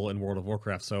little bubble in World of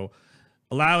Warcraft. So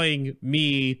allowing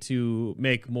me to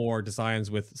make more designs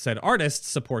with said artists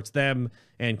supports them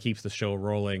and keeps the show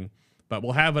rolling. But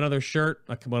we'll have another shirt,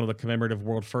 one of the commemorative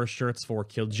World First shirts for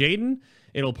Kil'jaeden.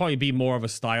 It'll probably be more of a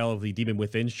style of the Demon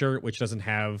Within shirt, which doesn't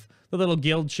have the little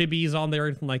guild chibis on there or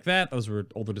anything like that. Those were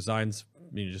older designs,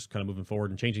 just kind of moving forward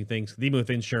and changing things. The Demon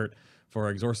Within shirt for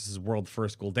Exorcist's World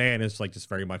First Gul'dan is like just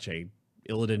very much a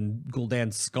Illidan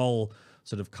Gul'dan skull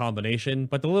sort of combination.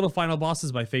 But the little final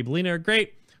bosses by Fabelina are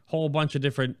great. Whole bunch of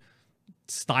different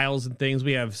styles and things.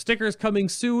 We have stickers coming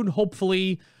soon,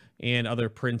 hopefully, and other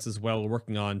prints as well. We're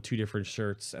working on 2 different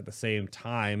shirts at the same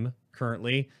time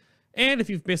currently. And if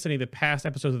you've missed any of the past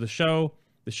episodes of the show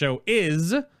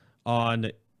is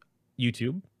on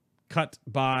YouTube, cut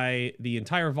by the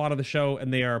entire VOD of the show,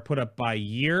 and they are put up by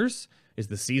years, is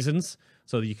the seasons,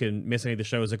 so that you can miss any of the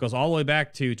shows. It goes all the way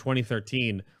back to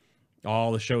 2013.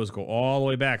 All the shows go all the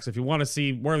way back. So if you want to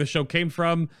see where the show came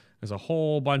from, there's a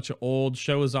whole bunch of old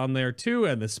shows on there too,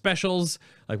 and the specials,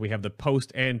 like we have the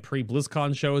post and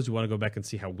pre-BlizzCon shows. You want to go back and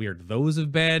see how weird those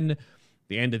have been.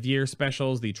 The end of year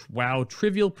specials, the WoW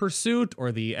Trivial Pursuit,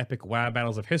 or the Epic WoW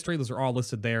Battles of History. Those are all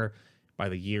listed there by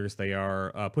the years they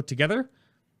are put together.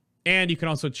 And you can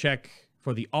also check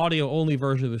for the audio-only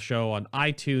version of the show on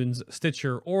iTunes,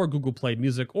 Stitcher, or Google Play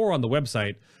Music, or on the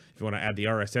website if you want to add the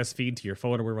RSS feed to your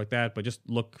phone or whatever like that. But just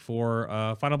look for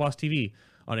Final Boss TV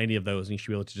on any of those, and you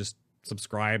should be able to just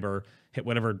subscribe or hit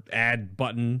whatever add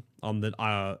button on the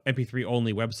MP3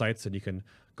 only websites, and you can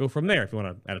go from there if you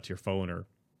want to add it to your phone or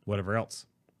whatever else.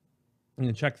 You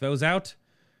can check those out.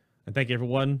 And thank you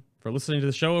everyone for listening to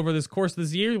the show over this course of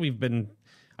this year. I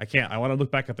want to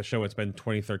look back at the show. It's been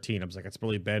 2013. I was like, it's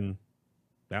really been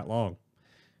that long.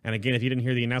 And again, if you didn't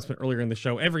hear the announcement earlier in the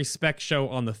show, every spec show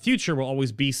on the future will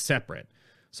always be separate.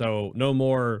 So no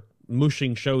more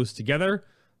mushing shows together.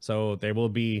 So there will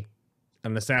be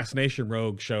an Assassination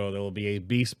Rogue show. There will be a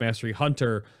Beast Mastery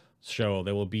Hunter show.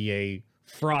 There will be a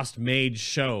Frost Mage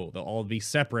show. They'll all be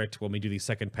separate when we do the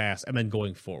second pass and then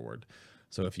going forward.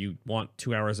 So if you want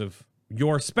 2 hours of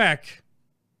your spec,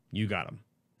 you got them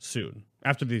soon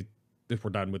if we're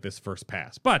done with this first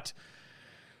pass. But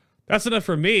that's enough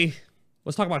for me.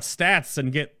 Let's talk about stats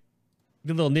and get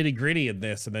a little nitty gritty in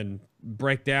this, and then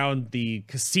break down the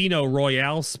Casino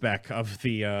Royale spec of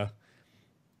the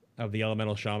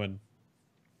Elemental Shaman.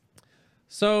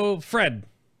 So, Fred,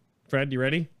 you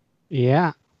ready?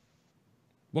 Yeah.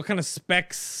 What kind of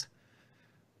specs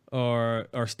or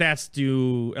stats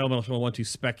do Elemental Shaman want to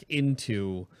spec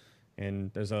into?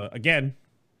 And there's a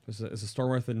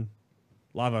Stormwrath and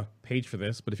Lava page for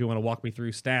this, but if you want to walk me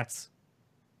through stats.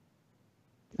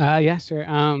 Yeah, sure.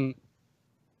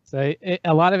 So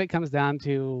a lot of it comes down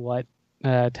to what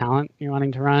talent you're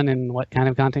wanting to run and what kind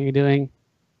of content you're doing.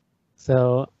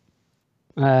 So,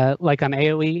 like on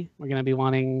AoE, we're going to be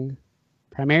wanting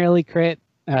primarily crit.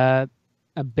 A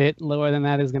bit lower than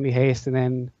that is going to be haste, and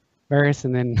then burst,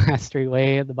 and then mastery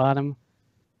way at the bottom,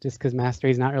 just because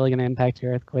mastery is not really going to impact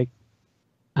your earthquake.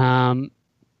 For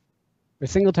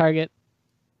single target,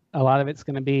 a lot of it's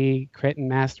going to be crit and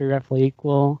mastery roughly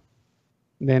equal.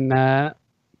 Then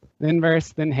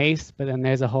burst, then haste, but then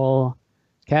there's a whole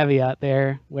caveat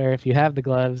there where if you have the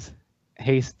gloves,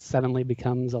 haste suddenly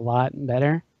becomes a lot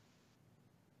better,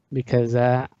 because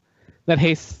that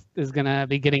haste is going to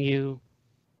be getting you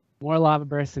more lava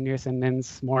bursts in your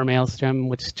ascendants, more maelstrom,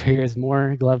 which triggers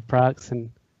more glove procs, and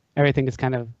everything is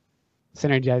kind of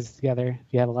synergized together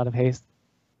if you have a lot of haste.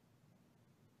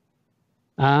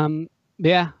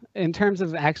 Yeah, in terms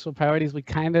of actual priorities, we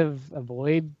kind of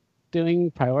avoid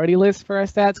doing priority lists for our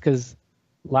stats because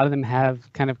a lot of them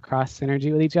have kind of cross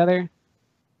synergy with each other.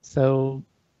 So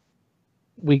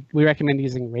we recommend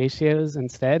using ratios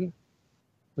instead,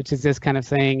 which is just kind of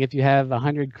saying if you have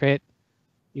 100 crit,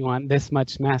 you want this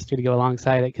much mastery to go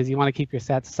alongside it, because you want to keep your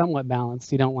stats somewhat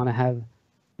balanced. You don't want to have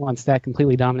one stat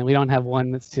completely dominant. We don't have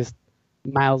one that's just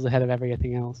miles ahead of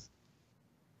everything else.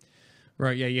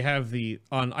 Right, yeah, you have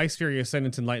on Ice Fury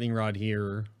Ascendant and Lightning Rod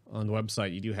here on the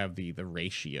website, you do have the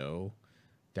ratio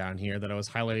down here that I was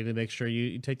highlighting to make sure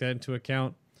you take that into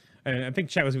account. And I think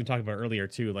Chat was even talking about earlier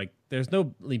too, like there's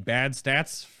no really bad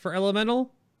stats for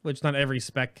Elemental, which not every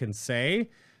spec can say,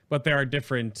 but there are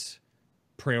different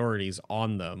priorities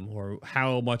on them, or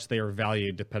how much they are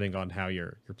valued depending on how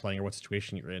you're playing or what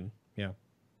situation you're in. Yeah.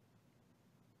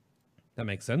 That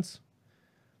makes sense.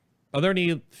 Are there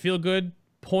any feel-good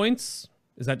points?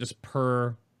 Is that just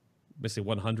per basically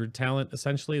 100 talent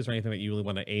essentially? Is there anything that you really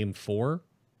want to aim for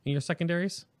in your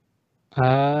secondaries?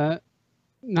 Not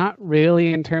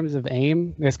really in terms of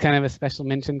aim. There's kind of a special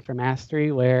mention for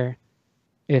mastery where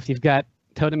if you've got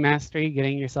totem mastery,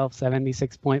 getting yourself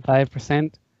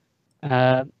 76.5%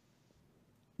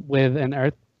 with an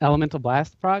earth elemental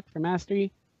blast proc for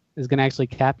mastery is going to actually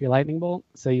cap your lightning bolt,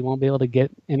 so you won't be able to get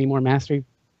any more mastery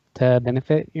to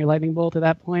benefit your lightning bolt at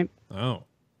that point. Oh.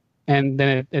 And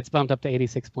then it's bumped up to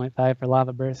 86.5 for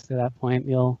lava burst. At that point,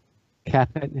 you'll cap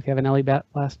it if you have an LE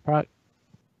blast proc.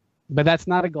 But that's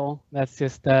not a goal. That's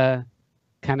just kind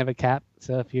of a cap.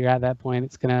 So if you're at that point,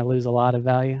 it's going to lose a lot of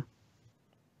value.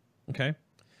 Okay.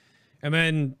 And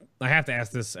then I have to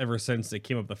ask this ever since it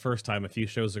came up the first time a few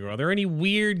shows ago. Are there any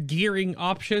weird gearing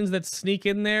options that sneak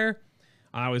in there?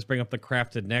 I always bring up the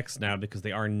crafted necks now because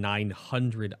they are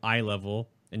 900 eye level,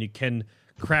 and you can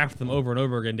craft them over and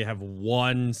over again to have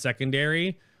one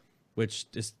secondary, which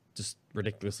is just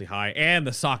ridiculously high, and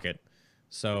the socket.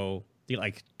 So you get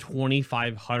like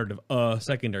 2,500 of a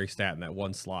secondary stat in that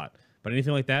one slot. But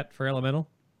anything like that for Elemental?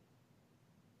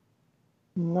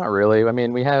 Not really. I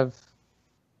mean,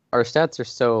 our stats are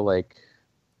so like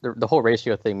the whole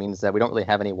ratio thing means that we don't really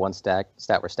have any one stat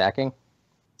we're stacking.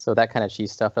 So that kind of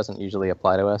cheese stuff doesn't usually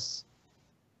apply to us.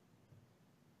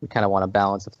 We kind of want a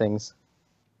balance of things.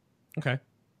 Okay.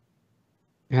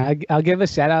 Yeah, I'll give a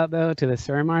shout out though to the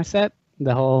Suramar set,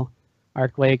 the whole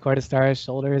Arcway, Cortastars,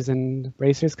 Shoulders, and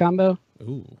Bracers combo.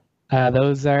 Ooh.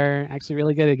 Those are actually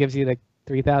really good. It gives you the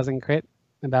 3,000 crit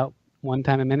about 1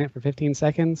 time a minute for 15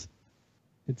 seconds.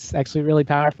 It's actually really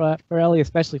powerful for Ellie,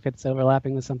 especially if it's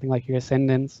overlapping with something like your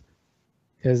Ascendance,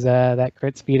 because that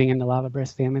crit's feeding into Lava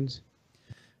Burst damage.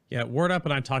 Yeah, Word Up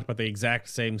and I talked about the exact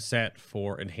same set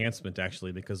for enhancement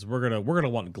actually, because we're gonna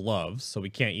want gloves, so we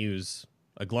can't use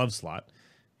a glove slot.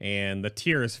 And the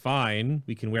tier is fine;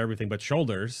 we can wear everything but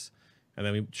shoulders, and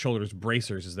then shoulders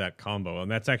bracers is that combo,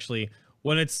 and that's actually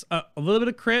when it's a little bit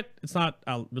of crit, it's not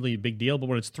a really big deal. But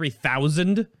when it's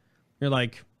 3,000, you're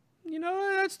like,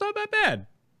 that's not that bad.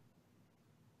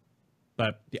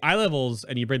 But the eye levels,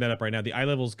 and you bring that up right now, the eye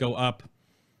levels go up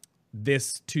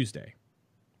this Tuesday.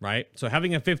 Right? So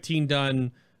having a 15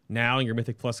 done now in your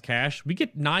Mythic Plus cash, we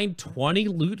get 920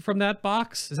 loot from that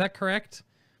box. Is that correct?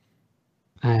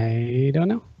 I don't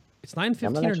know. It's 915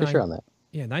 I'm not or actually 9, sure on that.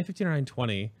 Yeah, 915 or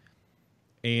 920.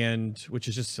 And which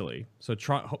is just silly. So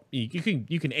you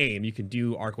can aim, you can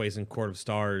do Arcways and Court of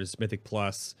Stars, Mythic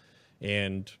Plus,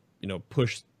 and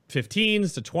push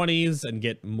 15s to 20s and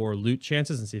get more loot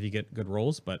chances and see if you get good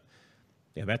rolls. But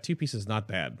yeah, that 2-piece is not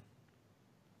bad.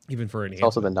 Even for an It's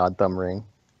also the Nod Thumb Ring.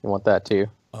 You want that too.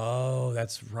 Oh,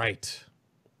 that's right.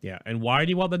 Yeah, and why do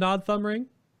you want the Nod Thumb Ring?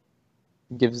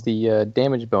 It gives the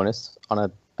damage bonus on I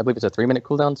believe it's a 3-minute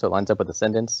cooldown, so it lines up with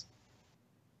Ascendance.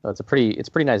 So it's a pretty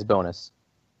nice bonus,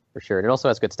 for sure. And it also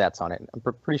has good stats on it. I'm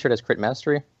pretty sure it has Crit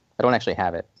Mastery. I don't actually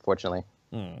have it, fortunately.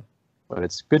 But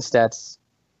it's good stats,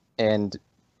 and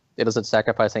it doesn't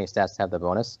sacrifice any stats to have the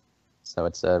bonus. So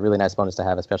it's a really nice bonus to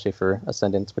have, especially for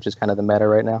Ascendance, which is kind of the meta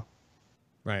right now.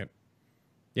 Right.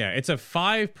 Yeah, it's a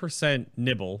 5%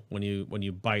 nibble when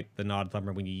you bite the Nod Thumb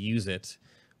Ring when you use it,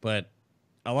 but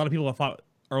a lot of people have thought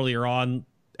earlier on,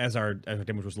 as our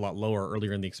damage was a lot lower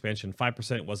earlier in the expansion,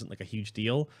 5% wasn't like a huge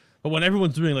deal. But when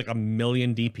everyone's doing like 1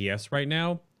 million DPS right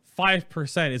now,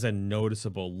 5% is a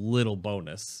noticeable little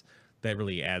bonus that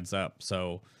really adds up.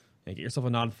 So get yourself a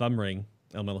Nod Thumb Ring,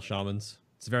 Elemental Shamans.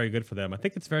 It's very good for them. I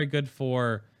think it's very good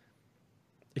for.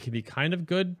 It can be kind of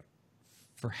good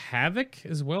for Havoc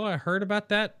as well. I heard about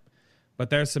that, but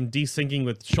there's some desyncing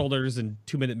with shoulders and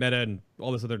 2-minute meta and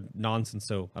all this other nonsense,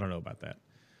 so I don't know about that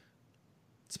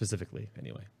specifically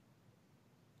anyway,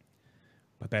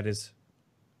 but that is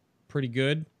pretty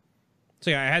good. So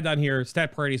yeah, I had down here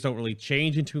stat priorities don't really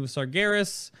change in Tomb of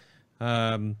Sargeras.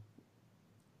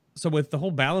 So with the whole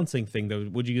balancing thing though,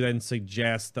 would you then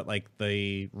suggest that like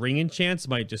the ring enchants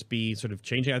might just be sort of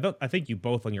changing? I think you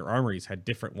both on your armories had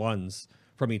different ones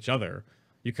from each other.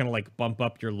 You kind of like bump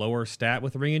up your lower stat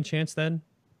with ring enchants then?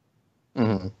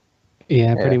 Mm-hmm.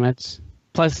 Yeah, pretty much.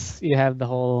 Plus, you have the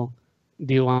whole,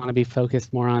 do you want to be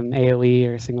focused more on AoE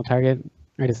or single target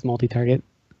or just multi-target?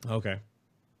 Okay.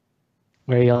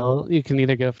 Where you can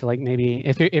either go for like maybe,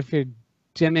 if you're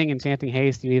gemming and chanting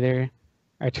haste, you either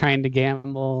are trying to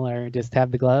gamble or just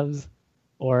have the gloves,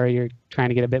 or you're trying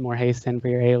to get a bit more haste in for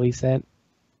your AoE set.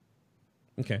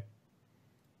 Okay.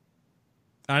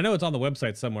 I know it's on the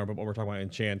website somewhere, but what we're talking about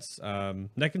enchants.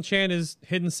 Neck enchant is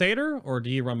Hidden Satyr, or do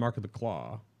you run Mark of the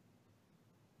Claw?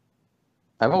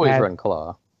 I've always run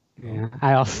Claw. Yeah,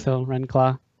 I also run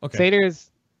Claw. Okay.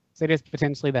 Satyr's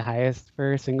potentially the highest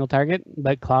for single target,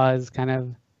 but Claw is kind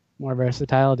of more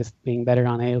versatile, just being better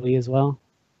on AoE as well.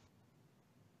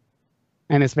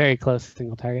 And it's very close to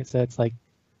single target, so it's like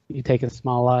you take a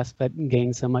small loss but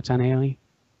gain so much on AoE.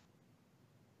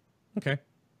 Okay.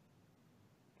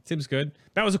 Seems good.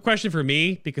 That was a question for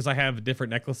me because I have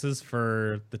different necklaces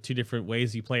for the 2 different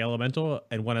ways you play Elemental,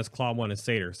 and one is Claw, one is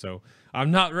Satyr. So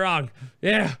I'm not wrong.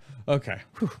 Yeah. Okay.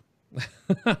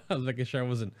 I was making sure I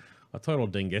wasn't a total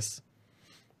dingus.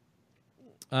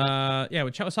 Yeah,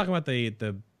 which I was talking about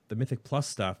the Mythic Plus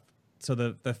stuff. So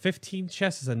the 15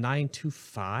 chest is a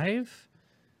 925.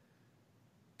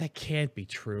 That can't be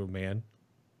true, man.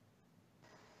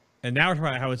 And now we're talking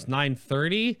about how it's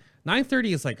 930.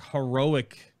 930 is like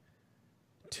heroic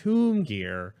tomb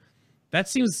gear. That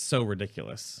seems so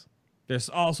ridiculous. There's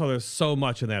so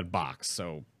much in that box,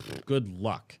 so good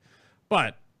luck.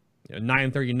 But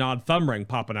 930 Nod Thumb Ring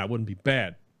popping out wouldn't be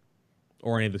bad.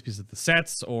 Or any of those pieces of the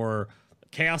sets, or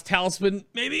Chaos Talisman,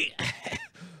 maybe.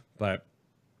 But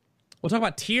we'll talk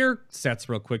about tier sets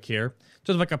real quick here.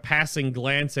 Just like a passing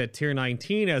glance at tier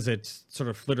 19 as it sort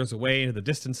of flitters away into the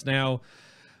distance now.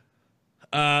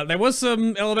 There was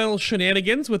some elemental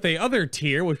shenanigans with a other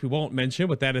tier, which we won't mention,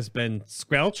 but that has been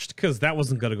squelched because that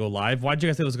wasn't going to go live. Why'd you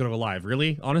guys say it was going to go live?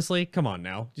 Really? Honestly? Come on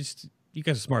now. You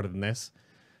guys are smarter than this.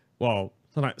 Well,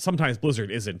 sometimes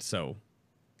Blizzard isn't, so.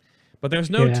 But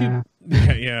there's no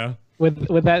yeah.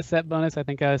 With that set bonus, I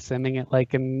think I was sending it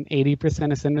like an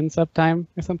 80% ascendance uptime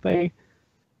or something.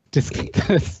 Just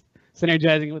because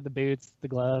synergizing it with the boots, the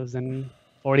gloves, and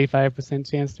 45%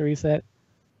 chance to reset.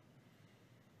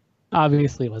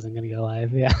 Obviously, it wasn't going to go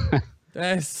live. Yeah.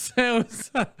 That's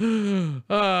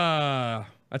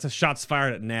a shots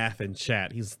fired at Nath in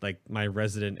chat. He's like my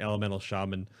resident elemental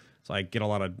shaman, so I get a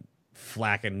lot of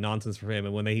flack and nonsense from him.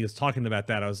 And when he was talking about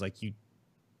that, I was like,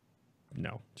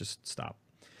 no, just stop.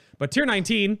 But tier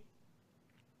 19,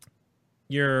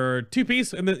 your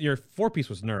 2-piece, and your 4-piece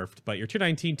was nerfed, but your tier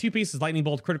 19 2-piece is lightning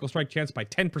bolt critical strike chance by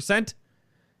 10%, and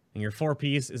your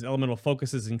 4-piece is elemental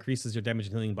focuses increases your damage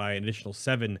and healing by an additional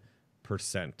 7%.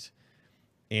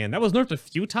 And that was nerfed a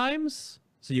few times,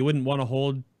 so you wouldn't want to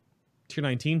hold tier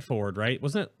 19 forward, right?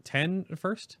 Wasn't it 10 at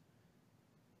first?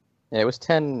 Yeah, it was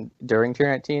 10 during tier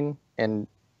 19, and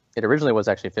it originally was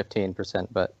actually 15%,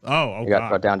 but it got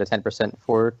brought down to 10%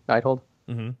 for Nighthold.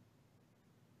 Mm-hmm.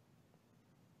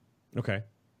 Okay.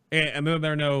 And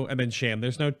then Sham,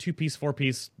 there's no 2-piece,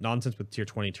 4-piece nonsense with tier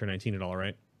 20, tier 19 at all,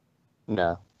 right?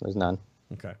 No, there's none.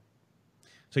 Okay.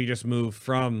 So you just move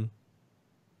from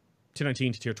tier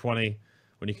 19 to tier 20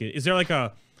 when you can. Is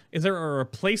there a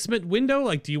replacement window?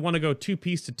 Like, do you want to go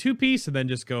 2-piece to 2-piece and then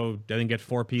just go then get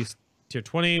 4-piece tier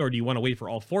 20, or do you want to wait for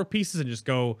all 4 pieces and just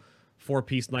go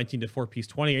 4-piece 19 to 4-piece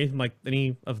 20? Anything like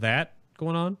any of that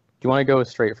going on? Do you want to go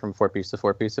straight from 4-piece to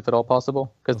 4-piece if at all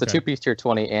possible? Because the 2-piece tier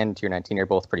 20 and tier 19 are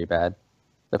both pretty bad.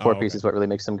 The 4-piece is what really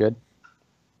makes them good.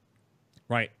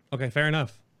 Right. Okay, fair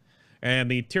enough. And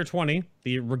the tier 20,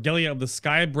 the Regalia of the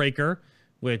Skybreaker,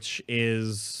 which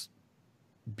is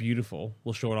beautiful.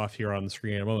 We'll show it off here on the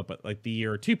screen in a moment. But like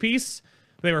your 2-piece,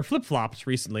 they were flip-flops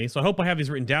recently, so I hope I have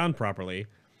these written down properly.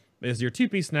 Is your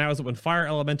 2-piece now is that when Fire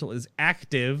Elemental is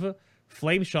active,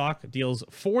 Flame Shock deals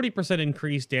 40%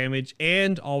 increased damage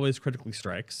and always critically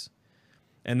strikes.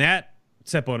 And that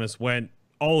set bonus went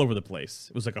all over the place.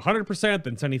 It was like 100%,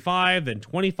 then 75%, then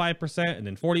 25%, and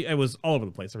then 40%. It was all over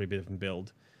the place, every bit of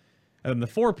build. And then the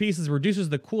 4 pieces reduces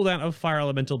the cooldown of Fire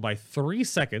Elemental by 3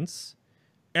 seconds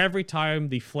every time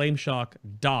the Flame Shock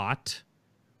dot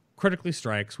critically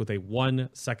strikes with a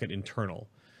 1-second internal.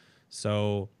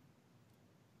 So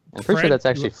I'm pretty sure that's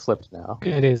actually flipped now.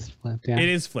 It is flipped, yeah. It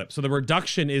is flipped. So the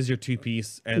reduction is your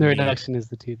 2-piece. And the reduction is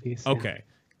the 2-piece. Yeah. Okay.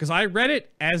 Because I read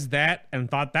it as that and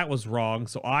thought that was wrong.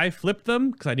 So I flipped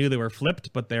them because I knew they were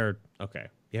flipped, but they're... Okay.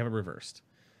 You have it reversed.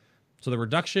 So the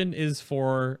reduction is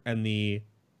 4, and the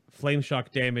Flame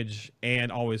Shock damage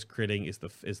and always critting is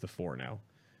the 4 now.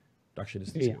 Reduction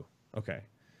is the 2. Yeah. Okay.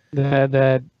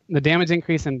 The damage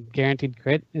increase and guaranteed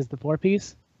crit is the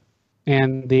 4-piece.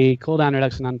 And the cooldown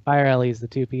reduction on Fire Ellie is the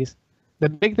 2-piece. The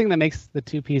big thing that makes the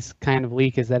 2-piece kind of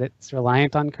weak is that it's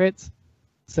reliant on crits.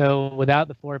 So without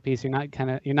the 4-piece, you're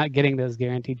not getting those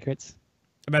guaranteed crits.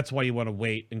 And that's why you want to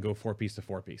wait and go 4-piece to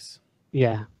 4-piece.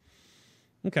 Yeah.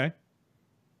 Okay.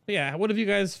 Yeah. What have you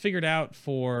guys figured out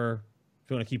for? If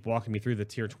you want to keep walking me through the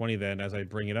tier 20, then as I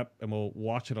bring it up, and we'll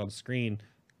watch it on screen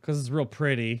because it's real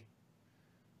pretty.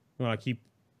 You want to keep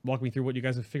walking me through what you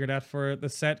guys have figured out for the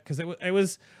set, because it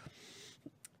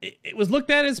was looked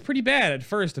at as pretty bad at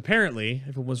first, apparently.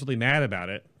 Everyone was really mad about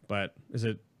it, but is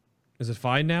it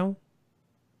fine now?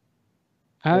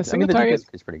 Single target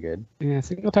is pretty good. Yeah,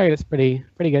 single target is pretty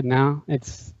good now.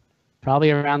 It's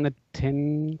probably around the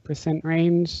 10%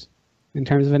 range in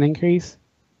terms of an increase.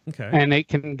 Okay. And it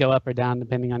can go up or down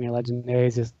depending on your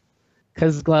legendaries, just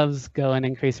because gloves go and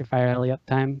increase your Fire Ellie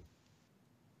uptime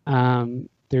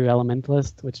through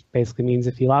Elementalist, which basically means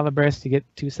if you Lava Burst, you get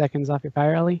 2 seconds off your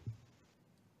Fire Ellie.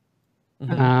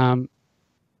 Mm-hmm.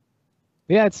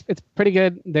 Yeah, it's pretty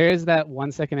good. There is that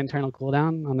 1-second internal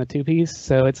cooldown on the 2-piece,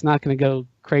 so it's not going to go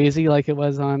crazy like it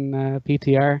was on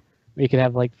PTR, where you could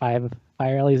have like 5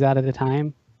 Fire Ellies out at a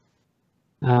time.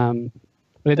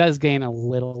 But it does gain a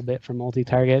little bit from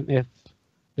multi-target if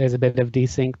there's a bit of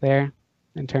desync there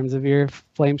in terms of your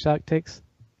Flame Shock ticks.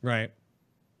 Right.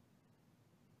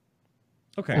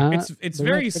 Okay, it's but very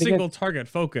yeah, pretty single good. target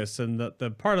focus, and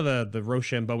the part of the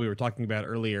Rochambeau we were talking about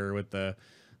earlier with the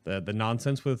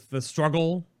nonsense with the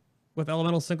struggle with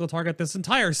elemental single target, this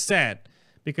entire set,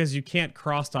 because you can't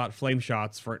cross dot flame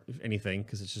shots for anything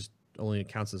because it's just only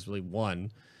counts as really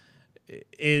 1,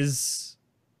 is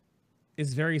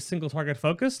very single target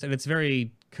focused, and it's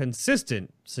very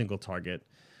consistent single target.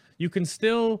 You can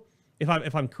still,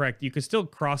 if I'm correct, you can still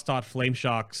cross dot flame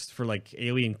shocks for like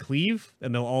AoE and cleave,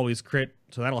 and they'll always crit,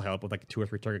 so that'll help with like a 2 or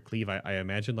 3 target cleave, I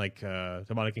imagine, like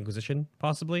Demonic Inquisition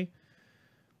possibly.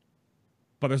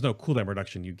 But there's no cooldown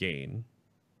reduction you gain.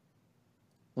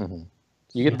 Mm-hmm.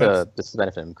 You get the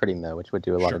benefit from critting though, which would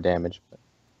do a lot of damage, but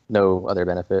no other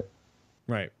benefit.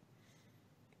 Right.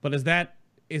 But is that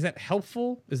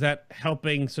helpful? Is that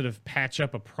helping sort of patch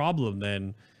up a problem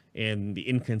then and the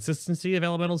inconsistency of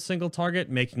Elemental's single target,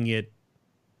 making it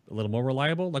a little more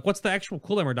reliable. Like, what's the actual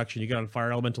cooldown reduction you get on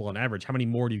Fire Elemental on average? How many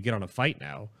more do you get on a fight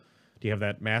now? Do you have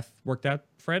that math worked out,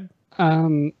 Fred?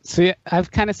 So yeah,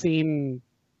 I've kind of seen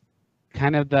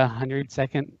kind of the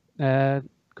 100-second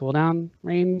cooldown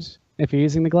range if you're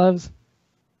using the gloves.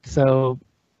 So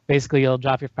basically, you'll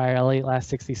drop your Fire Elite, last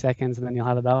 60 seconds, and then you'll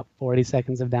have about 40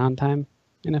 seconds of downtime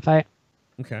in a fight.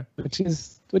 Okay. Which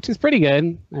is pretty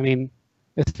good. I mean,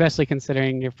 especially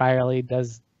considering your Fire Elite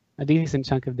does a decent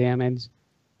chunk of damage,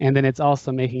 and then it's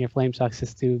also making your Flame Shocks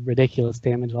just do ridiculous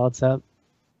damage while it's up.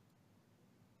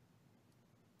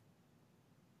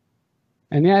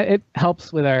 And yeah, it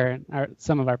helps with our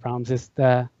some of our problems. Just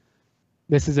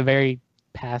this is a very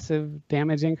passive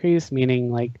damage increase,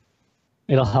 meaning like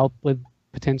it'll help with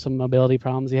potential mobility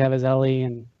problems you have as Ellie,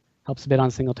 and helps a bit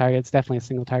on single target. It's definitely a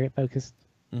single target focused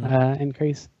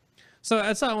increase. So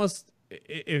that's almost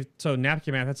so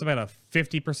napkin math. That's about a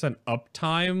 50%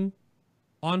 uptime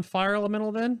on Fire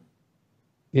Elemental then.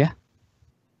 Yeah.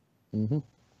 Mm-hmm.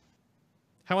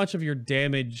 How much of your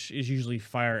damage is usually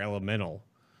Fire Elemental?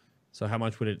 So how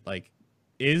much would it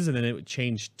is, and then it would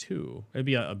change to? It'd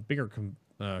be a bigger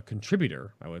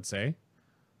contributor, I would say.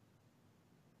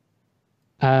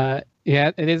 Yeah,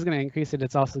 it is going to increase it.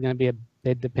 It's also going to be a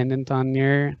bit dependent on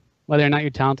whether or not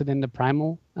you're talented into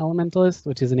Primal Elementalist,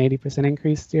 which is an 80%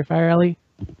 increase to your Fire Ellie.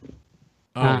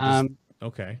 Oh,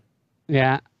 okay.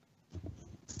 Yeah.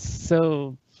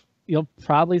 So you'll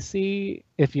probably see,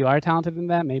 if you are talented in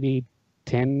that, maybe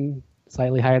 10,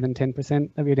 slightly higher than 10%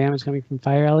 of your damage coming from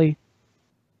Fire Ellie.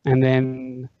 And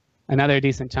then another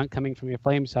decent chunk coming from your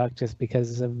Flame Shock just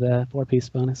because of the 4-piece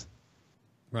bonus.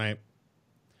 Right.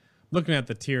 Looking at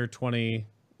the tier 20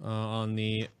 on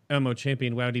the MMO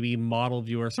Champion WoWDB model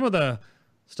viewer, some of the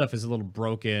stuff is a little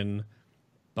broken,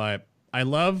 but I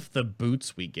love the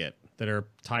boots we get that are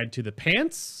tied to the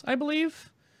pants, I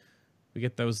believe. We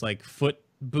get those foot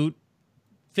boot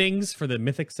things for the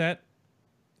Mythic set,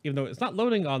 even though it's not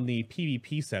loading on the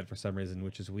PvP set for some reason,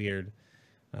 which is weird.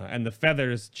 And the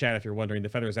feathers, chat, if you're wondering, the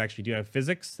feathers actually do have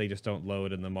physics. They just don't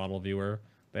load in the model viewer.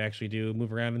 They actually do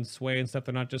move around and sway and stuff.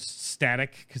 They're not just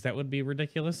static, because that would be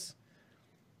ridiculous.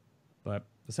 But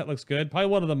the set looks good. Probably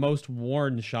one of the most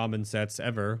worn Shaman sets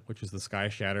ever, which is the Sky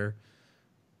Shatter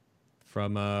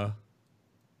from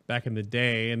back in the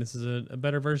day. And this is a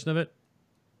better version of it.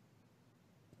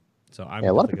 So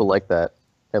a lot of people like that.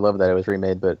 I love that it was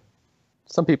remade, but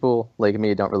some people like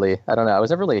me don't really. I don't know. I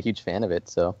was never really a huge fan of it,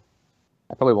 so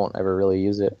I probably won't ever really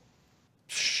use it.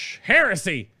 Shh,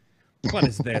 heresy! What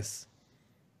is this?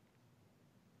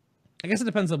 I guess it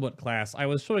depends on what class. I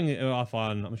was showing it off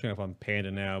on. I'm showing it off on Panda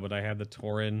now, but I had the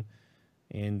Tauren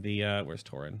and the where's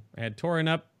Tauren? I had Tauren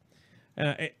up.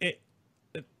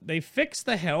 They fixed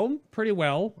the helm pretty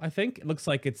well. I think it looks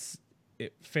like it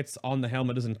fits on the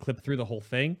helm. It doesn't clip through the whole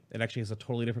thing. It actually has a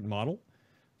totally different model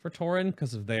for Tauren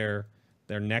because of their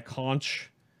neck haunch.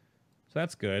 So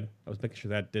that's good. I was making sure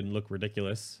that didn't look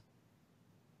ridiculous.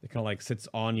 It kind of sits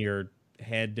on your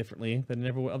head differently than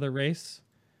every other race,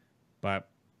 but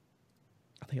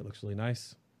I think it looks really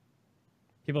nice.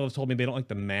 People have told me they don't like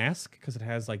the mask because it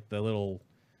has the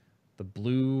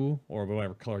blue or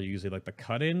whatever color you usually the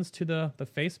cut-ins to the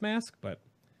face mask, but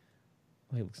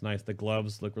I think it looks nice. The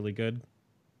gloves look really good.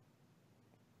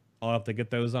 I'll have to get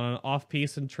those on an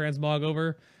off-piece and transmog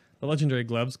over the legendary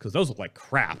gloves because those look like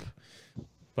crap.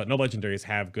 But no legendaries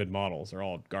have good models. They're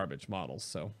all garbage models,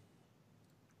 so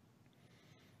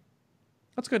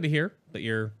that's good to hear that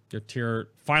your tier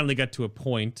finally got to a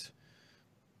point,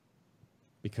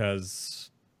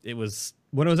 because it was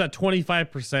when it was at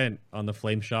 25% on the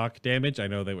Flame Shock damage. I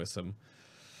know there was some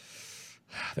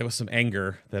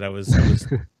anger that I was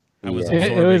absorbing.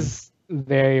 It was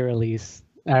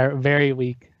very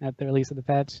weak at the release of the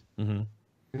patch. Mm-hmm.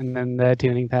 And then the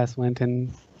tuning pass went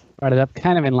and brought it up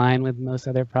kind of in line with most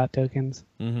other prot tokens.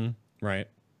 Mm-hmm. Right.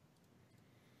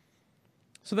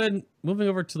 So then moving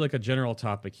over to a general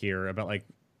topic here about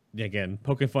again,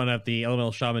 poking fun at the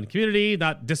Elemental Shaman community,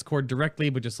 not Discord directly,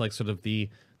 but just sort of the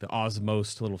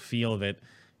Osmos little feel of it,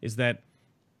 is that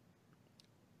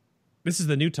this is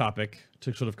the new topic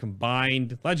to sort of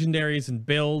combine legendaries and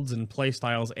builds and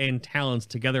playstyles and talents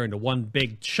together into one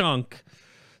big chunk.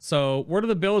 So where do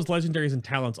the builds, legendaries, and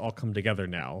talents all come together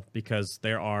now? Because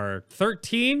there are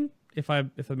 13, if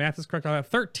the math is correct, I have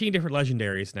 13 different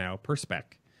legendaries now per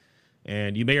spec.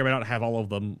 And you may or may not have all of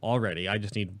them already. I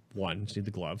just need one. Just need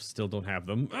the gloves. Still don't have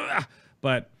them. Ugh!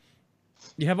 But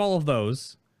you have all of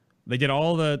those. They did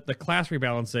all the class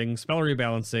rebalancing, spell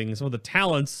rebalancing, some of the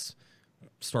talents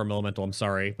Storm Elemental. I'm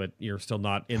sorry, but you're still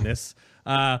not in this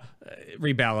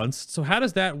rebalanced. So how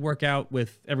does that work out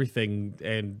with everything?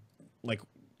 And like,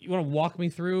 you want to walk me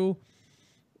through,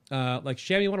 like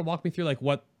Sham, you want to walk me through like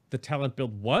what the talent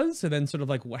build was, and then sort of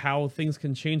like how things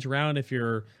can change around if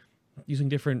you're using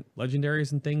different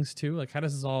legendaries and things too. Like, how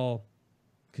does this all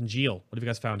congeal? What have you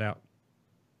guys found out?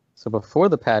 So before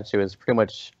the patch, it was pretty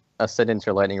much Ascendance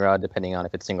or Lightning Rod, depending on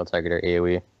if it's single target or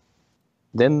AoE.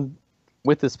 Then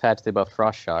with this patch, they buffed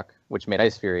Frost Shock, which made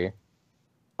Ice Fury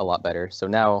a lot better. So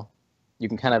now you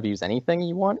can kind of use anything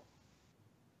you want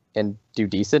and do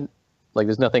decent. Like,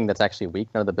 there's nothing that's actually weak,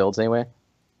 none of the builds anyway.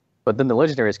 But then the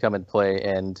legendaries come into play,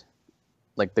 and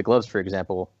like the gloves, for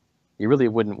example, you really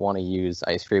wouldn't want to use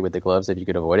Ice Fury with the gloves if you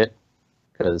could avoid it.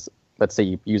 Because let's say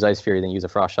you use Ice Fury, then use a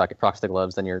Frost Shock, it procs the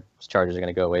gloves, then your charges are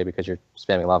going to go away because you're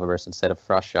spamming Lava Burst instead of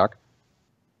Frost Shock.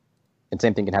 And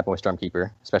same thing can happen with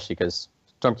Stormkeeper, especially because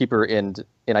Stormkeeper and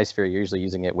in Ice Fury, you're usually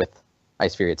using it with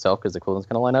Ice Fury itself because the cooldowns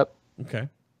kind of line up. Okay.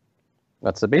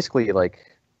 But so basically,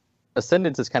 like,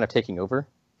 Ascendance is kind of taking over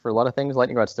for a lot of things.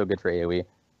 Lightning Rod's still good for AoE.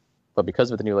 But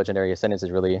because of the new legendary, Ascendance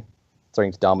is really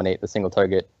starting to dominate the single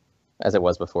target as it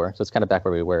was before. So it's kind of back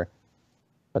where we were.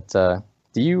 But are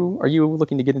you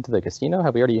looking to get into the casino?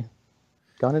 Have we already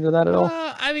gone into that at all?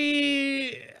 I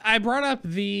mean, I brought up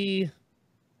the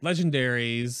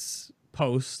legendaries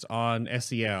post on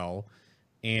SEL,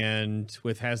 and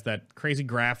has that crazy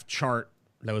graph chart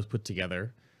that was put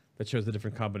together that shows the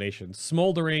different combinations.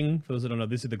 Smoldering, for those that don't know,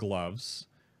 these are the gloves.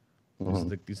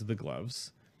 These are the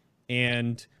gloves.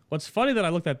 And what's funny that I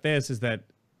looked at this is that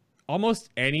almost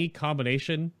any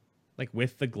combination, like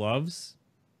with the gloves,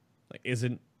 like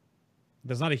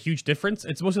there's not a huge difference.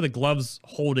 It's mostly the gloves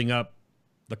holding up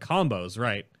the combos,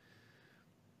 right?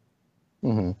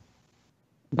 Mm-hmm.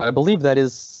 But I believe that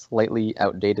is slightly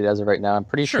outdated as of right now. I'm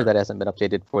pretty sure that hasn't been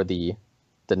updated for the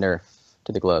nerf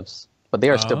to the gloves. But they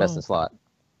are still best in slot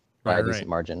by a decent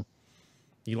margin.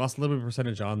 You lost a little bit of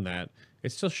percentage on that.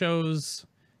 It still shows,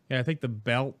 yeah, I think the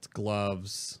belt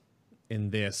gloves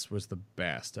in this was the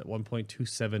best at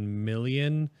 1.27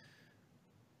 million.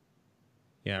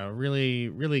 Yeah, really,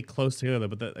 really close together.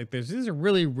 But these are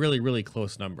really, really, really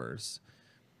close numbers.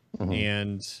 Mm-hmm.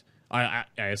 And I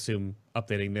assume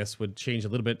updating this would change a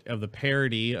little bit of the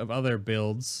parity of other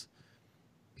builds,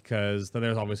 because then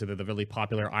there's obviously the really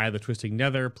popular Eye of the Twisting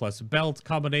Nether plus belt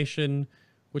combination,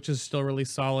 which is still really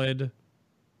solid.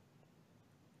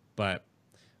 But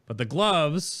the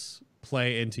gloves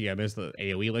play into, yeah, there's the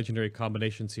AoE legendary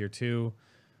combinations here too.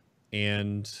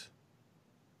 And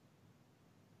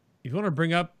if you want to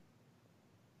bring up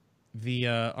the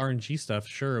RNG stuff,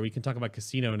 sure, we can talk about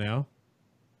Casino now.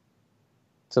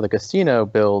 So the Casino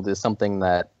build is something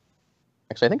that,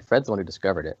 actually, I think Fred's the one who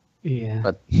discovered it. Yeah.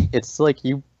 But it's like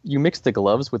you mix the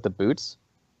gloves with the boots,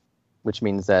 which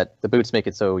means that the boots make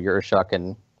it so your Earthshock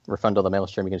can refund all the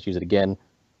Maelstrom, you can just use it again.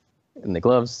 In the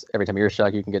gloves, every time you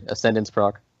Earthshock, you can get Ascendance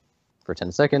proc for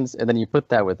 10 seconds, and then you put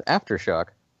that with Aftershock,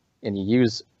 and you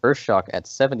use Earthshock at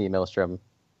 70 Maelstrom,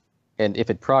 and if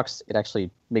it procs, it actually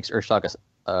makes Earthshock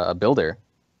a builder,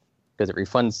 because it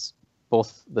refunds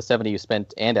both the 70 you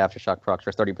spent and Aftershock procs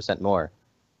for 30% more.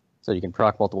 So you can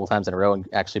proc multiple times in a row and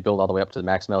actually build all the way up to the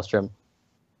max Maelstrom.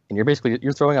 And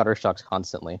you're throwing out Earthshocks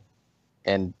constantly.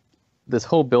 And this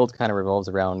whole build kind of revolves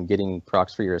around getting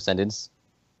procs for your Ascendance.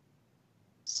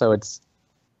 So it's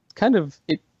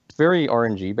very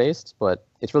RNG based, but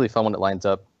it's really fun when it lines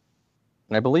up.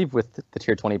 And I believe with the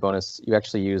tier 20 bonus, you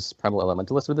actually use Primal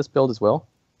Elementalist with this build as well,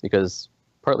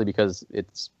 partly because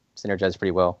it's synergized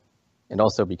pretty well, and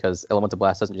also because Elemental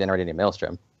Blast doesn't generate any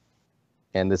Maelstrom.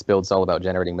 And this build's all about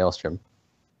generating Maelstrom.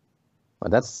 Well,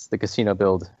 that's the Casino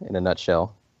build in a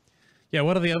nutshell. Yeah,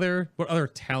 what other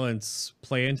talents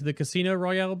play into the Casino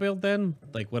Royale build then?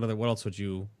 Like what else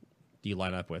do you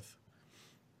line up with?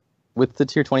 With the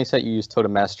tier 20 set, you use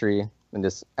Totem Mastery and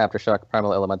this Aftershock,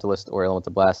 Primal Elementalist, or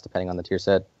Elemental Blast, depending on the tier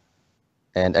set,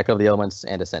 and Echo of the Elements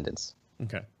and Ascendance.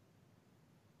 Okay.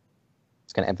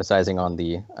 It's kind of emphasizing on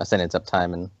the Ascendance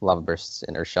uptime and Lava Bursts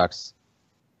and Earthshocks.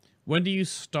 When do you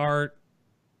start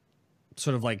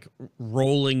sort of like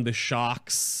rolling the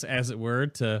shocks, as it were,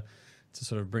 to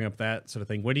sort of bring up that sort of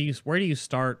thing? Where do you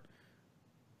start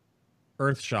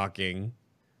Earthshocking?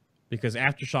 Because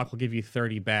Aftershock will give you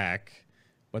 30 back,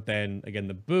 but then again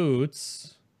the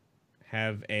boots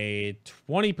have a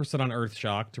 20% on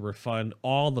Earthshock to refund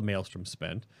all the Maelstrom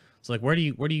spent. So like where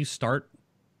do you start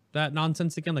that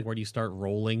nonsense again? Like where do you start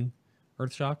rolling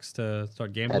Earthshocks to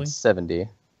start gambling? At 70.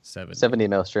 70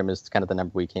 Maelstrom is kind of the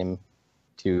number we came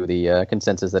to the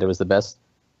consensus that it was the best.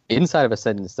 Inside of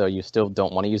Ascendance, though, you still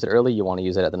don't want to use it early. You want to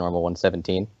use it at the normal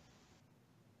 117.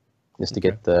 Just to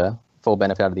get the full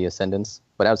benefit out of the Ascendance.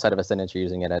 But outside of Ascendance, you're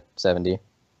using it at 70.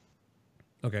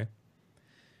 Okay.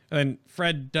 And then,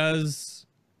 Fred, does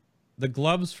the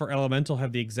gloves for Elemental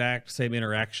have the exact same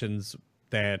interactions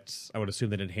that I would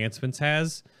assume that Enhancements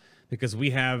has? Because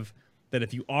we have that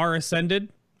if you are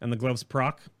Ascended and the gloves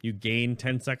proc, you gain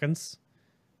 10 seconds.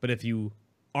 But if you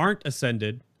aren't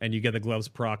Ascended and you get the gloves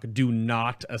proc, do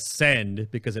not ascend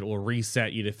because it will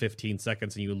reset you to 15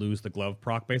 seconds and you lose the glove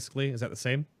proc, basically. Is that the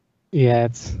same? Yeah,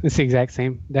 it's the exact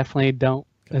same. Definitely don't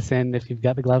ascend if you've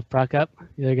got the glove proc up.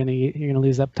 You're gonna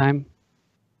lose uptime.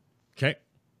 Okay.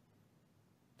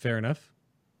 Fair enough.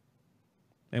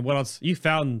 And what else? You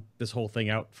found this whole thing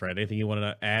out, Fred. Anything you wanted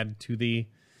to add to the...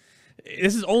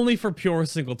 This is only for pure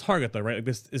single target, though, right? Like,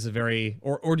 this is a very...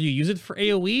 Or do you use it for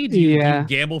AoE? Do you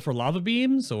gamble for lava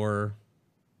beams, or...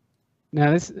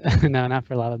 No, no, not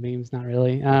for lava beams, not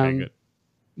really. Okay, good.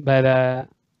 But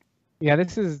yeah,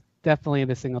 this is definitely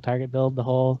the single target build. The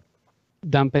whole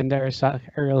dump into Urshot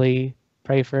early,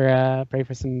 pray for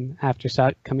some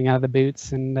aftershock coming out of the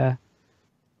boots, and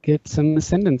get some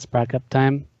Ascendance proc up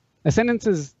time. Ascendance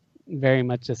is very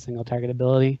much a single target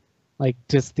ability. Like,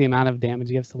 just the amount of damage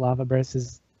you give to Lava Burst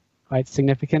is quite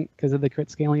significant because of the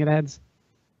crit scaling it adds.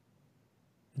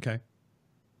 Okay.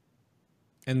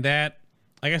 And that,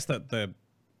 I guess the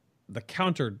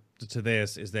counter to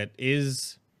this is that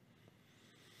is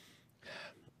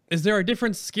there a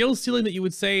different skill ceiling that you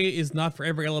would say is not for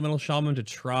every elemental shaman to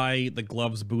try the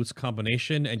gloves boots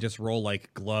combination and just roll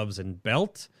like gloves and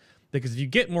belt? Because if you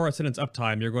get more Ascendance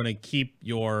uptime, you're going to keep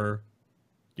your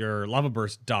Lava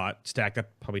Burst dot stacked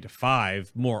up probably to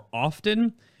 5 more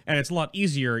often, and it's a lot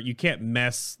easier. You can't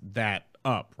mess that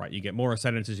up, right? You get more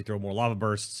Ascendances, you throw more Lava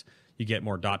Bursts, you get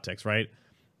more dot ticks, right?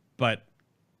 But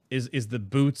is the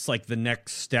boots like the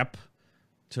next step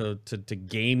to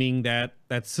gaming that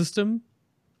system?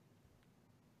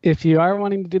 If you are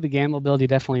wanting to do the gamble build, you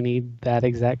definitely need that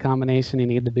exact combination. You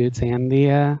need the boots and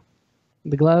the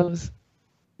gloves.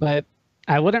 But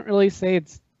I wouldn't really say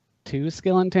it's too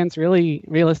skill intense. Really,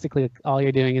 realistically, all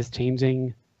you're doing is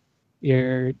changing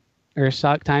your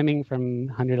shock timing from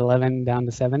 111 down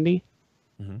to 70.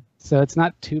 Mm-hmm. So it's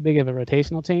not too big of a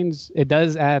rotational change. It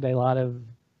does add a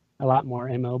lot more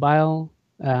immobile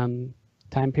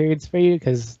time periods for you,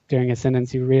 because during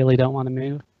Ascendance you really don't want to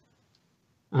move.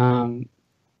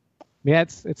 Yeah,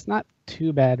 it's not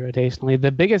too bad rotationally.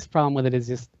 The biggest problem with it is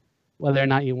just whether or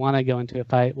not you want to go into a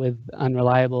fight with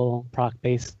unreliable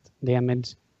proc-based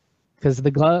damage, because the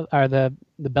glove or the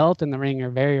belt and the ring are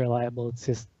very reliable. It's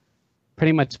just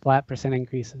pretty much flat percent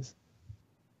increases.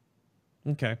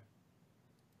 Okay. It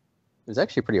was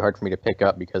actually pretty hard for me to pick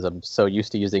up because I'm so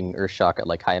used to using Earthshock at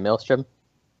like high Maelstrom,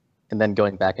 and then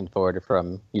going back and forward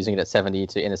from using it at 70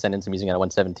 to in Ascendance and using it at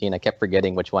 117. I kept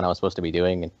forgetting which one I was supposed to be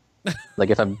doing, and like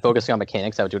if I'm focusing on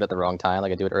mechanics, I would do it at the wrong time.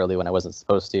 Like I do it early when I wasn't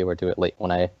supposed to, or do it late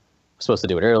when I was supposed to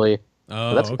do it early.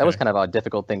 Oh, so that was kind of a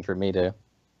difficult thing for me to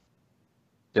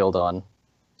build on,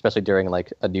 especially during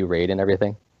like a new raid and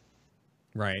everything.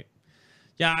 Right.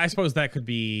 Yeah, I suppose that could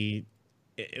be...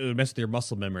 It would mess with your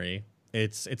muscle memory.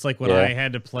 It's like when I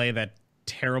had to play that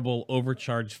terrible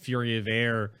overcharged Fury of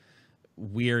Air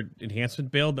weird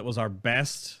enhancement build that was our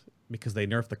best because they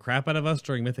nerfed the crap out of us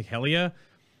during Mythic Helia.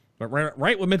 But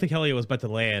right when Mythic Helia was about to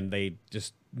land, they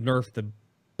just nerfed the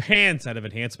pants out of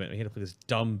enhancement. We had to play this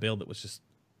dumb build that was just...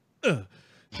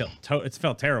 it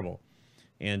felt terrible.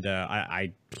 And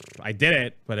I did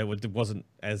it, but it wasn't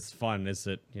as fun as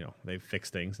it, they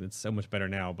fixed things, and it's so much better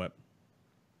now. But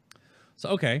so,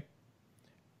 okay.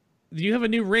 Do you have a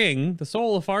new ring, the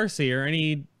Soul of Farseer?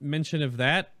 Any mention of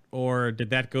that? Or did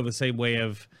that go the same way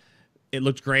of it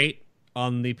looked great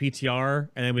on the PTR,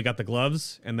 and then we got the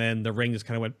gloves, and then the ring just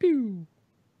kind of went pew?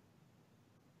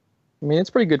 I mean, it's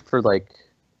pretty good for like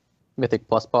Mythic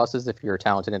Plus bosses if you're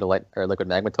talented into Light or Liquid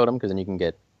Magma Totem, because then you can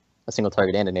get a single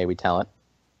target and an AoE talent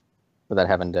without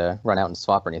having to run out and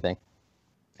swap or anything.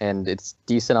 And it's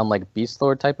decent on like Beast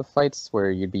Lord type of fights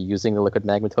where you'd be using the Liquid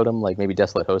Magma Totem, like maybe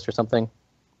Desolate Host or something,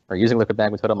 or using Liquid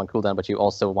Magma Totem on cooldown, but you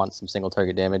also want some single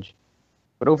target damage.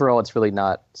 But overall, it's really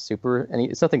not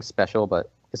it's nothing special,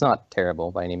 but it's not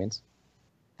terrible by any means.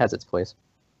 It has its place.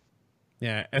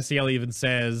 Yeah, SEL even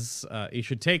says you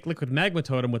should take Liquid Magma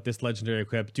Totem with this legendary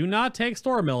equip. Do not take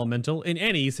Storm Elemental in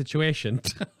any situation.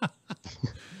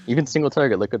 Even single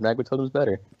target Liquid Magma Totem is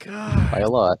better. God, by a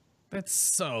lot. That's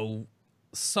so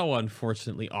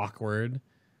unfortunately awkward.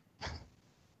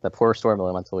 That poor Storm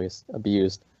Elemental is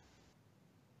abused.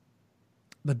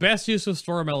 The best use of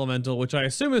Storm Elemental, which I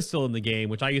assume is still in the game,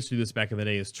 which I used to do this back in the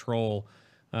day, is troll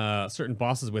certain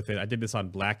bosses with it. I did this on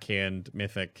Blackhand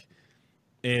Mythic.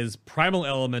 Is Primal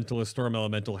Elemental or Storm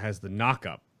Elemental has the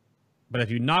knockup, But if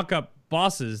you knock up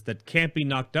bosses that can't be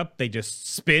knocked up, they just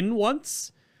spin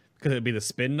once, because it would be the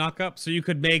spin knock up. So you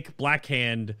could make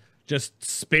Blackhand just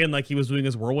spin like he was doing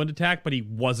his whirlwind attack, but he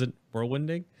wasn't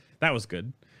whirlwinding. That was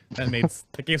good.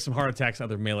 That gave some heart attacks to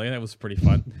other melee. That was pretty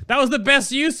fun. That was the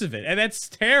best use of it, and that's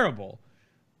terrible.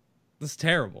 That's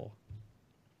terrible.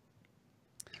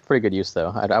 Pretty good use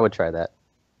though. I would try that.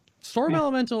 Storm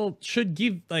Elemental should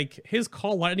give, like, his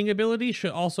Call Lightning ability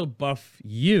should also buff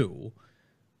you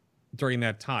during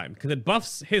that time, because it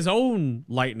buffs his own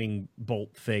lightning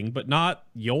bolt thing, but not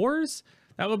yours.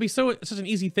 That would be such an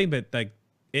easy thing that, like,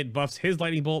 it buffs his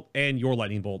lightning bolt and your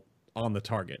lightning bolt on the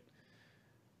target.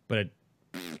 But it,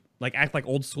 like, act like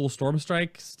old school Storm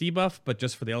Strike debuff, but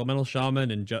just for the Elemental Shaman,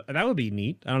 and that would be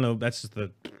neat. I don't know. That's just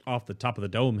off the top of the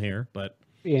dome here, but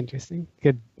Be interesting.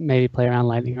 Could maybe play around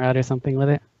Lightning Rod or something with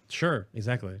it. sure,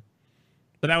 exactly.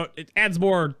 But it adds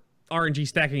more RNG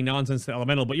stacking nonsense to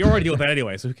Elemental, but you already deal with that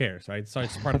anyway, so who cares, right? So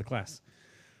it's part of the class.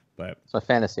 But It's my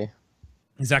fantasy.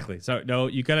 exactly. So no,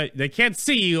 they can't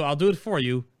see you. I'll do it for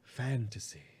you.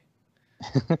 Fantasy.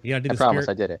 You gotta do I the promise spirit.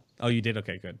 I did it. Oh, you did?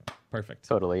 Okay, good. Perfect.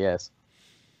 Totally, yes.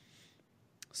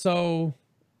 So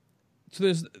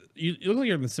there's you look like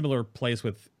you're in a similar place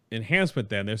with enhancement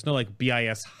then. There's no like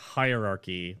BIS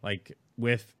hierarchy. Like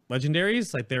with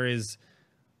legendaries, like there is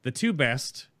the two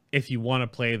best if you want to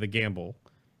play the gamble.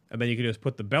 And then you can just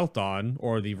put the belt on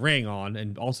or the ring on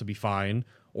and also be fine.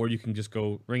 Or you can just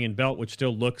go ring and belt, which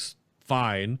still looks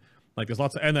fine. Like there's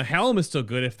lots of, and the helm is still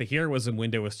good if the heroism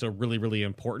window is still really, really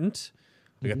important.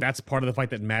 Like if that's part of the fight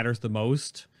that matters the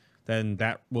most, then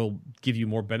that will give you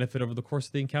more benefit over the course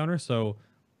of the encounter. So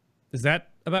is that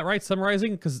about right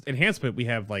summarizing? Because enhancement, we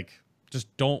have like,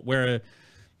 just don't wear a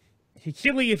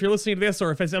Akili, if you're listening to this, or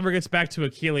if it ever gets back to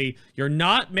Akili, you're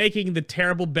not making the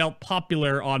terrible belt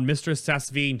popular on Mistress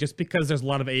Sasvine just because there's a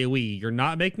lot of AoE. You're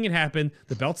not making it happen.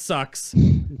 The belt sucks.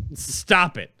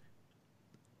 Stop it.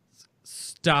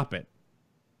 Stop it.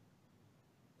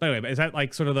 Anyway, is that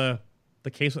like sort of the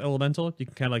case with Elemental? You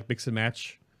can kind of like mix and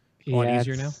match a lot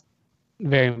easier now? It's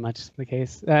very much the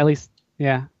case. At least,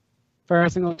 yeah. For a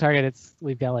single target,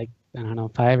 we've got like, I don't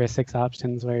know, 5 or 6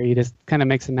 options where you just kind of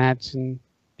mix and match and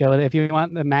go with it. If you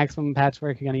want the maximum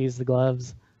patchwork, you're going to use the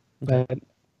gloves. Okay. But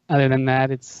other than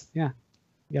that, you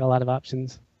got a lot of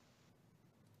options.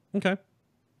 Okay.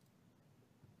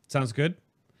 Sounds good.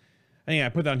 And yeah, I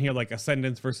put down here like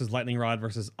Ascendance versus Lightning Rod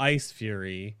versus Ice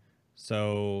Fury.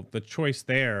 So the choice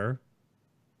there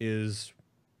is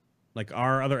like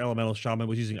our other Elemental Shaman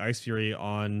was using Ice Fury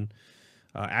on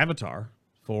Avatar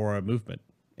for movement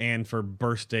and for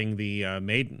bursting the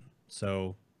Maiden.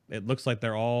 So it looks like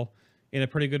they're all in a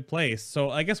pretty good place. So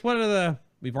I guess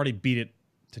we've already beat it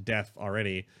to death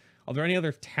already. Are there any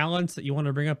other talents that you want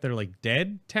to bring up that are like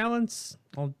dead talents?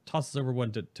 I'll toss this over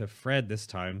one to Fred this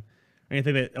time.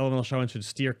 Anything that Elemental Shaman should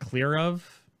steer clear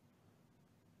of?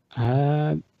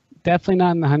 Definitely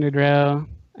not in the 100 row.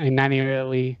 I mean, 90 row,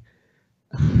 we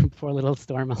poor little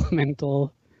Storm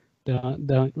Elemental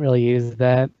don't really use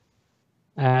that.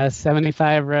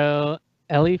 75 row,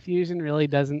 LE Fusion really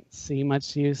doesn't see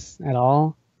much use at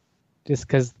all, just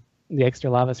because the extra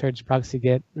Lava Surge procs you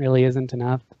get really isn't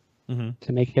enough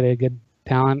to make it a good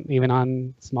talent, even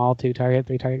on small 2-target,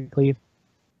 3-target cleave.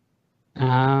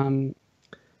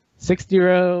 60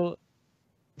 row,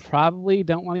 probably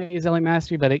don't want to use LE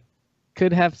Mastery, but it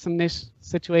could have some niche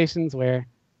situations where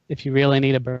if you really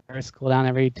need a burst cooldown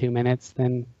every 2 minutes,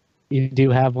 then you do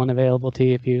have one available to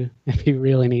you if you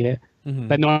really need it.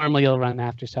 But normally you'll run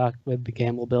Aftershock with the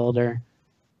Gamble build or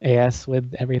AS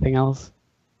with everything else.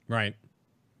 Right.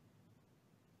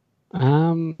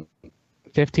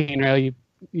 15 row, you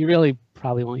really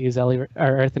probably won't use LE or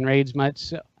Earth and Rage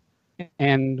much.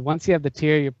 And once you have the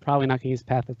tier, you're probably not going to use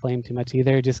Path of Flame too much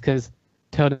either, just because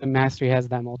Totem Mastery has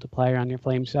that multiplier on your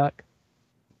Flame Shock,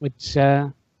 which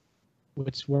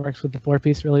works with the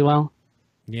 4-piece really well.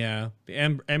 Yeah, the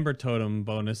Ember Totem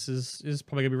bonus is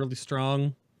probably gonna be really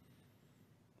strong.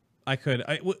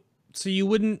 So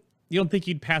you don't think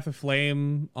you'd Path of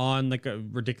Flame on like a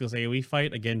ridiculous AoE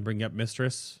fight? Again, bring up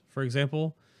Mistress, for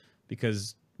example,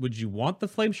 because would you want the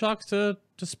Flame Shocks to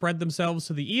spread themselves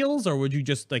to the eels, or would you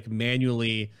just like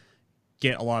manually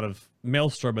get a lot of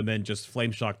Maelstrom and then just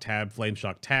Flame Shock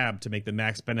tab to make the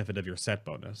max benefit of your set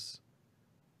bonus?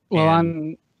 Well,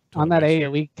 on that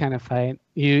AoE kind of fight,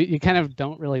 you kind of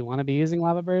don't really want to be using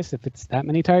Lava Burst if it's that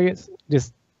many targets,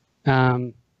 just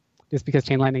because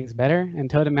Chain Lightning is better, and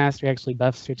Totem Mastery actually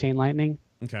buffs your Chain Lightning.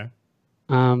 Okay.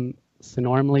 So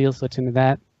normally you'll switch into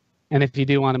that, and if you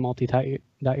do want to multi-dot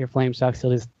your Flame Shocks,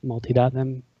 you'll just multi-dot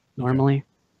them normally. Okay.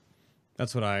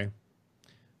 That's what I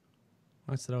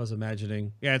was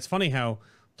imagining. Yeah, it's funny how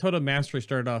Totem Mastery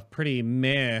started off pretty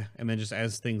meh, and then just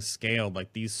as things scaled,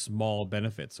 like these small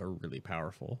benefits are really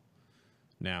powerful.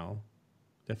 Now,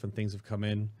 different things have come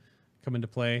into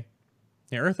play.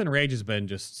 Yeah, Earth and Rage has been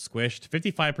just squished.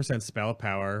 55% spell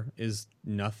power is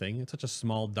nothing. It's such a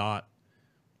small dot.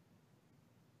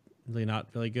 Really not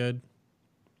really good.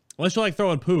 Unless you like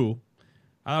throwing poo.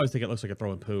 I always think it looks like a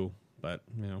throwing poo, but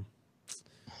you know,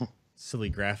 silly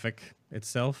graphic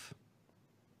itself.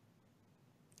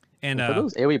 And for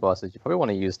those AoE bosses, you probably want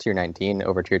to use tier 19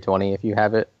 over tier 20 if you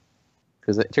have it,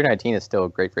 because tier 19 is still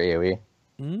great for AoE.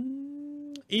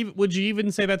 Would you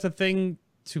even say that's a thing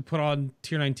to put on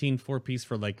tier 19 4-piece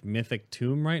for like Mythic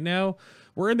Tomb right now?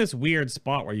 We're in this weird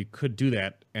spot where you could do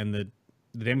that, and the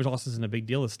damage loss isn't a big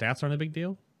deal. The stats aren't a big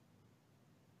deal.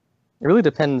 It really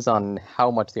depends on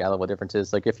how much the eye level difference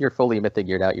is. Like, if you're fully Mythic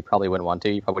geared out, you probably wouldn't want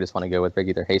to. You probably just want to go with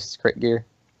regular haste crit gear.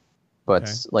 But,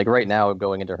 Okay. like, right now,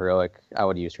 going into Heroic, I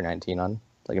would use tier 19 on,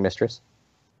 like, a Mistress.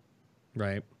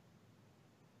 Right.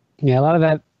 Yeah, a lot of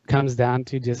that comes down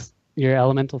to just your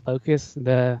elemental focus.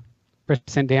 The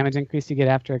percent damage increase you get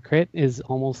after a crit is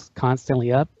almost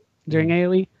constantly up during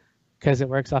AoE because it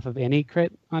works off of any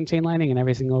crit on Chain Lightning, and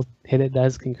every single hit it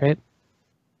does can crit.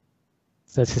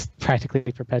 So it's just practically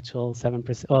perpetual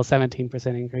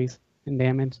 17% increase in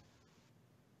damage.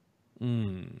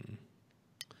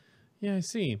 Yeah, I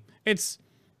see. It's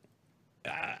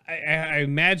I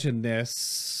imagine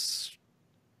this.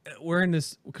 We're in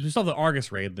this because we still have the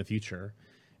Argus raid in the future,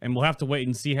 and we'll have to wait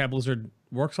and see how Blizzard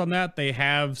works on that. They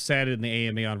have said in the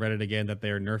AMA on Reddit again that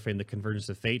they're nerfing the Convergence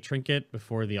of Fate trinket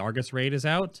before the Argus raid is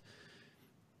out.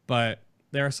 But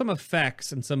there are some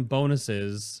effects and some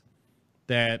bonuses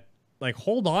that like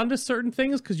hold on to certain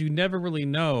things because you never really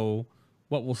know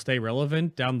what will stay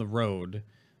relevant down the road.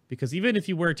 Because even if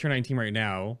you wear tier 19 right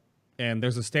now, and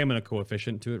there's a stamina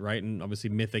coefficient to it, right? And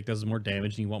obviously Mythic does more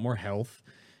damage and you want more health.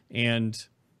 And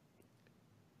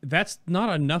that's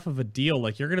not enough of a deal.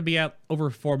 Like, you're going to be at over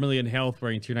 4 million health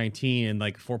wearing tier 19 and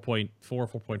like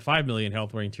 4.5 million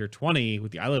health wearing tier 20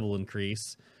 with the eye level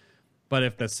increase. But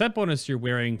if the set bonus you're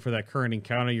wearing for that current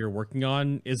encounter you're working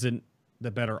on isn't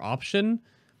the better option,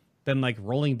 then like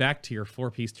rolling back to your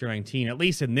 4-piece tier 19, at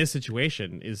least in this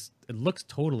situation, it looks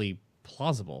totally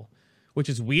plausible, which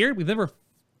is weird. We've never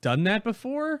done that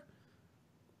before.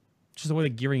 Just the way the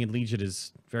gearing in Legion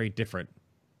is very different.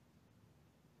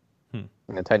 And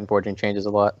the Titan Forging changes a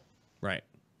lot. Right.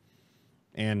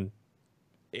 And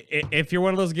if you're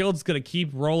one of those guilds going to keep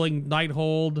rolling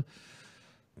Nighthold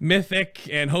Mythic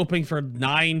and hoping for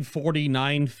 940,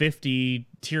 950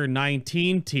 tier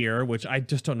 19 tier, which I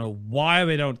just don't know why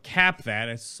they don't cap that.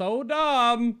 It's so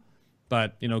dumb.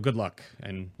 But, you know, good luck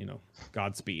and, you know,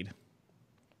 Godspeed.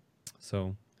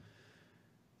 So,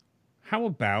 how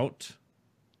about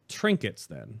trinkets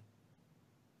then?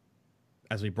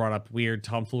 As we brought up weird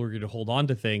tomfoolery to hold on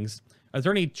to things, is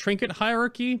there any trinket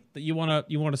hierarchy that you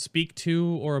wanna speak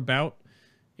to or about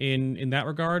in that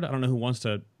regard? I don't know who wants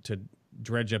to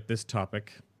dredge up this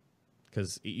topic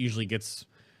because it usually gets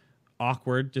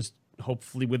awkward. Just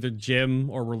hopefully whether gem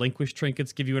or relinquished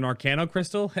trinkets give you an Arcano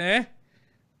crystal. Eh?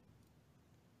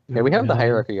 Yeah, we have the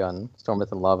hierarchy on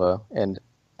Stormwrath and Lava, and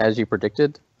as you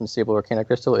predicted, Unstable Arcana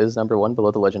Crystal is #1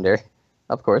 below the Legendary,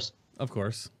 of course. Of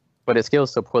course. But it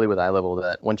scales so poorly with eye level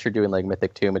that once you're doing like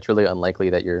Mythic Tomb, it's really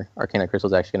unlikely that your Arcana Crystal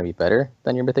is actually going to be better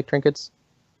than your Mythic Trinkets.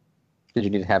 Because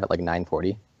you need to have it like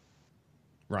 940.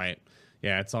 Right.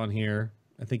 Yeah, it's on here.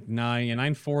 I think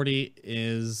 940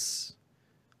 is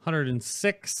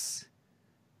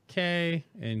 106k,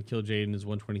 and Kill Jaden is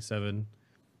 127.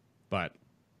 But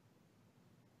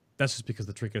that's just because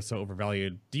the trinket is so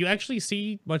overvalued. Do you actually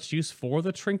see much use for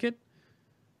the trinket?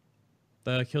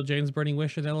 The Kill Jaden's Burning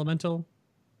Wish and Elemental?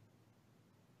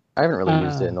 I haven't really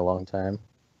used it in a long time.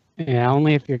 Yeah,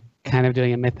 only if you're kind of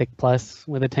doing a Mythic Plus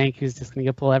with a tank who's just going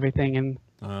to pull everything and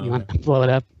you want to blow it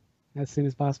up as soon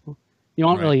as possible. You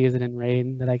won't really use it in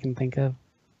Raid that I can think of.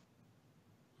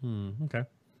 Okay.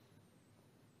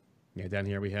 Yeah, down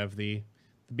here we have the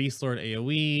Beast Lord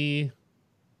AoE,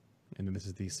 and then this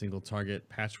is the single target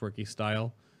patchworky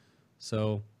style.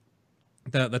 So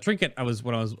the trinket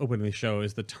when I was opening the show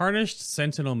is the Tarnished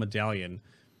Sentinel Medallion.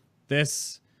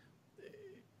 This,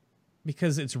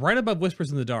 because it's right above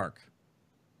Whispers in the Dark,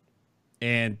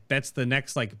 and that's the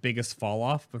next like biggest fall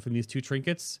off from these two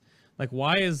trinkets. Like,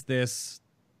 why is this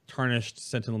Tarnished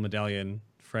Sentinel Medallion,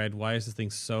 Fred? Why is this thing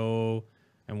so,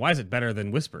 and why is it better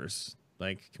than Whispers?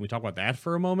 Like, can we talk about that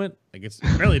for a moment? Like, it's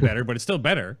barely better, but it's still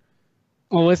better.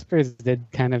 Well, Whispers did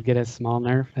kind of get a small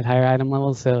nerf at higher item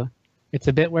levels, so it's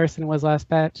a bit worse than it was last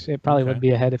patch. It probably would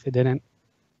be ahead if it didn't.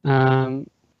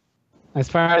 As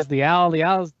far as the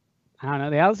Owl's, I don't know.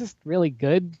 The Owl's just really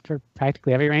good for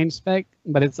practically every range spec,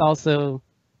 but it's also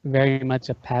very much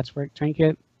a patchwork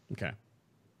trinket. Okay.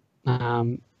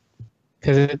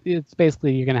 Because it's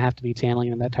basically you're going to have to be channeling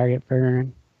into that target for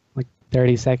like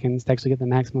 30 seconds to actually get the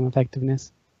maximum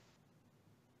effectiveness.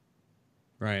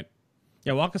 Right.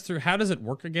 Yeah, walk us through, how does it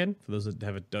work again? For those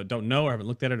that don't know or haven't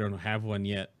looked at it or don't have one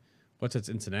yet, what's its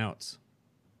ins and outs?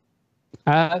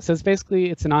 So it's basically,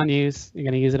 it's an on-use. You're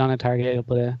going to use it on a target.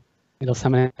 It'll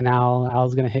summon an owl.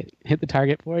 Owl's going to hit the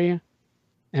target for you.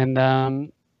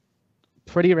 And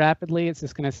pretty rapidly, it's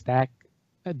just going to stack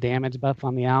a damage buff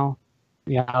on the owl.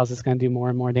 The owl's just going to do more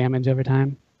and more damage over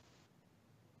time.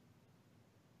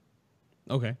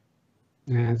 Okay.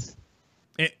 Yes.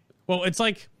 Well, it's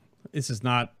like, this is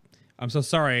not, I'm so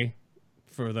sorry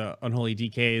for the unholy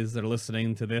DKs that are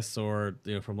listening to this, or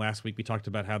from last week we talked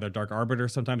about how their Dark Arbiter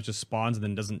sometimes just spawns and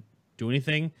then doesn't do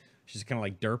anything. She just kind of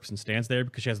like derps and stands there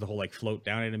because she has the whole like float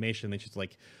down animation. And then she's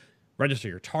like register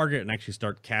your target and actually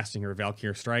start casting her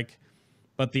Valkyrie Strike.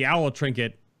 But the Owl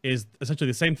Trinket is essentially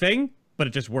the same thing, but it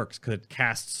just works because it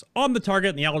casts on the target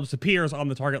and the owl just appears on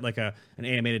the target like an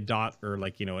animated dot or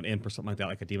like, an imp or something like that,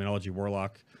 like a Demonology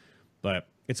Warlock. But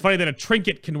it's funny that a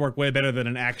trinket can work way better than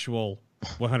an actual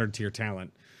 100 tier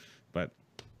talent, but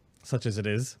such as it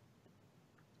is.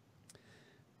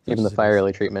 Even the fire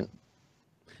early treatment.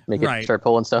 Make it start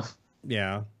pulling stuff.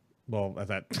 Yeah. Well,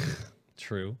 that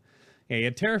true. Yeah, you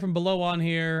had Terror from Below on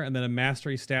here, and then a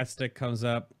Mastery stat stick comes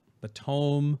up. The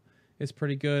Tome is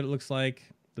pretty good, it looks like.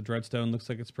 The Dreadstone looks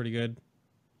like it's pretty good.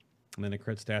 And then a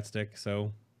crit stat stick,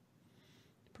 so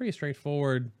pretty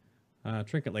straightforward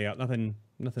trinket layout.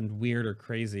 Nothing weird or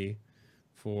crazy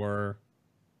for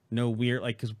no weird,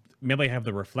 like, because Melee have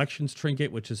the Reflections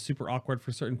trinket, which is super awkward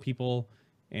for certain people,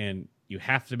 and you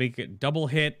have to make it double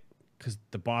hit because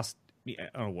the boss,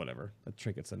 whatever. The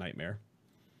trinket's a nightmare.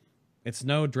 It's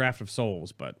no Draft of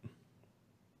Souls, but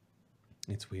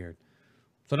it's weird.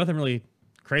 So nothing really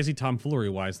crazy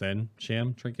tomfoolery-wise then.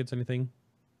 Sham, trinkets, anything?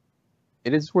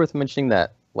 It is worth mentioning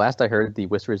that last I heard, the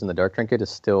Whispers in the Dark trinket is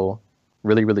still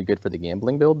really, really good for the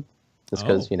gambling build. Just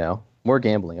because, more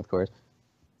gambling, of course.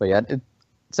 But yeah,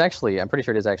 it's actually, I'm pretty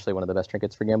sure it is actually one of the best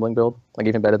trinkets for gambling build. Like,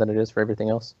 even better than it is for everything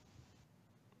else.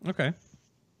 Okay.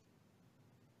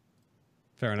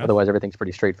 Fair enough. Otherwise, everything's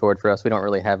pretty straightforward for us. We don't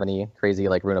really have any crazy,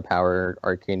 like, Rune of Power,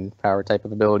 Arcane Power type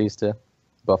of abilities to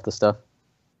buff the stuff.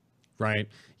 Right.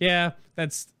 Yeah,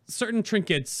 that's certain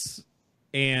trinkets,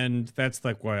 and that's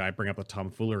like why I bring up the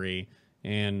tomfoolery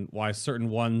and why certain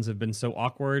ones have been so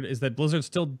awkward is that Blizzard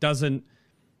still doesn't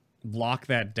lock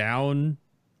that down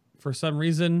for some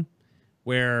reason,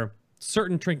 where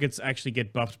certain trinkets actually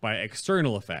get buffed by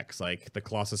external effects, like the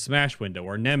Colossus Smash Window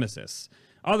or Nemesis.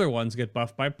 Other ones get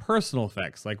buffed by personal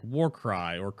effects, like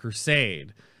Warcry or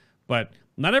Crusade. But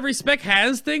not every spec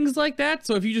has things like that,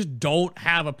 so if you just don't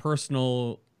have a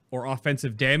personal or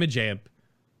offensive damage amp,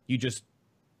 you just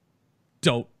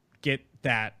don't get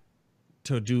that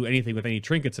to do anything with any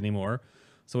trinkets anymore.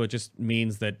 So it just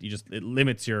means that it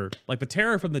limits your, like the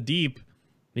Terror from the Deep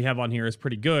we have on here is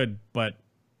pretty good, but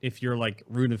if you're like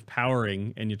Rune of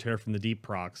Powering and your Terror from the Deep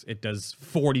procs, it does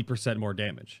 40% more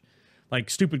damage. Like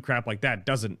stupid crap like that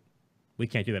we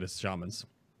can't do that as shamans.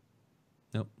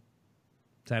 Nope.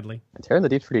 Sadly. Terror in the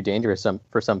Deep's pretty dangerous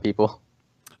for some people.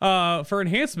 For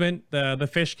enhancement, the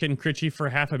fish can crit you for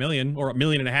 500,000 or 1.5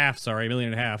 million, sorry, 1.5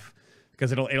 million,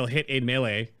 because it'll hit in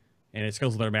melee and it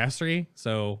skills their mastery.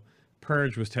 So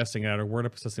Purge was testing it out, or Word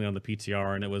Up was testing it on the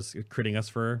PTR, and it was critting us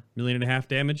for 1.5 million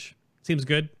damage. Seems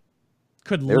good.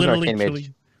 Could literally kill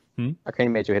you.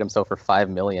 Arcane Mage who hit himself for 5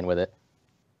 million with it.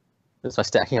 Just by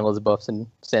stacking all those buffs and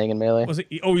staying in melee. Was it?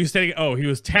 Oh, he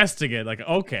was testing it. Like,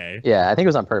 okay. Yeah, I think it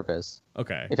was on purpose.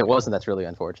 Okay. If it wasn't, that's really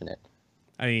unfortunate.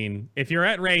 I mean, if you're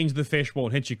at range, the fish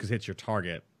won't hit you because it's your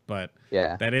target. But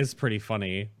yeah, that is pretty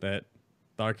funny that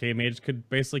the Arcane Mage could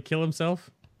basically kill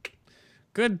himself.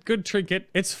 Good trinket.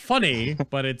 It's funny,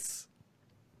 but it's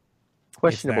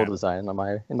questionable design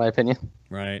in my opinion.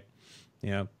 Right.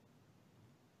 Yeah.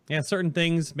 Yeah. Certain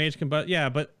things, Mage Combustion. Yeah,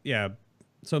 but yeah.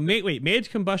 So Mage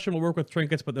Combustion will work with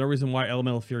trinkets, but there's no reason why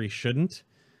Elemental Fury shouldn't.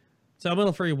 So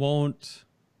Elemental Fury won't.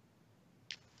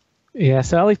 Yeah,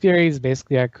 so Ele Fury is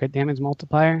basically our crit damage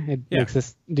multiplier. It makes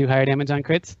us do higher damage on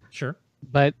crits. Sure.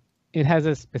 But it has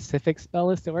a specific spell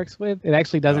list it works with. It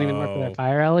actually doesn't even work with our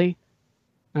Fire Ele.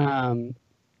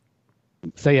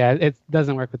 So yeah, it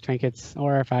doesn't work with trinkets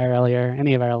or our Fire Ele or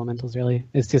any of our elementals really.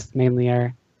 It's just mainly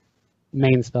our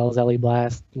main spells, Ele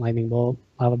Blast, Lightning Bolt,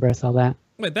 Lava Burst, all that.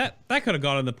 Wait, that could have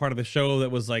gone in the part of the show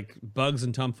that was like bugs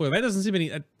and tomfoolery. That doesn't seem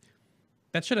any.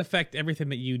 That should affect everything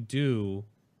that you do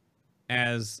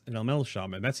as an elemental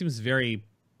shaman. That seems very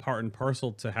part and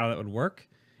parcel to how that would work.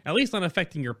 At least not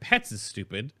affecting your pets is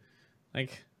stupid.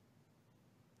 Like,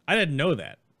 I didn't know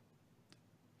that.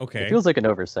 Okay. It feels like an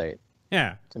oversight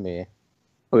Yeah. to me.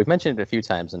 But we've mentioned it a few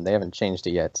times, and they haven't changed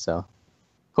it yet, so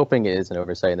hoping it is an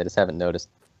oversight and they just haven't noticed.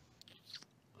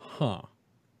 Huh.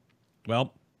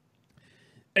 Well,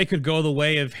 it could go the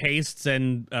way of hastes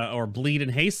and or bleed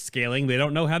and haste scaling. They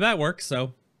don't know how that works,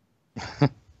 so.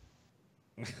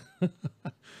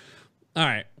 All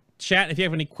right, chat. If you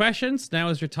have any questions, now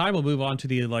is your time. We'll move on to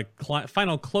the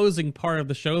final closing part of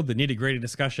the show, the nitty-gritty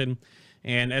discussion.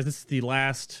 And as this is the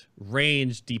last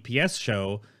range DPS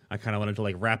show, I kind of wanted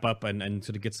to wrap up and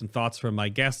sort of get some thoughts from my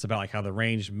guests about how the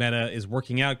range meta is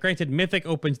working out. Granted, Mythic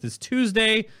opens this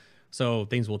Tuesday, so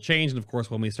things will change. And of course,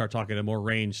 when we start talking to more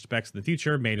ranged specs in the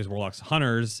future, Mages, Warlocks,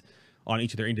 Hunters on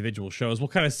each of their individual shows, we'll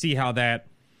kind of see how that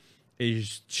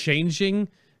is changing.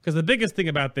 Because the biggest thing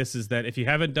about this is that if you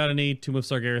haven't done any Tomb of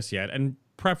Sargeras yet, and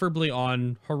preferably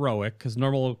on Heroic, because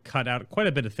normal will cut out quite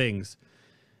a bit of things,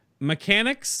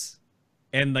 mechanics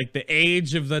and the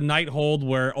age of the Nighthold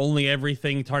where only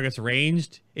everything targets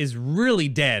ranged is really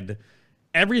dead.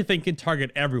 Everything can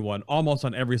target everyone almost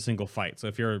on every single fight. So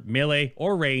if you're melee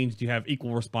or ranged, you have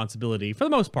equal responsibility for the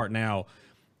most part now.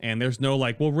 And there's no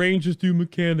well, rangers do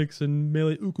mechanics and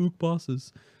melee ook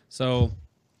bosses. So,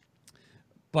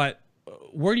 but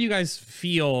where do you guys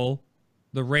feel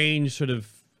the range sort of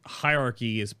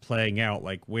hierarchy is playing out?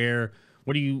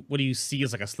 What do you see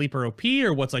as a sleeper OP,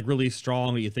 or what's really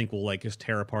strong that you think will just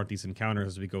tear apart these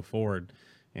encounters as we go forward?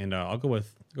 And I'll go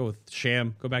with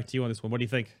Sham. Go back to you on this one. What do you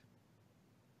think?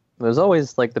 There's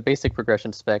always the basic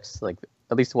progression specs,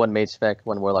 at least one mage spec,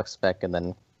 one warlock spec, and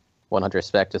then one hunter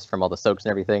spec, just from all the soaks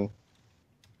and everything.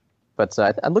 But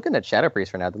I'm looking at Shadow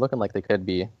Priest right now. They're looking like they could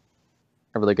be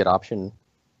a really good option,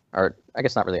 or I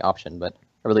guess not really option, but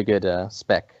a really good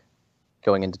spec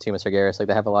going into Tomb of Sargeras.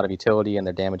 They have a lot of utility, and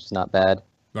their damage is not bad.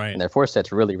 Right. And their force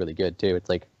set's really, really good too. It's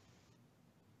I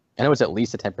know it's at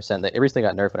least a 10%. It recently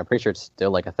got nerfed, but I'm pretty sure it's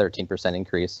still a 13%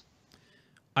 increase.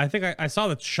 I think I saw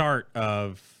the chart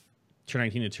of tier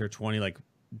 19 to tier 20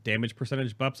 damage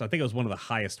percentage buffs. I think it was one of the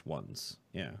highest ones.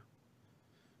 Yeah,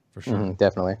 for sure.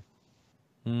 Definitely.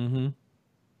 Mm-hmm.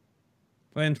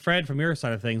 And Fred, from your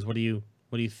side of things, what do you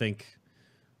think?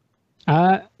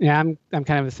 Yeah, I'm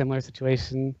kind of a similar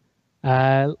situation.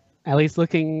 At least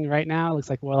looking right now, it looks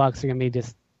like Warlocks are gonna be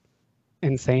just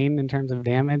insane in terms of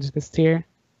damage this tier.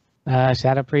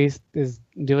 Shadow Priest is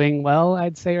doing well,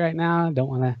 I'd say right now. Don't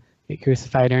want to get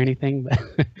crucified or anything,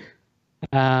 but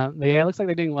yeah, it looks like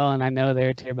they're doing well, and I know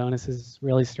their tier bonus is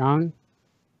really strong.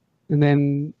 And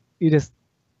then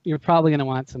you're probably gonna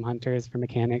want some hunters for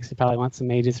mechanics. You probably want some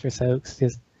mages for soaks,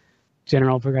 just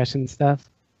general progression stuff.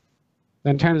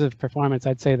 But in terms of performance,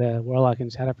 I'd say the Warlock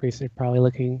and Shadow Priest are probably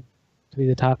looking to be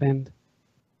the top end.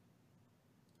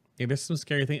 Yeah, there's some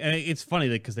scary things. And it's funny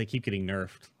because they keep getting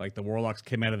nerfed. The Warlocks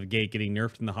came out of the gate getting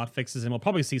nerfed in the hotfixes, and we'll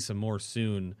probably see some more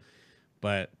soon.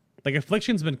 But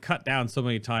Affliction's been cut down so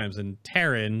many times, and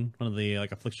Terran, one of the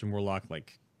Affliction Warlock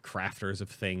crafters of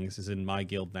things, is in my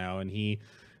guild now, and he's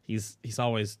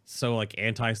always so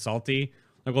anti-salty.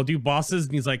 We'll do bosses,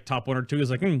 and he's top 1 or 2.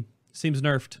 He's seems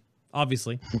nerfed.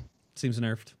 Obviously, seems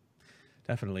nerfed,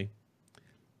 definitely.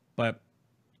 But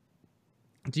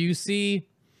do you see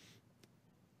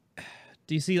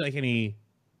any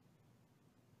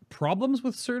problems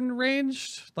with certain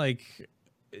ranged?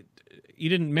 You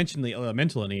didn't mention the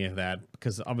elemental in any of that,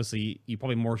 because obviously you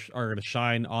probably more are going to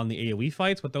shine on the AoE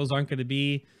fights, but those aren't going to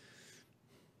be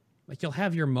you'll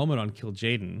have your moment on Kill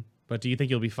Jaden, but do you think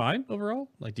you'll be fine overall?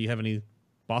 Do you have any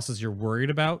bosses you're worried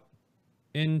about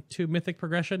into Mythic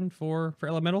progression for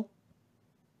Elemental?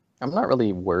 I'm not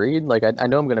really worried. I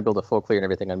know I'm going to build a full clear and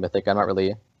everything on Mythic. I'm not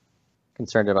really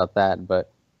concerned about that,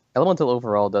 but Elemental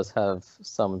overall does have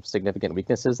some significant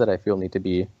weaknesses that I feel need to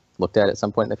be looked at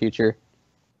some point in the future.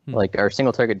 Our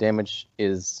single target damage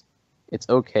it's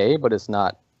okay, but it's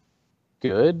not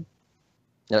good.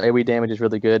 AoE damage is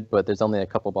really good, but there's only a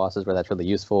couple bosses where that's really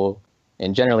useful.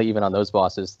 And generally, even on those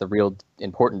bosses, the real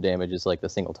important damage is the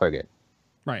single target.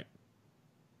 Right.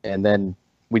 And then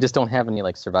we just don't have any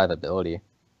survivability.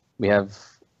 We have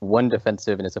one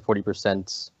defensive, and it's a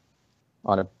 40%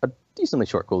 on a decently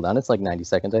short cooldown. It's 90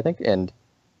 seconds, I think, and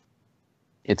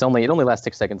it only lasts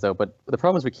 6 seconds though. But the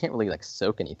problem is we can't really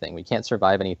soak anything. We can't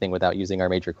survive anything without using our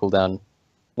major cooldown.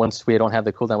 Once we don't have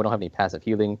the cooldown, we don't have any passive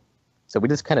healing, so we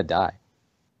just kind of die.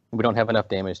 We don't have enough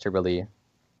damage to really.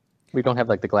 We don't have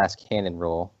the glass cannon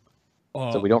roll,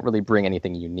 so we don't really bring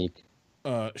anything unique.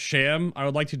 Sham, I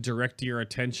would like to direct your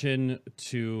attention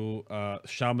to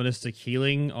shamanistic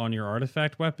healing on your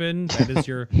artifact weapon. That is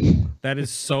your that is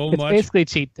so It's much basically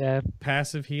cheat death.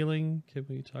 passive healing. Can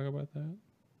we talk about that?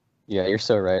 Yeah, you're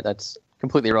so right. That's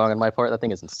completely wrong on my part. That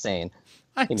thing is insane.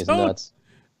 I That thing is don't. nuts.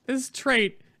 This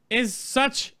trait is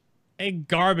such a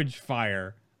garbage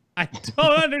fire. I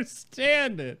don't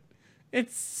understand it.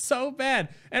 It's so bad.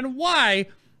 And why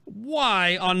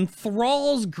on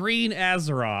Thrall's Green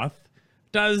Azeroth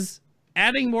does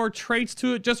adding more traits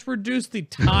to it just reduce the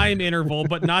time interval,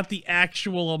 but not the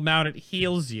actual amount it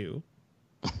heals you?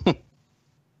 It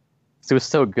was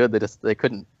so good that they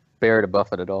couldn't bear to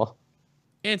buff it at all.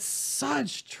 It's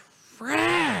such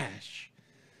trash.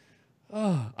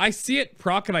 Oh, I see it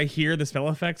proc and I hear the spell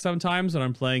effect sometimes when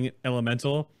I'm playing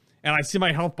Elemental, and I see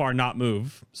my health bar not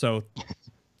move. So,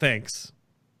 thanks.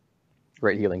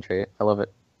 Great healing trait. I love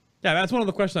it. Yeah, that's one of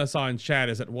the questions I saw in chat.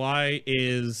 Is that why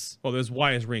is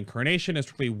reincarnation is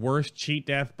strictly worse, cheat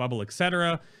death, bubble,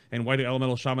 etc., and why do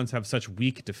elemental shamans have such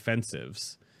weak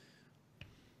defensives?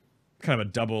 Kind of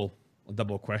a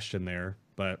double question there,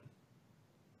 but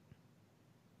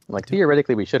Like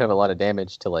theoretically, we should have a lot of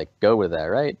damage to like go with that,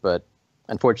 right? But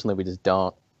unfortunately, we just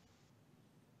don't.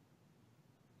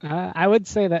 I would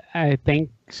say that I think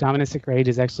Shamanistic Rage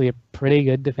is actually a pretty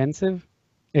good defensive.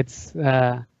 It's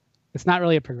not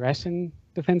really a progression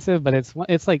defensive, but it's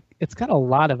got a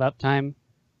lot of uptime.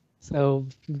 So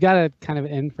you've got a kind of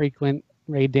infrequent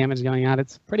raid damage going on.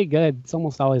 It's pretty good. It's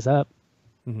almost always up.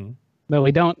 mm-hmm. But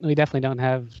we definitely don't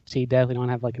have cheat death. We don't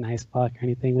have like an ice block or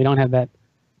anything. We don't have that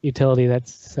utility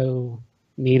that's so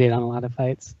needed on a lot of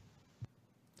fights.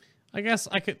 I guess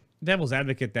I could devil's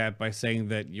advocate that by saying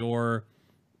that your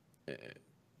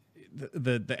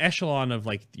the echelon of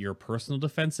like your personal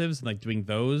defensives and like doing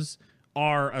those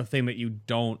are a thing that you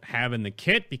don't have in the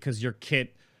kit because your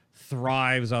kit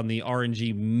thrives on the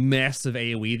RNG mess of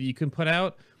AoE that you can put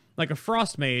out. Like a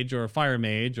Frost Mage or a Fire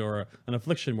Mage or an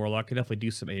Affliction Warlock can definitely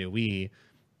do some AoE,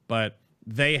 but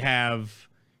they have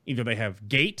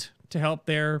Gate to help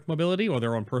their mobility or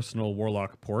their own personal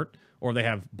Warlock port, or they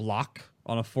have Block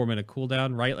on a 4-minute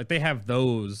cooldown, right? Like they have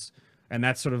those, and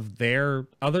that's sort of their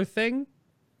other thing.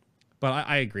 But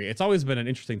I agree. It's always been an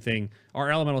interesting thing.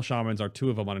 Our elemental shamans are two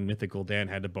of them on a mythical. Dan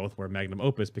had to both wear Magnum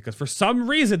Opus because for some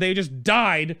reason they just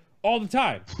died all the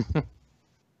time.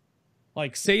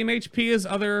 Like same HP as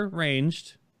other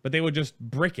ranged, but they would just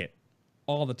brick it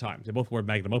all the time. They both wore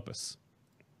Magnum Opus.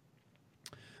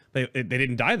 They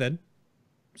didn't die then,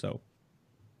 so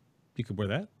you could wear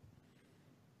that.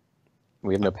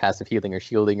 We have no passive healing or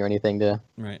shielding or anything to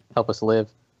help us live.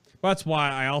 Well, that's why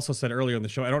I also said earlier in the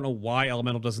show, I don't know why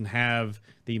Elemental doesn't have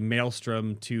the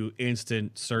Maelstrom to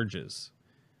instant surges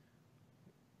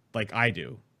like I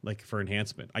do, like for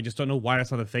enhancement. I just don't know why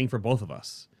that's not a thing for both of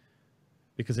us.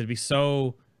 Because it'd be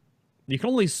so... You can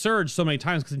only surge so many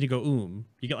times because then you go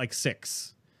you get like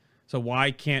 6. So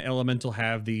why can't Elemental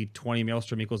have the 20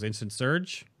 Maelstrom equals instant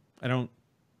surge? I don't...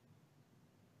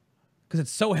 Because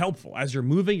it's so helpful. As you're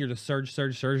moving, you're just surge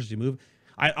as you move.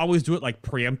 I always do it like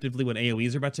preemptively when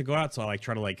AoEs are about to go out, so I like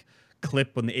try to like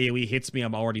clip when the AoE hits me.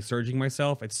 I'm already surging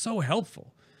myself. It's so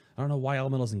helpful. I don't know why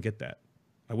Elemental doesn't get that.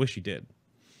 I wish he did.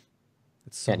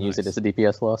 It's so Can't use it as a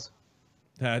DPS loss.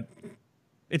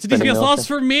 It's a DPS loss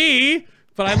for me,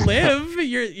 but I live.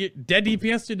 You're dead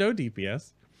DPS to no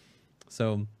DPS.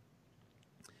 So,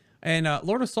 and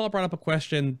Lord of Salt brought up a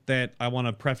question that I want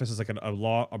to preface as like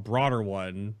a broader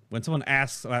one. When someone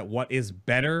asks about what is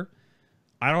better,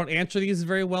 I don't answer these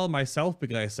very well myself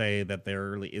because I say that there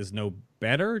really is no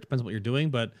better. It depends on what you're doing.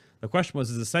 But the question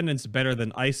was, is Ascendance better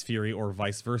than Ice Fury or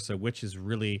vice versa? Which is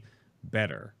really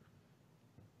better?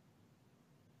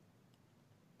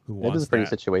 Who wants It is a pretty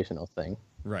that? situational thing.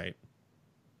 Right.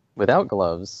 Without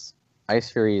gloves,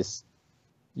 Ice Fury is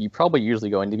probably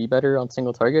usually going to be better on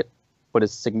single target, but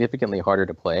it's significantly harder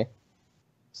to play.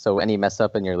 So any mess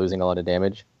up and you're losing a lot of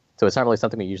damage. So it's not really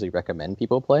something we usually recommend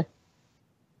people play.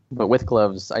 But with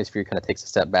gloves, Ice Fury kind of takes a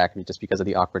step back just because of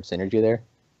the awkward synergy there.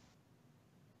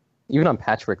 Even on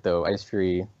Patchwork, though, Ice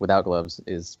Fury without gloves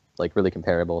is like really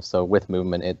comparable. So with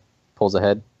movement, it pulls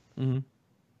ahead. Mm-hmm.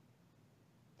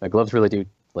 The gloves really do,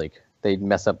 like, they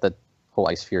mess up the whole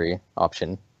Ice Fury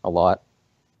option a lot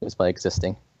just by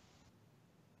existing.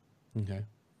 Okay.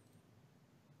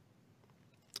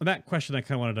 That question I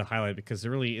kind of wanted to highlight because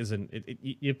there really isn't.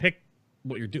 You pick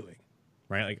what you're doing,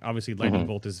 right? Like obviously,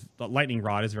 Lightning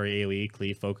Rod is very AOE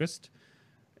cleave focused,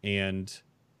 and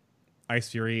Ice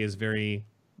Fury is very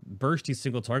bursty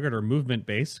single target or movement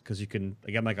based because you can,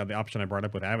 again, like on the option I brought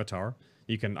up with Avatar,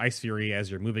 you can Ice Fury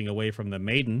as you're moving away from the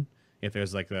Maiden if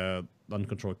there's like the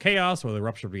uncontrolled chaos or the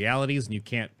ruptured realities and you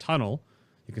can't tunnel.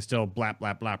 You can still blap,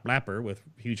 blap, blap, blapper with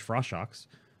huge frost shocks.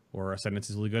 Or Ascendance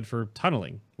is really good for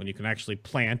tunneling when you can actually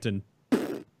plant and.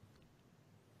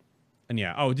 And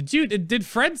yeah. Oh, did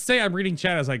Fred say, I'm reading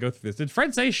chat as I go through this. Did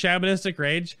Fred say Shamanistic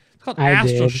Rage? It's called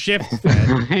Astral Shift,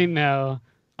 Fred. I know.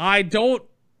 I don't.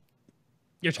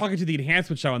 You're talking to the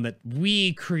enhancement shaman that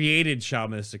we created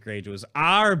Shamanistic Rage. It was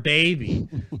our baby.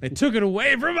 They took it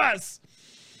away from us.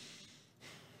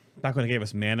 Back when they gave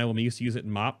us mana when we used to use it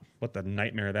in MOP. What the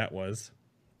nightmare that was.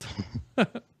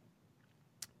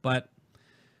 But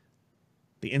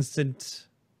the instant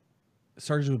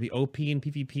surges would be OP in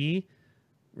PvP.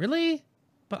 Really?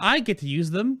 But I get to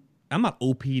use them. I'm not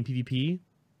OP in PvP.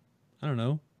 I don't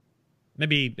know.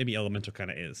 Maybe Elemental kind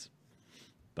of is.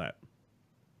 But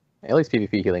At least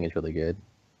PvP healing is really good.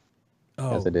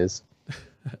 oh, As it is.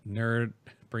 Nerd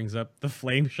brings up the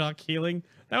flame shock healing.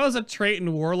 That was a trait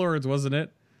in Warlords, wasn't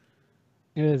it?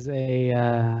 It was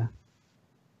a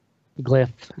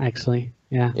glyph, actually.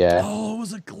 Yeah. Yeah. Oh, it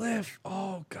was a glyph.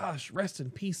 Oh gosh, rest in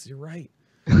peace. You're right.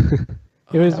 It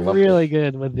was I love really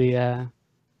good with the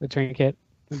trinket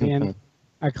at the end.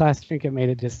 Our class trinket made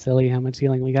it just silly how much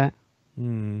healing we got.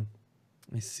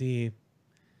 I see.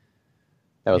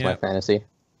 That was Yeah. my fantasy.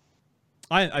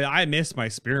 I miss my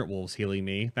Spirit Wolves healing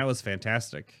me. That was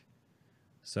fantastic.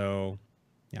 So,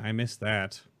 yeah, I missed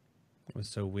that. It was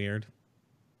so weird.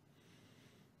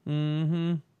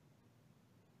 Goodness.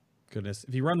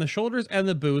 If you run the shoulders and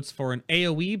the boots for an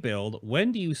AoE build,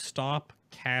 when do you stop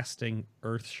casting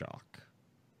Earthshock?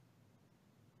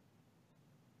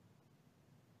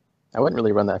 I wouldn't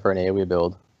really run that for an AoE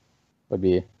build. Would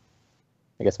be,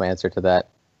 I guess, my answer to that.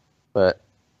 But,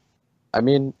 I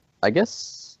mean, I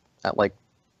guess at like,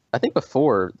 I think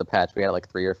before the patch we had like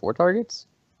 3 or 4 targets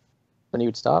when you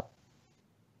would stop.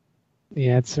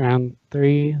 Yeah, it's around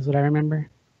 3 is what I remember.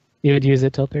 You would use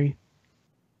it till 3.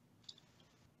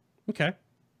 Okay.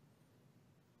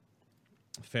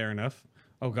 Fair enough.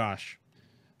 Oh gosh.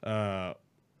 Far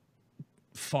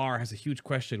has a huge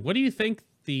question. What do you think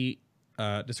the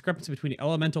discrepancy between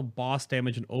elemental boss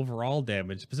damage and overall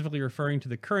damage, specifically referring to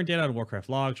the current data on Warcraft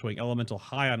log showing elemental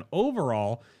high on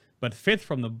overall, but 5th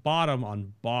from the bottom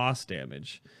on boss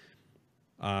damage?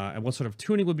 And what sort of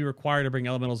tuning would be required to bring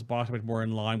elemental's boss damage more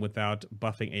in line without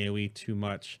buffing AoE too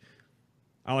much?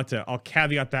 I'll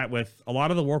caveat that with a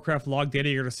lot of the Warcraft log data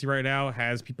you're going to see right now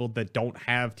has people that don't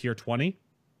have tier 20,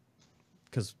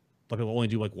 because a lot of people only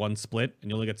do like one split and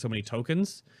you only get so many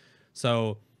tokens.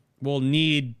 So we'll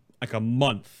need like a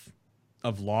month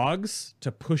of logs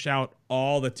to push out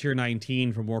all the tier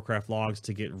 19 from Warcraft logs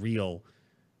to get real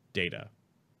data.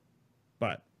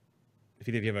 But if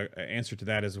either of you have an answer to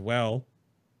that as well,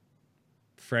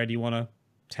 Fred, you want to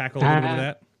tackle a little bit of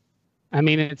that? I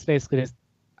mean, it's basically just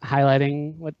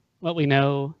highlighting what we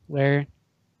know, where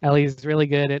Ellie's really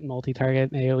good at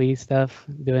multi-target AoE stuff,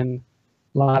 doing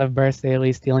a lot of burst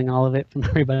AoE, stealing all of it from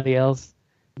everybody else.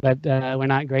 But we're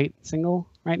not great single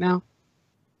right now.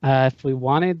 If we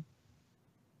wanted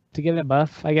to give it a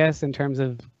buff, I guess, in terms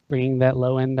of bringing that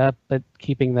low end up, but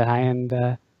keeping the high end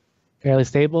fairly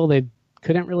stable, they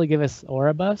couldn't really give us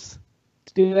aura buffs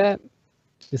to do that,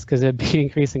 just because it'd be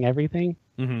increasing everything.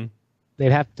 Mm-hmm.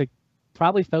 They'd have to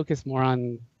probably focus more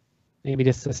on maybe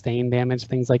just sustain damage,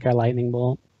 things like our lightning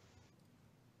bolt,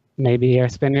 maybe our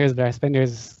spinners, but our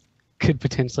spinners could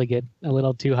potentially get a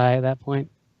little too high at that point,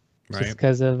 Right. just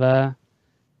because of our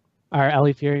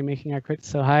Ellie Fury making our crits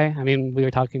so high. I mean, we were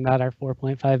talking about our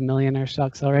 4.5 million Earth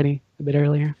Shocks already a bit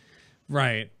earlier.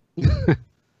 Right.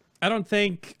 I don't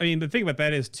think, I mean, the thing about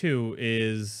that is too,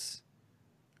 is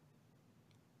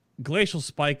Glacial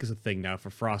Spike is a thing now for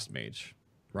Frost Mage,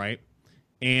 right?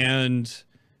 And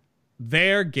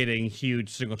they're getting huge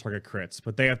single target crits,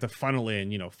 but they have to funnel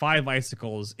in, 5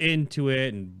 icicles into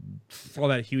it and throw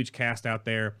that huge cast out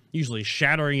there, usually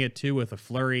shattering it too with a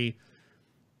flurry.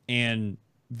 And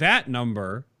that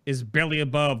number is barely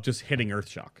above just hitting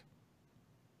Earthshock.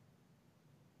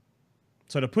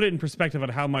 So to put it in perspective on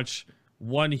how much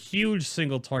one huge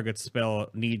single target spell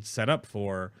needs set up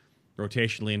for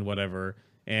rotationally and whatever,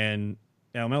 and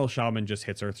Elemental Shaman just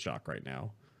hits Earthshock right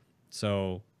now.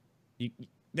 So and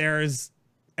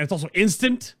it's also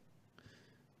instant.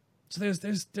 So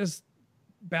there's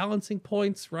balancing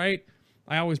points, right?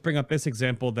 I always bring up this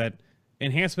example that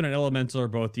Enhancement and Elemental are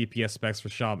both DPS specs for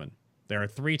Shaman. There are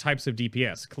 3 types of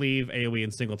DPS: Cleave, AoE,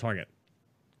 and Single Target.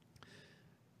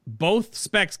 Both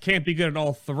specs can't be good at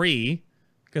all 3,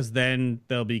 because then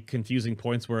there'll be confusing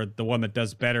points where the one that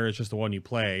does better is just the one you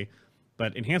play.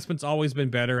 But Enhancement's always been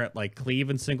better at like Cleave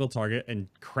and Single Target and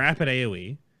crap at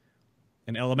AoE.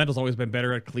 And Elemental's always been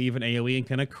better at Cleave and AoE and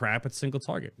kind of crap at Single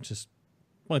Target. It's just,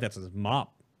 well, that's a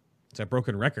mop. It's a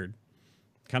broken record.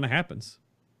 kind of happens.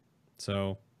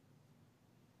 So,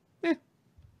 kind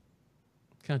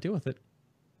of deal with it.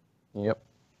 Yep.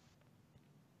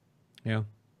 Yeah.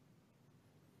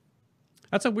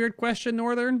 That's a weird question,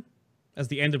 Northern. As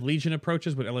the end of Legion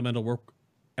approaches, would Elemental work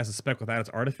as a spec without its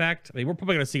artifact? I mean, we're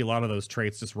probably going to see a lot of those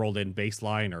traits just rolled in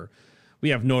baseline, or we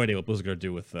have no idea what Blizzard are going to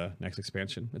do with the next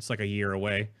expansion. It's like a year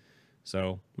away.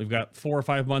 So we've got 4 or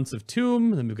 5 months of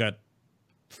Tomb, then we've got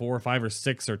 4 or 5 or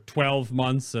 6 or 12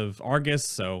 months of Argus.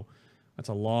 So that's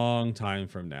a long time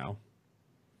from now.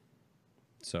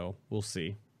 So we'll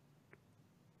see.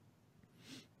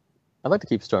 I'd like to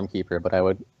keep Stormkeeper, but I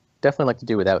would definitely like to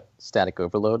do without static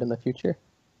overload in the future.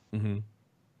 Mm-hmm.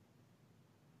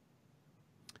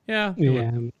 Yeah.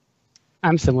 Yeah,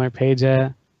 I'm similar, Paige.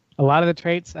 A lot of the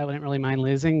traits I wouldn't really mind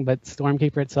losing, but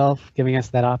Stormkeeper itself giving us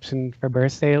that option for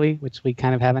burst daily, which we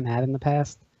kind of haven't had in the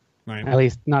past, Right. at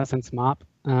least not since MOP,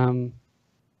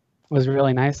 was a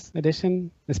really nice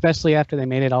addition, especially after they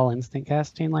made it all instant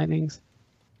cast Chain Lightnings.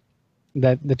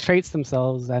 The traits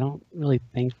themselves, I don't really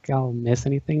think I'll miss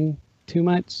anything too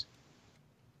much.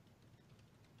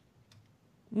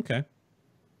 Okay.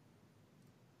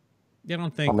 Yeah, I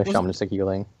don't think... I'll miss Shamanistic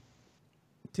Healing.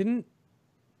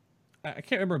 I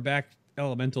can't remember back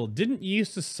Elemental. Didn't you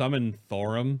used to summon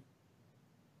Thorum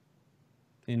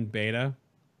in beta?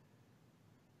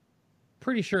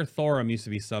 Pretty sure Thorum used to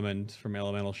be summoned from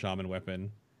Elemental Shaman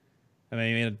weapon. And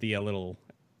they made it the little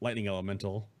lightning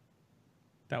elemental.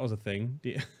 That was a thing.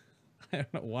 I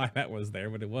don't know why that was there,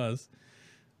 but it was.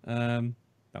 That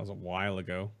was a while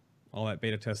ago. All that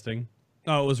beta testing.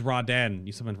 Oh, it was Raden.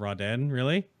 You summoned Raden?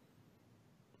 Really?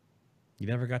 You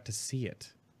never got to see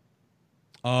it.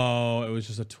 Oh, it was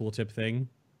just a tooltip thing?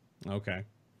 Okay.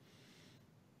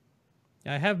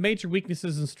 Yeah, I have major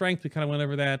weaknesses and strength. We kind of went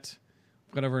over that.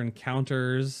 Went over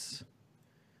encounters.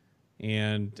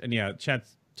 And yeah,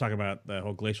 chat's talking about the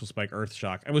whole Glacial Spike Earth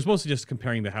Shock. I was mostly just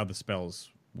comparing to how the spells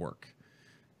work.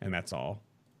 And that's all.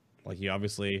 Like, you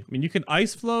obviously... I mean, you can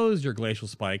Ice Flows your Glacial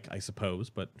Spike, I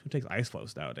suppose, but who takes Ice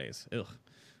Flows nowadays? Ugh.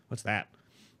 What's that?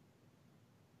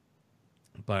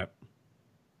 But...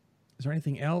 is there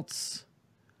anything else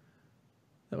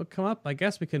that would come up? I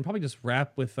guess we can probably just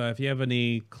wrap with if you have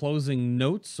any closing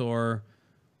notes or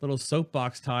little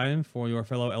soapbox time for your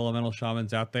fellow Elemental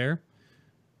Shamans out there.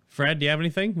 Fred, do you have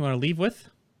anything you want to leave with?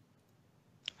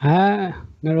 No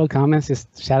real comments.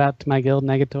 Just shout out to my guild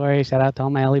Negatory. Shout out to all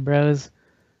my Ellie bros.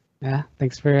 Yeah,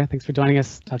 thanks for joining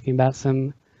us, talking about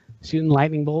some shooting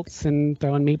lightning bolts and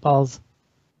throwing meatballs.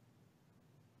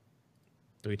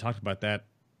 So we talked about that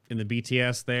in the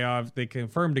BTS. They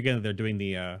confirmed again that they're doing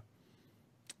the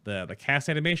cast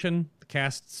animation, the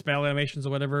cast spell animations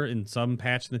or whatever in some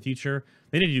patch in the future.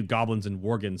 They need to do goblins and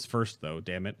worgans first though,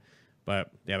 damn it. But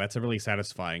yeah, that's a really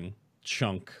satisfying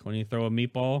chunk when you throw a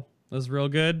meatball. That's real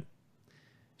good.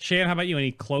 Shan, how about you?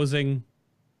 Any closing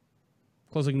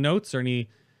notes or any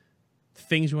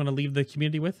things you want to leave the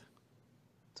community with?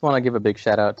 Just want to give a big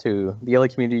shout out to the LA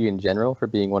community in general for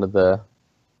being one of the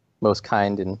most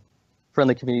kind and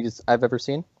friendly communities I've ever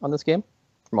seen on this game.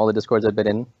 From all the Discords I've been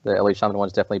in, the LA Shaman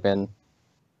one's definitely been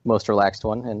the most relaxed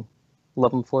one, and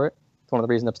love them for it. It's one of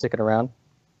the reasons I'm sticking around.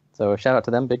 So shout out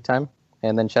to them big time.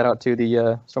 And then shout out to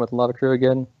the Stormwrath and Lava crew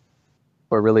again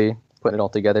for really putting it all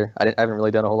together. I haven't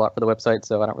really done a whole lot for the website,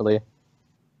 so I don't really,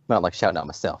 not like shouting out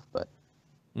myself, but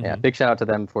yeah, big shout out to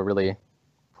them for really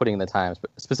putting in the time,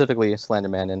 specifically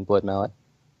Slenderman and Blood Mallet.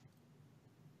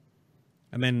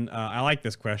 And then I like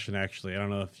this question, actually. I don't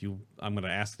know if I'm going to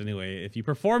ask it anyway. If you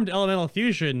performed Elemental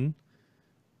Fusion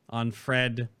on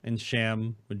Fred and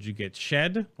Sham, would you get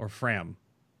Shed or Fram?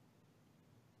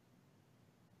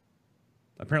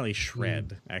 Apparently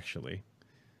Shred, actually.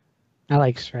 I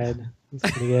like Shred.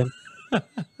 That's pretty good.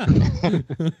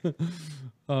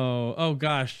 Oh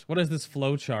gosh. What is this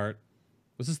flow chart?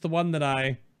 Was this the one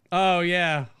that oh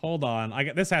yeah, hold on.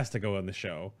 This has to go on the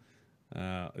show.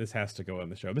 This has to go on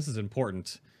the show. This is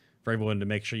important for everyone to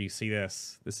make sure you see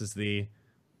this. This is the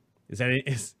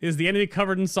is the enemy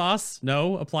covered in sauce?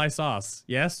 No, apply sauce.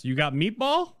 Yes, you got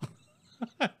meatball?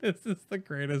 This is the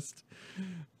greatest.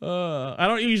 I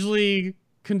don't usually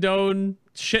condone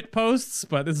shit posts,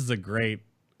 but this is a great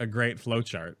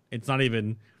flowchart. It's not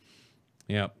even,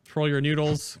 twirl your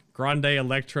noodles, Grande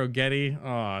Electro Getty.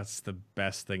 Oh, it's the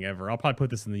best thing ever. I'll probably put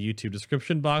this in the YouTube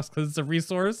description box because it's a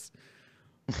resource.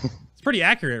 It's pretty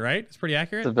accurate, right? It's pretty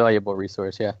accurate. It's a valuable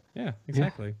resource, yeah. Yeah,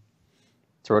 exactly. Yeah.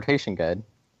 It's a rotation guide.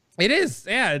 It is,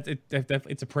 yeah.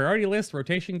 It's a priority list,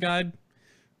 rotation guide.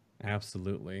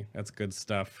 Absolutely. That's good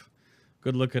stuff.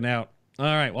 Good looking out. All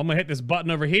right, well, I'm going to hit this button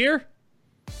over here.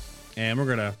 And we're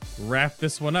going to wrap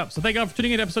this one up. So thank you all for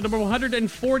tuning in to episode number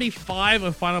 145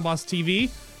 of Final Boss TV,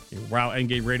 your WoW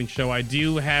Endgame rating show. I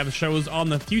do have shows on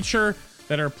the future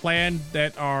that are planned,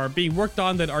 that are being worked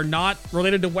on, that are not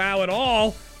related to WoW at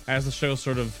all, as the show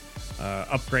sort of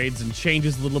upgrades and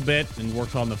changes a little bit and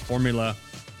works on the formula,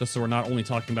 just so we're not only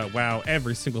talking about WoW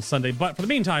every single Sunday. But for the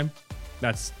meantime,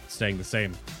 that's staying the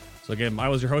same. So again, I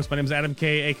was your host. My name is Adam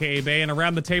K, aka Bay, and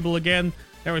around the table again,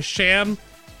 there was Sham.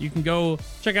 You can go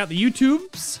check out the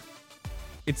YouTubes.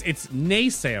 It's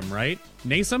Nasam, right?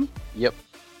 Nasam? Yep.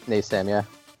 Nasam, yeah.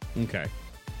 Okay.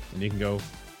 And you can go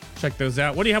check those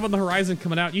out. What do you have on the horizon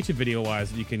coming out YouTube video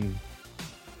wise that you can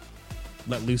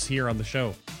let loose here on the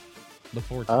show? Look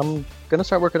forward to. I'm gonna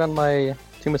start working on my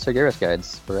Tomb of Sargeras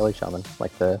guides for LA Shaman,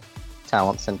 like the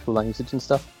talents and cooldown usage and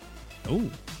stuff. Oh.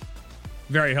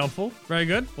 Very helpful. Very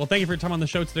good. Well, thank you for your time on the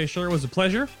show today, sure. It was a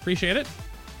pleasure. Appreciate it.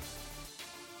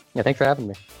 Yeah, thanks for having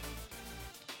me.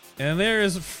 And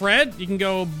there's Fred. You can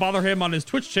go bother him on his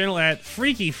Twitch channel at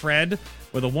Freaky Fred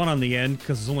with a 1 on the end,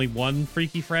 because there's only one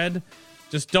Freaky Fred.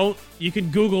 Just don't, you can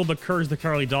Google the Courage the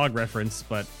Cowardly Dog reference,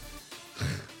 but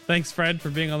thanks, Fred, for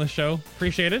being on the show.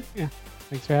 Appreciate it. Yeah,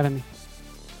 thanks for having me.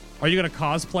 Are you going to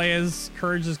cosplay as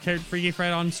Courage's Freaky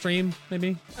Fred on stream,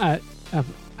 maybe? I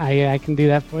can do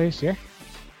that for you, sure.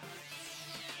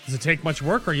 Does it take much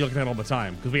work, or are you looking at it all the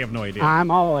time? Because we have no idea. I'm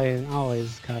always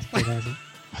cosplaying.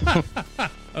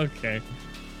 Okay.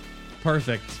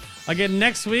 Perfect. Again,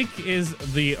 next week is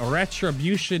the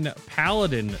Retribution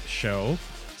Paladin show.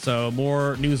 So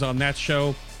more news on that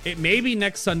show. It may be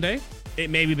next Sunday. It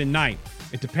may be the 9th.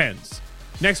 It depends.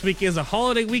 Next week is a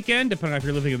holiday weekend, depending on if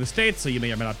you're living in the States, so you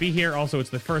may or may not be here. Also, it's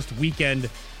the first weekend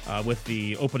with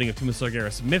the opening of Tomb of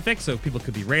Sargeras Mythic, so people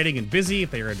could be raiding and busy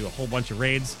if they were going to do a whole bunch of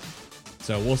raids.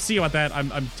 So we'll see about that.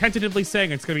 I'm tentatively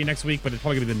saying it's going to be next week, but it's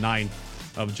probably going to be the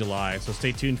 9th of July. So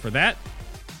stay tuned for that.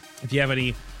 If you have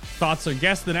any thoughts or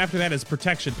guests, then after that is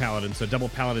Protection Paladin, so double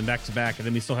Paladin back-to-back. And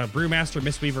then we still have Brewmaster,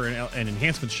 Mistweaver, and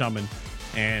Enhancement Shaman.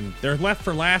 And they're left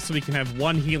for last, so we can have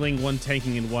one healing, one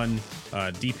tanking, and one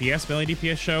DPS, melee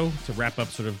DPS show to wrap up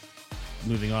sort of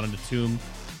moving on into Tomb.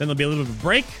 Then there'll be a little bit of a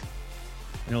break,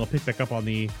 and it'll pick back up on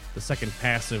the second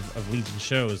pass of Legion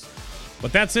shows.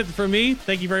 But that's it for me.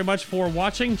 Thank you very much for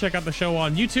watching. Check out the show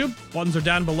on YouTube. Buttons are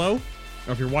down below.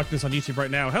 Or if you're watching this on YouTube right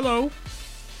now, hello.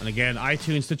 And again,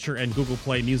 iTunes, Stitcher, and Google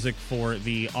Play Music for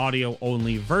the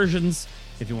audio-only versions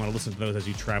if you want to listen to those as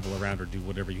you travel around or do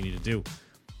whatever you need to do.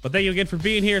 But thank you again for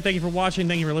being here. Thank you for watching.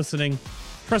 Thank you for listening.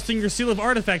 Trusting your seal of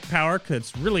artifact power, because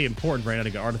it's really important right now to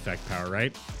get artifact power,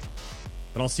 right?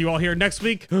 But I'll see you all here next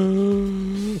week.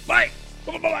 Bye!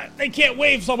 Bye. They can't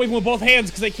wave, so I'm waving with both hands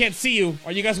because they can't see you.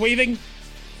 Are you guys waving?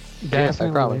 Yes, I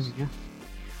promise. Waving, yeah.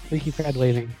 Freaky Fred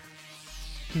waving.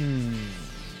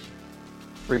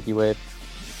 Freaky wave.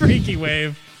 Freaky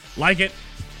wave. Like it.